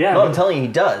 Yeah. No, I'm telling you he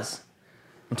does.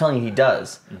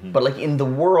 Mm-hmm. But like in the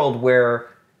world where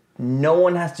no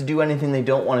one has to do anything they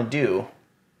don't want to do,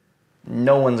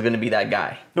 no one's going to be that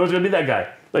guy. No one's going to be that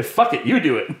guy. Like, fuck it, you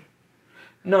do it.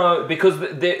 No, because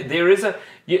there is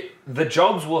the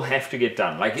jobs will have to get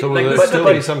done. Like, So like will this there is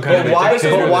still be some kind of a why-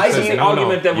 dictator but why that do says, you- the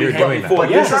argument that we you're had doing before.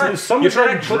 that? Yes, You're someone's trying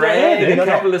trying to to put their hand drag in. the No,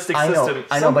 no, capitalistic I know, system.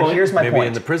 I know, but here's my Maybe point.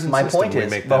 in the prison my system point we is,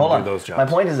 make but them hold do on. those jobs. My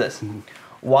point is this: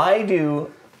 why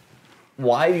do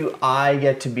I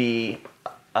get to be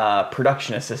a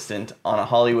production assistant on a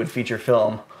Hollywood feature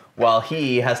film while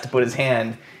he has to put his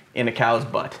hand in a cow's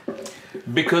butt?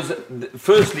 Because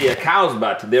firstly, a cow's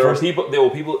butt. There are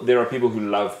people who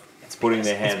love putting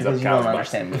their hands up Because you cows' don't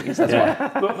butts. understand movies. That's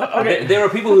why. Okay. There are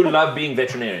people who love being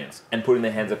veterinarians and putting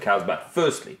their hands up cows' butt.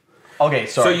 Firstly, Okay,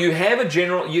 so sorry. you have a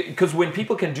general because when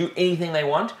people can do anything they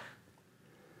want,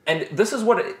 and this is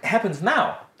what happens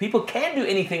now. People can do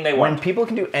anything they When want. people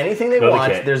can do anything they No, they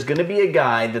want, can't. there's going to be a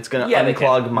guy that's going to Yeah, they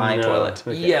unclog can. my No. toilet.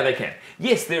 Okay. Yeah, they can.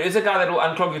 Yes, there is a guy that will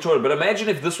unclog your toilet. But imagine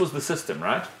if this was the system,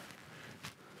 right?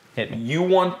 Hit me. You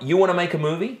want to make a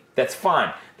movie? That's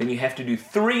fine. Then you have to do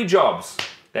 3 jobs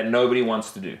that nobody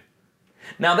wants to do.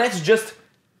 Now that's just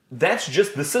the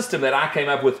system that I came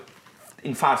up with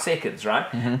in 5 seconds, right?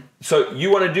 So you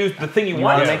want to do the thing you You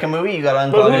want want. to make a movie, you got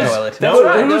to But unclog the who's- toilet. That's No,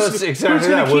 right. no, Who's- it's exactly who's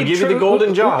gonna that. We'll keep give you the track-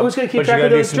 golden job. who's gonna keep but track you of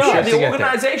gotta do those some jobs? shit The to get there.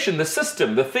 organization, the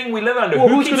system, the thing we live under. Well,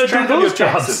 Who who's keeps gonna do track of your those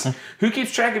jobs? taxes? Who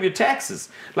keeps track of your taxes?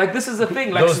 Like this is the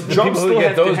thing. Like The jobs people still who get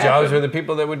have to those jobs happen. are the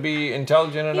people that would be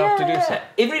intelligent enough to do so.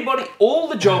 Everybody, all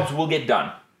the jobs will get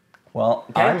done. Well,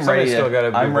 Somebody's still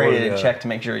gotta be I'm ready more, to check to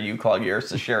make sure you clog yours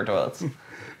to share toilets.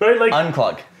 Right? Like,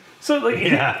 Unclog. so like,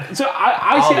 Yeah. So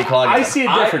I'll be clogging I them. see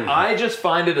it different. I just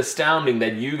find it astounding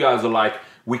that you guys are like,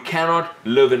 we cannot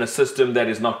live in a system that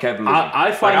is not capitalism.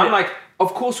 I find I'm it- like,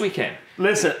 of course we can.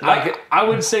 Listen, Like- I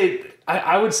would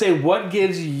say what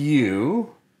gives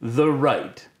you the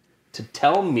right to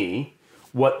tell me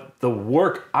what the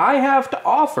work I have to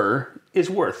offer is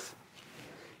worth.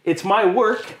 It's my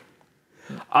work.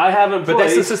 I have employees. But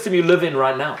that's the system you live in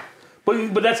right now.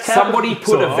 But that's Somebody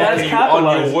put a value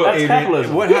on your work. That's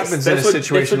capitalism. What Yes, happens in a that's what-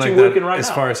 situation that's what like you're that working right as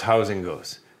now. far as housing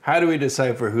goes? How do we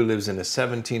decipher who lives in a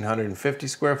 1,750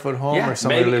 square foot home or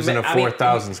somebody maybe- lives in a I mean,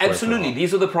 4,000 square foot Absolutely. home?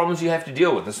 These are the problems you have to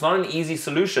deal with. It's not an easy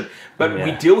solution. But we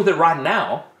Yeah. deal with it right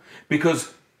now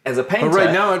because as a painter, But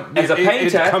right now,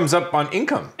 it comes up on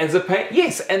income.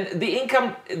 Yes, and the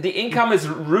income is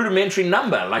a rudimentary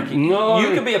number. Like No.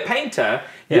 you could be a painter.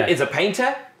 Yeah. As a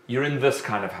painter, you're in this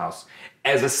kind of house.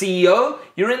 As a CEO,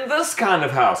 you're in this kind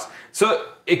of house. So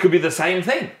it could be the same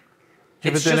thing.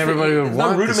 Yeah, but then everybody would it's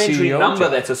want a the rudimentary CEO number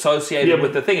job. that's associated Yeah,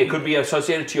 with the thing. It could be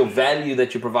associated to your value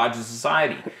that you provide to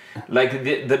society, like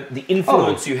the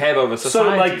influence you have over so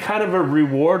society. like kind of a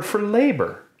reward for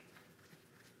labor.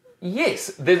 Yes,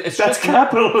 it's That's just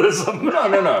capitalism.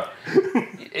 no.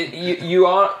 You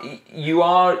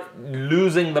are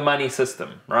losing the money system,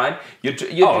 right?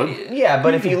 Yeah,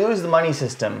 but if you lose the money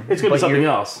system, It's going to be something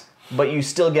else. but you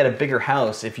still get a bigger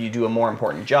house if you do a more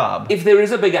important job. If there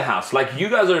is a bigger house, like you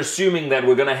guys are assuming that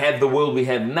we're going to have the world we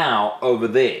have now over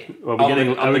there.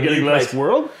 Are we getting less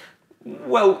world?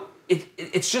 Well,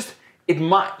 it's just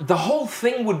the whole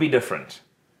thing would be different.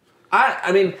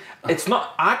 I mean, it's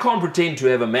not. I can't pretend to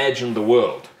have imagined the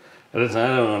world.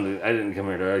 Listen, I didn't come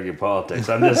here to argue politics.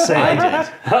 I'm just saying.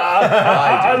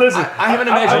 I did. Listen, I haven't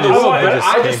imagined the I- world, I- but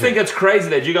I I just think it's crazy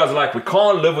that you guys are like, we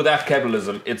can't live without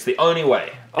capitalism. It's the only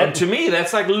way. And to me,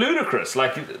 that's like ludicrous.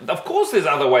 Like, of course, there's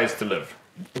other ways to live.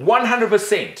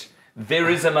 100%. There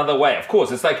is another way. Of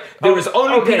course, it's like there is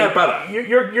only okay, peanut butter. You're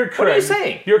correct. What are you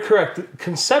saying? You're correct.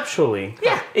 Conceptually,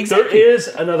 Yeah, exactly. there is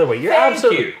another way. You're Thank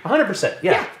absolutely you. 100%.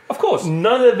 Yeah. Yeah, of course.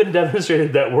 None have been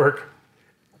demonstrated that work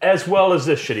as well as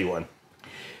this shitty one.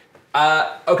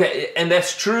 Okay, and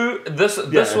that's true. This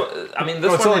one. I mean, this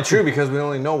No, it's one. only true because we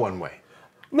only know one way.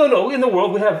 No. In the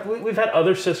world, we've had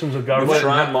other systems of government.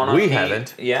 Tried monarchy. we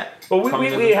haven't. Yeah. Well, we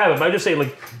Communism. haven't. But I'm just saying,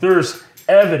 like, there's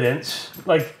evidence.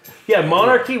 Like, yeah,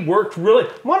 monarchy worked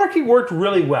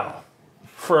really well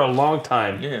for a long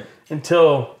time. Yeah.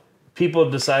 Until people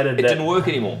decided It that didn't work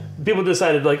anymore. people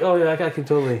decided, like, oh yeah, I can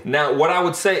totally Now, what I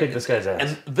would say, kick this guy's ass.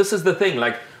 and this is the thing,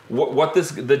 like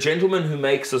the gentleman who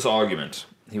makes this argument,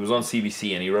 he was on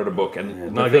CBC and he wrote a book, and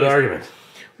the Not a thing good is- argument.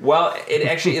 Well, it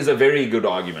actually is a very good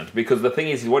argument because the thing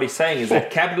is, what he's saying is that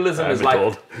capitalism I've is been like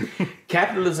told.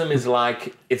 capitalism is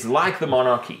like it's like the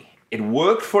monarchy. It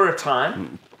worked for a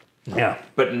time, Yeah.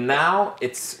 but now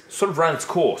it's sort of run its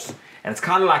course. And it's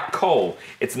kind of like coal.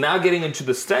 It's now getting into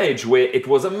the stage where it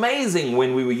was amazing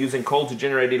when we were using coal to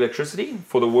generate electricity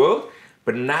for the world,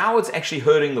 but now it's actually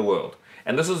hurting the world.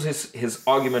 And this is his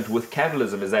argument with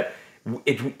capitalism, is that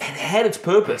it had its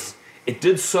purpose. It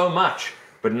did so much,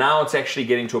 but now it's actually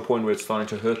getting to a point where it's starting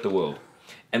to hurt the world.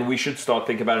 And we should start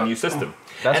thinking about a new system.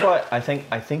 That's And why I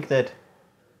think that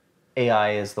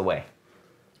AI is the way.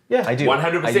 Yeah. I do.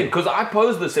 100%. Because I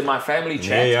posed this in my family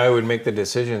chat. AI would make the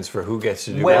decisions for who gets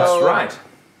to do Well, what. That's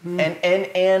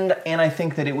right. And I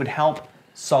think that it would help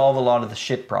solve a lot of the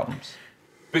shit problems.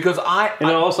 Because And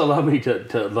it also allowed me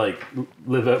to like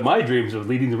live out my dreams of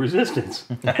leading the resistance.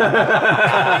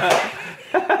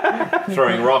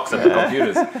 throwing rocks at the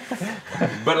computers.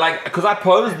 But like, because I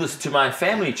posed this to my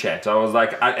family chat, I was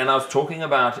like, I was talking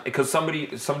about, because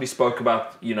somebody spoke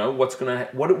about, you know,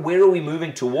 where are we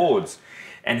moving towards,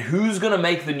 and who's gonna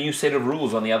make the new set of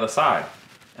rules on the other side,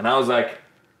 and I was like,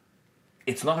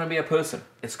 it's not gonna be a person,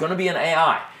 it's gonna be an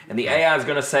AI, and the AI is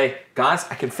gonna say, guys,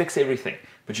 I can fix everything,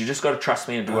 but you just gotta trust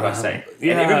me and do what I say,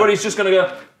 yeah. and everybody's just gonna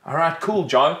go, all right, cool,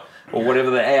 Joe, or whatever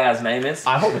the AI's name is,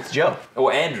 I hope it's Joe.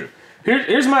 or Andrew.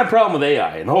 Here's my problem with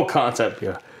AI and the whole concept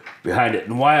behind it,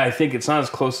 and why I think it's not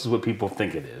as close as what people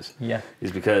think it is. Yeah.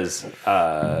 Is because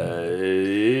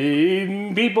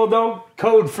people don't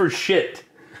code for shit.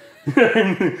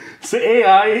 So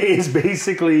AI is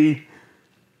basically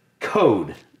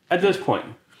code at this point,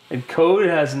 and code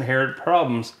has inherent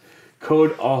problems.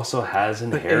 Code also has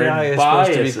inherent AI is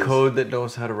biases. supposed to be code that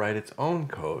knows how to write its own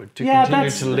code to Yeah, continue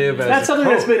that's, to live as that's a something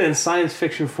code. that's been in science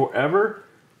fiction forever,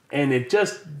 and it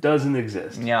just doesn't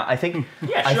exist. Yeah, I think.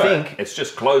 Yeah, I sure. think It's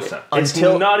just closer. It's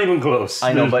until not even close.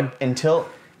 I know, but until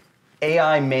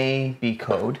AI may be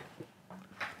code,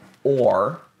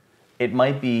 or it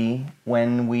might be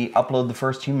when we upload the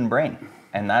first human brain,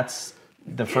 and that's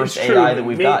the first It's true. AI that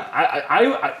we've got.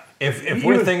 If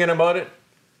we're thinking about it,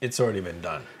 it's already been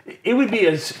done. It would be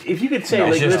as if you could say,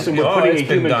 It's like, just- listen, we're putting a it's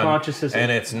been human done, consciousness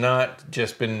and it's not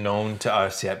just been known to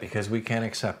us yet because we can't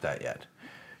accept that yet.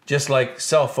 Just like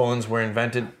cell phones were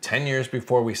invented 10 years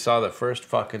before we saw the first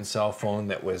fucking cell phone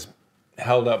that was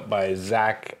held up by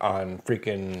Zach on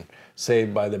freaking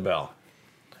Saved by the Bell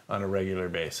on a regular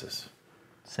basis.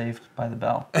 Saved by the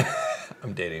Bell.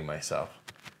 I'm dating myself.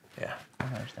 Yeah. I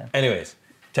don't understand. Anyways,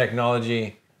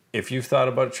 technology, if you've thought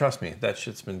about it, trust me, that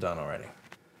shit's been done already.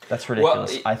 That's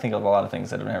ridiculous. Well, I think of a lot of things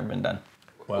that have never been done.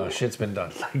 Well, shit's been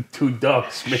done. two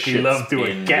dogs making Shit's love to a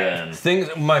been cat. done. Things.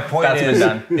 My point That's been is,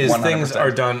 done, is 100%. things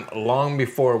are done long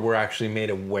before we're actually made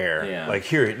aware. Yeah. Like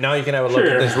here, now you can have a look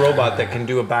Sure. at this robot that can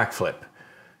do a backflip.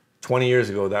 20 years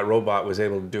ago, that robot was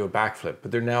able to do a backflip,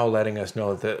 but they're now letting us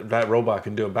know that that robot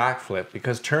can do a backflip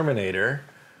because Terminator,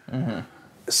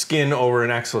 skin over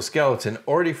an exoskeleton,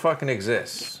 already fucking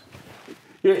exists.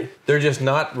 Yeah. They're just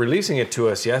not releasing it to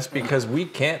us yet because we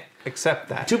can't accept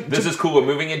that. This is cool. We're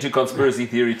moving into conspiracy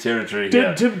theory territory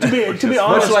here. To be Much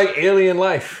honest, like alien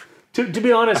life. to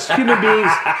be honest, human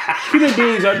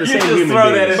beings aren't the same human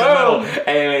beings. middle.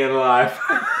 Alien life.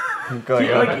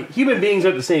 Like human beings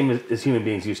aren't the same as human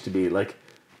beings used to be. Like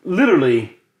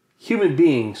literally, human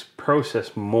beings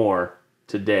process more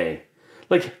today.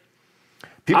 Like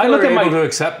People I look are at able my- to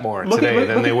accept more look at- today look-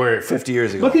 than look they at- were 50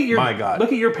 years ago. look at your My God.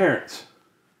 look at your parents,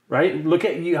 right? Look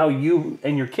at you how you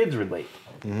and your kids relate,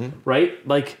 right?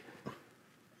 Like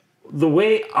the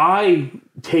way I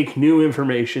take new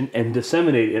information and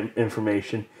disseminate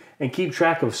information and keep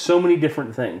track of so many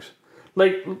different things.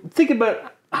 Like think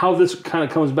about how this kind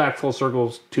of comes back full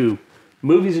circles to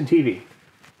movies and TV.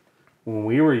 When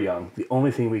we were young, the only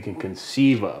thing we can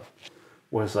conceive of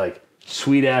was like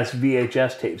sweet ass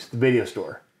VHS tapes at the video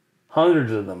store.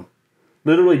 Hundreds of them.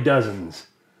 Literally dozens.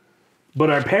 But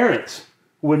our parents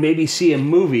would maybe see a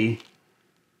movie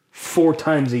 4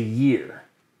 times a year.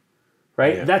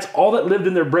 Right? Yeah. That's all that lived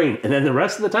in their brain. And then the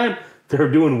rest of the time,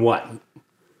 they're doing what?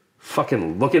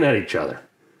 Fucking looking at each other.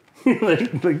 like,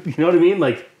 you know what I mean?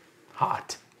 Like,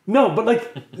 hot. no, but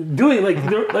like doing like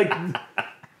they're like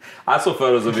I saw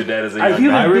photos of your dad as a a young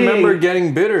human I guy. remember being.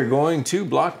 getting bitter going to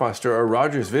Blockbuster or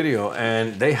Rogers Video,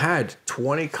 and they had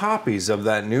 20 copies of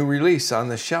that new release on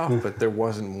the shelf, but there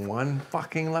wasn't one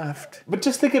fucking left. But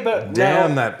just think about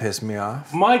Damn, now, that pissed me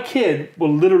off. my kid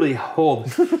will literally hold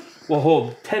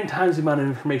 10 times the amount of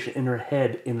information in her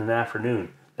head in an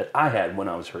afternoon that I had when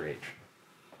I was her age.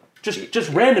 Just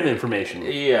random information.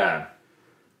 Yeah.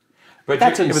 But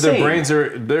That's you, Yeah, but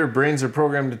insane. their brains are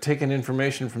programmed to take in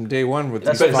information from day one with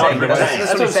That's these what I'm fucking saying. devices.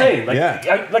 That's what I'm saying. Like,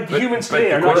 Yeah. like humans but today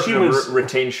the are not quotient of humans.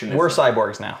 retention is We're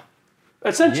cyborgs now.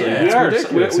 Essentially, Yeah, we it's are.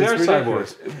 ridiculous. We are It's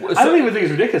ridiculous. cyborgs. I don't even think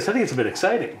it's ridiculous. I think it's a bit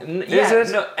exciting. Yeah, Is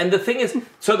it? no, and the thing is,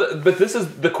 but this is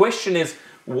the question: is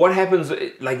what happens?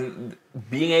 Like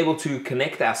being able to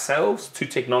connect ourselves to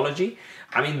technology.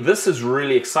 I mean, this is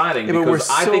really exciting Yeah, but because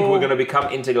we're I think so- we're going to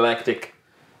become intergalactic,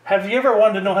 Have you ever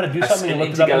wanted to know how to do something an and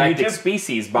looked it up on intergalactic YouTube?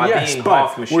 species by Yes, being but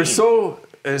half machine. we're so,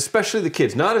 especially the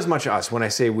kids, not as much us when I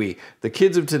say we, the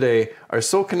kids of today are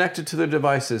so connected to their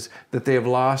devices that they have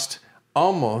lost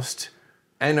almost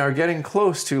and are getting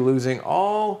close to losing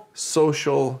all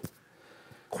social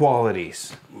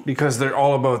qualities because they're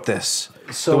all about this.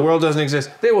 So- the world doesn't exist.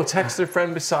 They will text their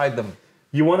friend beside them.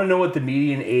 You want to know what the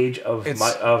median age of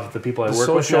It's- of the people I The work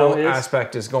with social now is?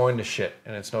 aspect is going to shit,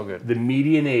 and it's no good. The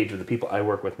median age of the people I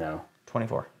work with now.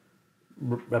 24.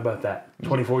 How about that?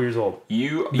 24 years old.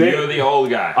 you're They- the old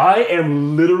guy. I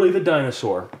am literally the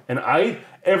dinosaur, and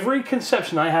every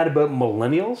conception I had about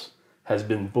millennials has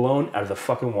been blown out of the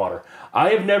fucking water. I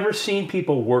have never seen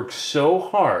people work so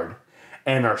hard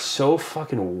and are so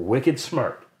fucking wicked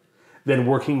smart than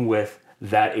working with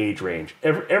that age range.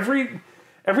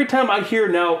 Every time I hear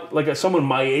now, like someone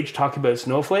my age talk about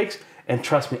snowflakes, and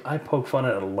trust me, I poke fun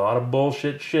at a lot of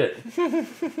bullshit shit.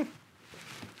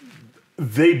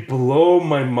 They blow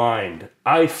my mind.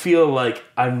 I feel like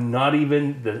I'm not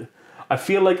even I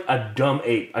feel like a dumb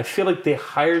ape. I feel like they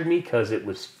hired me because it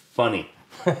was funny.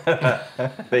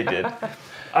 They did.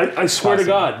 I swear to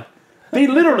God. They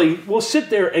literally will sit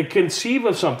there and conceive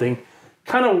of something,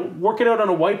 kind of work it out on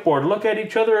a whiteboard, look at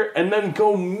each other, and then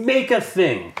go make a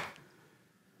thing.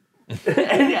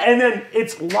 and then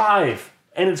it's live,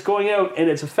 and it's going out, and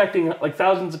it's affecting like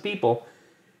thousands of people.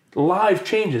 Live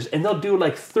changes, and they'll do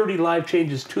like 30 live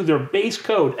changes to their base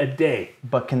code a day.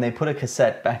 But can they put a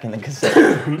cassette back in the cassette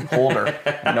holder?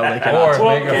 No, they Or cannot.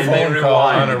 make a can they phone call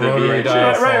on a rewind the rotary VHS?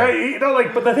 dial Right, phone. right. You know,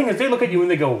 like, but the thing is, they look at you and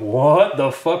they go, "What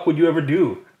the fuck would you ever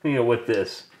do? You know, with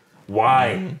this?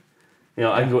 Why? You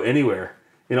know, I can go anywhere.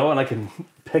 You know, and I can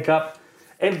pick up.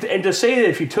 And to say that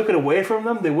if you took it away from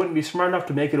them, they wouldn't be smart enough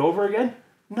to make it over again?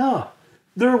 No.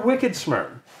 They're wicked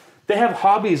smart. They have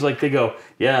hobbies like they go,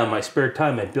 yeah, in my spare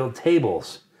time I build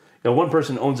tables. You know, one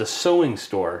person owns a sewing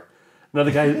store.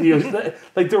 Another guy, you know,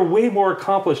 like they're way more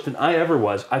accomplished than I ever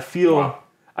was. I feel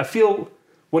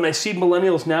when I see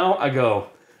millennials now, I go,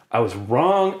 I was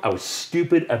wrong. I was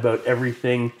stupid about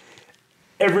everything.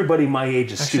 Everybody my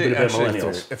age is stupid about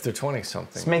millennials. If they're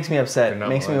 20-something. This makes me upset. They're not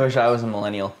Makes me wish I was a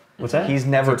millennial. What's that? He's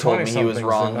never The told me he was 20-somethings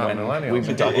wrong are not when millennials. we've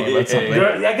been talking about something.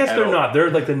 I guess they're not. They're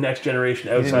like the next generation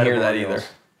outside hear of that millennials. either.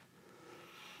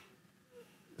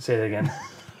 Say that again.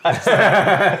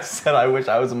 I said I wish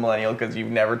I was a millennial because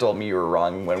you've never told me you were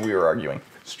wrong when we were arguing.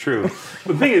 It's true.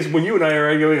 The thing is, when you and I are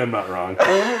arguing, I'm not wrong.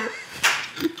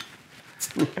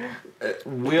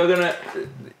 We're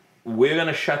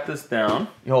gonna shut this down,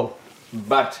 Yo,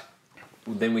 but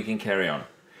then we can carry on.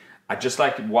 I just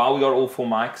like while we got all 4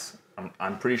 mics.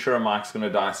 I'm pretty sure a mic's gonna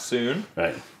die soon.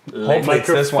 Right. hopefully it's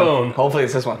this one. Microphone. Hopefully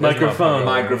it's this one. Microphone.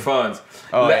 Microphones.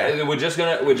 Oh, yeah. We're just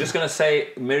gonna say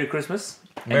Merry Christmas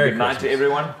and Merry good night to Christmas.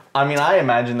 everyone. I mean, I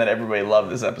imagine that everybody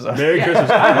loved this episode. Merry Christmas.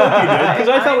 I hope you did, because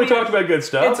I thought we talked about good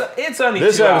stuff. It's only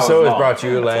This 2 hours episode is long. brought to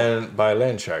you by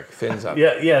Landshark. Fins up.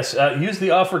 Yeah, yes. Use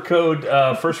the offer code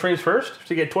First Frames First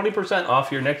to get 20%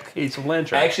 off your next case of Land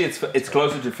Shark. Actually, it's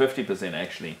closer to 50%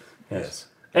 actually. Yes.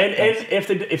 And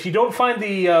if you don't find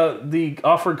the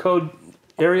offer code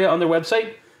area on their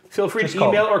website, feel free Just to call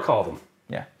email them. or call them.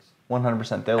 Yeah,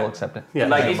 100%. They will accept it. Yeah.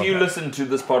 Like if you listen to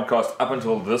this podcast up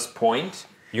until this point,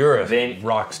 You're a then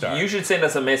rock star. You should send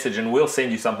us a message and we'll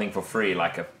send you something for free,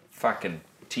 like a fucking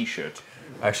t-shirt.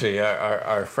 Actually,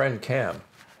 our friend Cam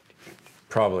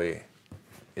probably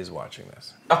is watching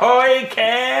this. Ahoy,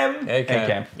 Cam! Hey, Cam. Hey,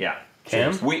 Cam. Yeah.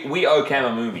 Cam? Cheers. We owe Cam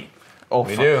a movie. Oh,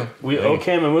 We fuck. do. We owe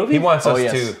Cam a movie? He wants us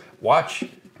yes. to watch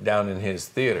down in his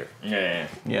theater. Yeah.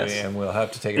 Yes. And we'll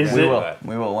have to take Is advantage it- of that.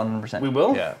 We will 100%. We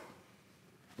will? Yeah.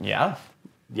 Yeah?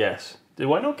 Yes.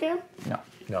 Do I know Cam? No.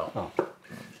 No. Oh.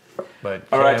 But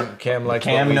All Cam, right. Cam likes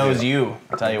what Cam we knows do. you.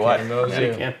 I'll tell you what. Cam knows Hey,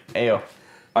 you. Cam. Ayo.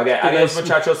 Okay, guys. adios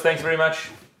muchachos. Thanks very much.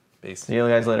 Peace. See you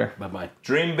guys later. Bye-bye.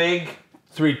 Dream big.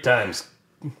 3 times.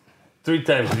 3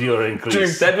 times viewer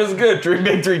increase. That was good. Dream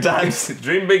big 3 times.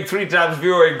 Dream big 3 times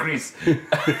viewer increase.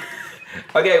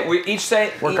 Okay, we each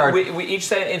say Work hard. we each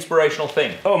say an inspirational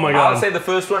thing. Oh my God. I'll say the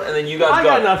first one, and then you guys I go.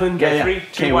 got nothing. Okay, Yeah, 3, 2,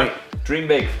 Can't 1. wait. Dream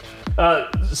big.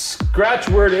 Scratch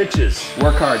word itches.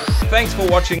 Work hard. Thanks for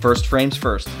watching. First frames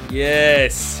first.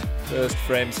 Yes, First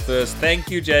Frames First. Thank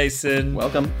you, Jason.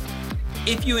 Welcome.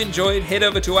 If you enjoyed, head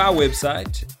over to our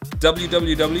website,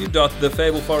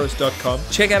 www.thefableforest.com.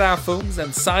 Check out our films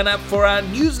and sign up for our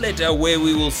newsletter where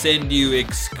we will send you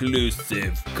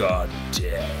exclusive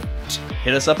content.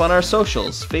 Hit us up on our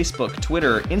socials, Facebook,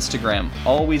 Twitter, Instagram,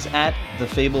 always at The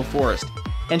Fable Forest.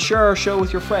 And share our show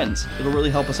with your friends. It'll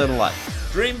really help us out a lot.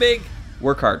 Dream big.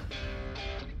 Work hard.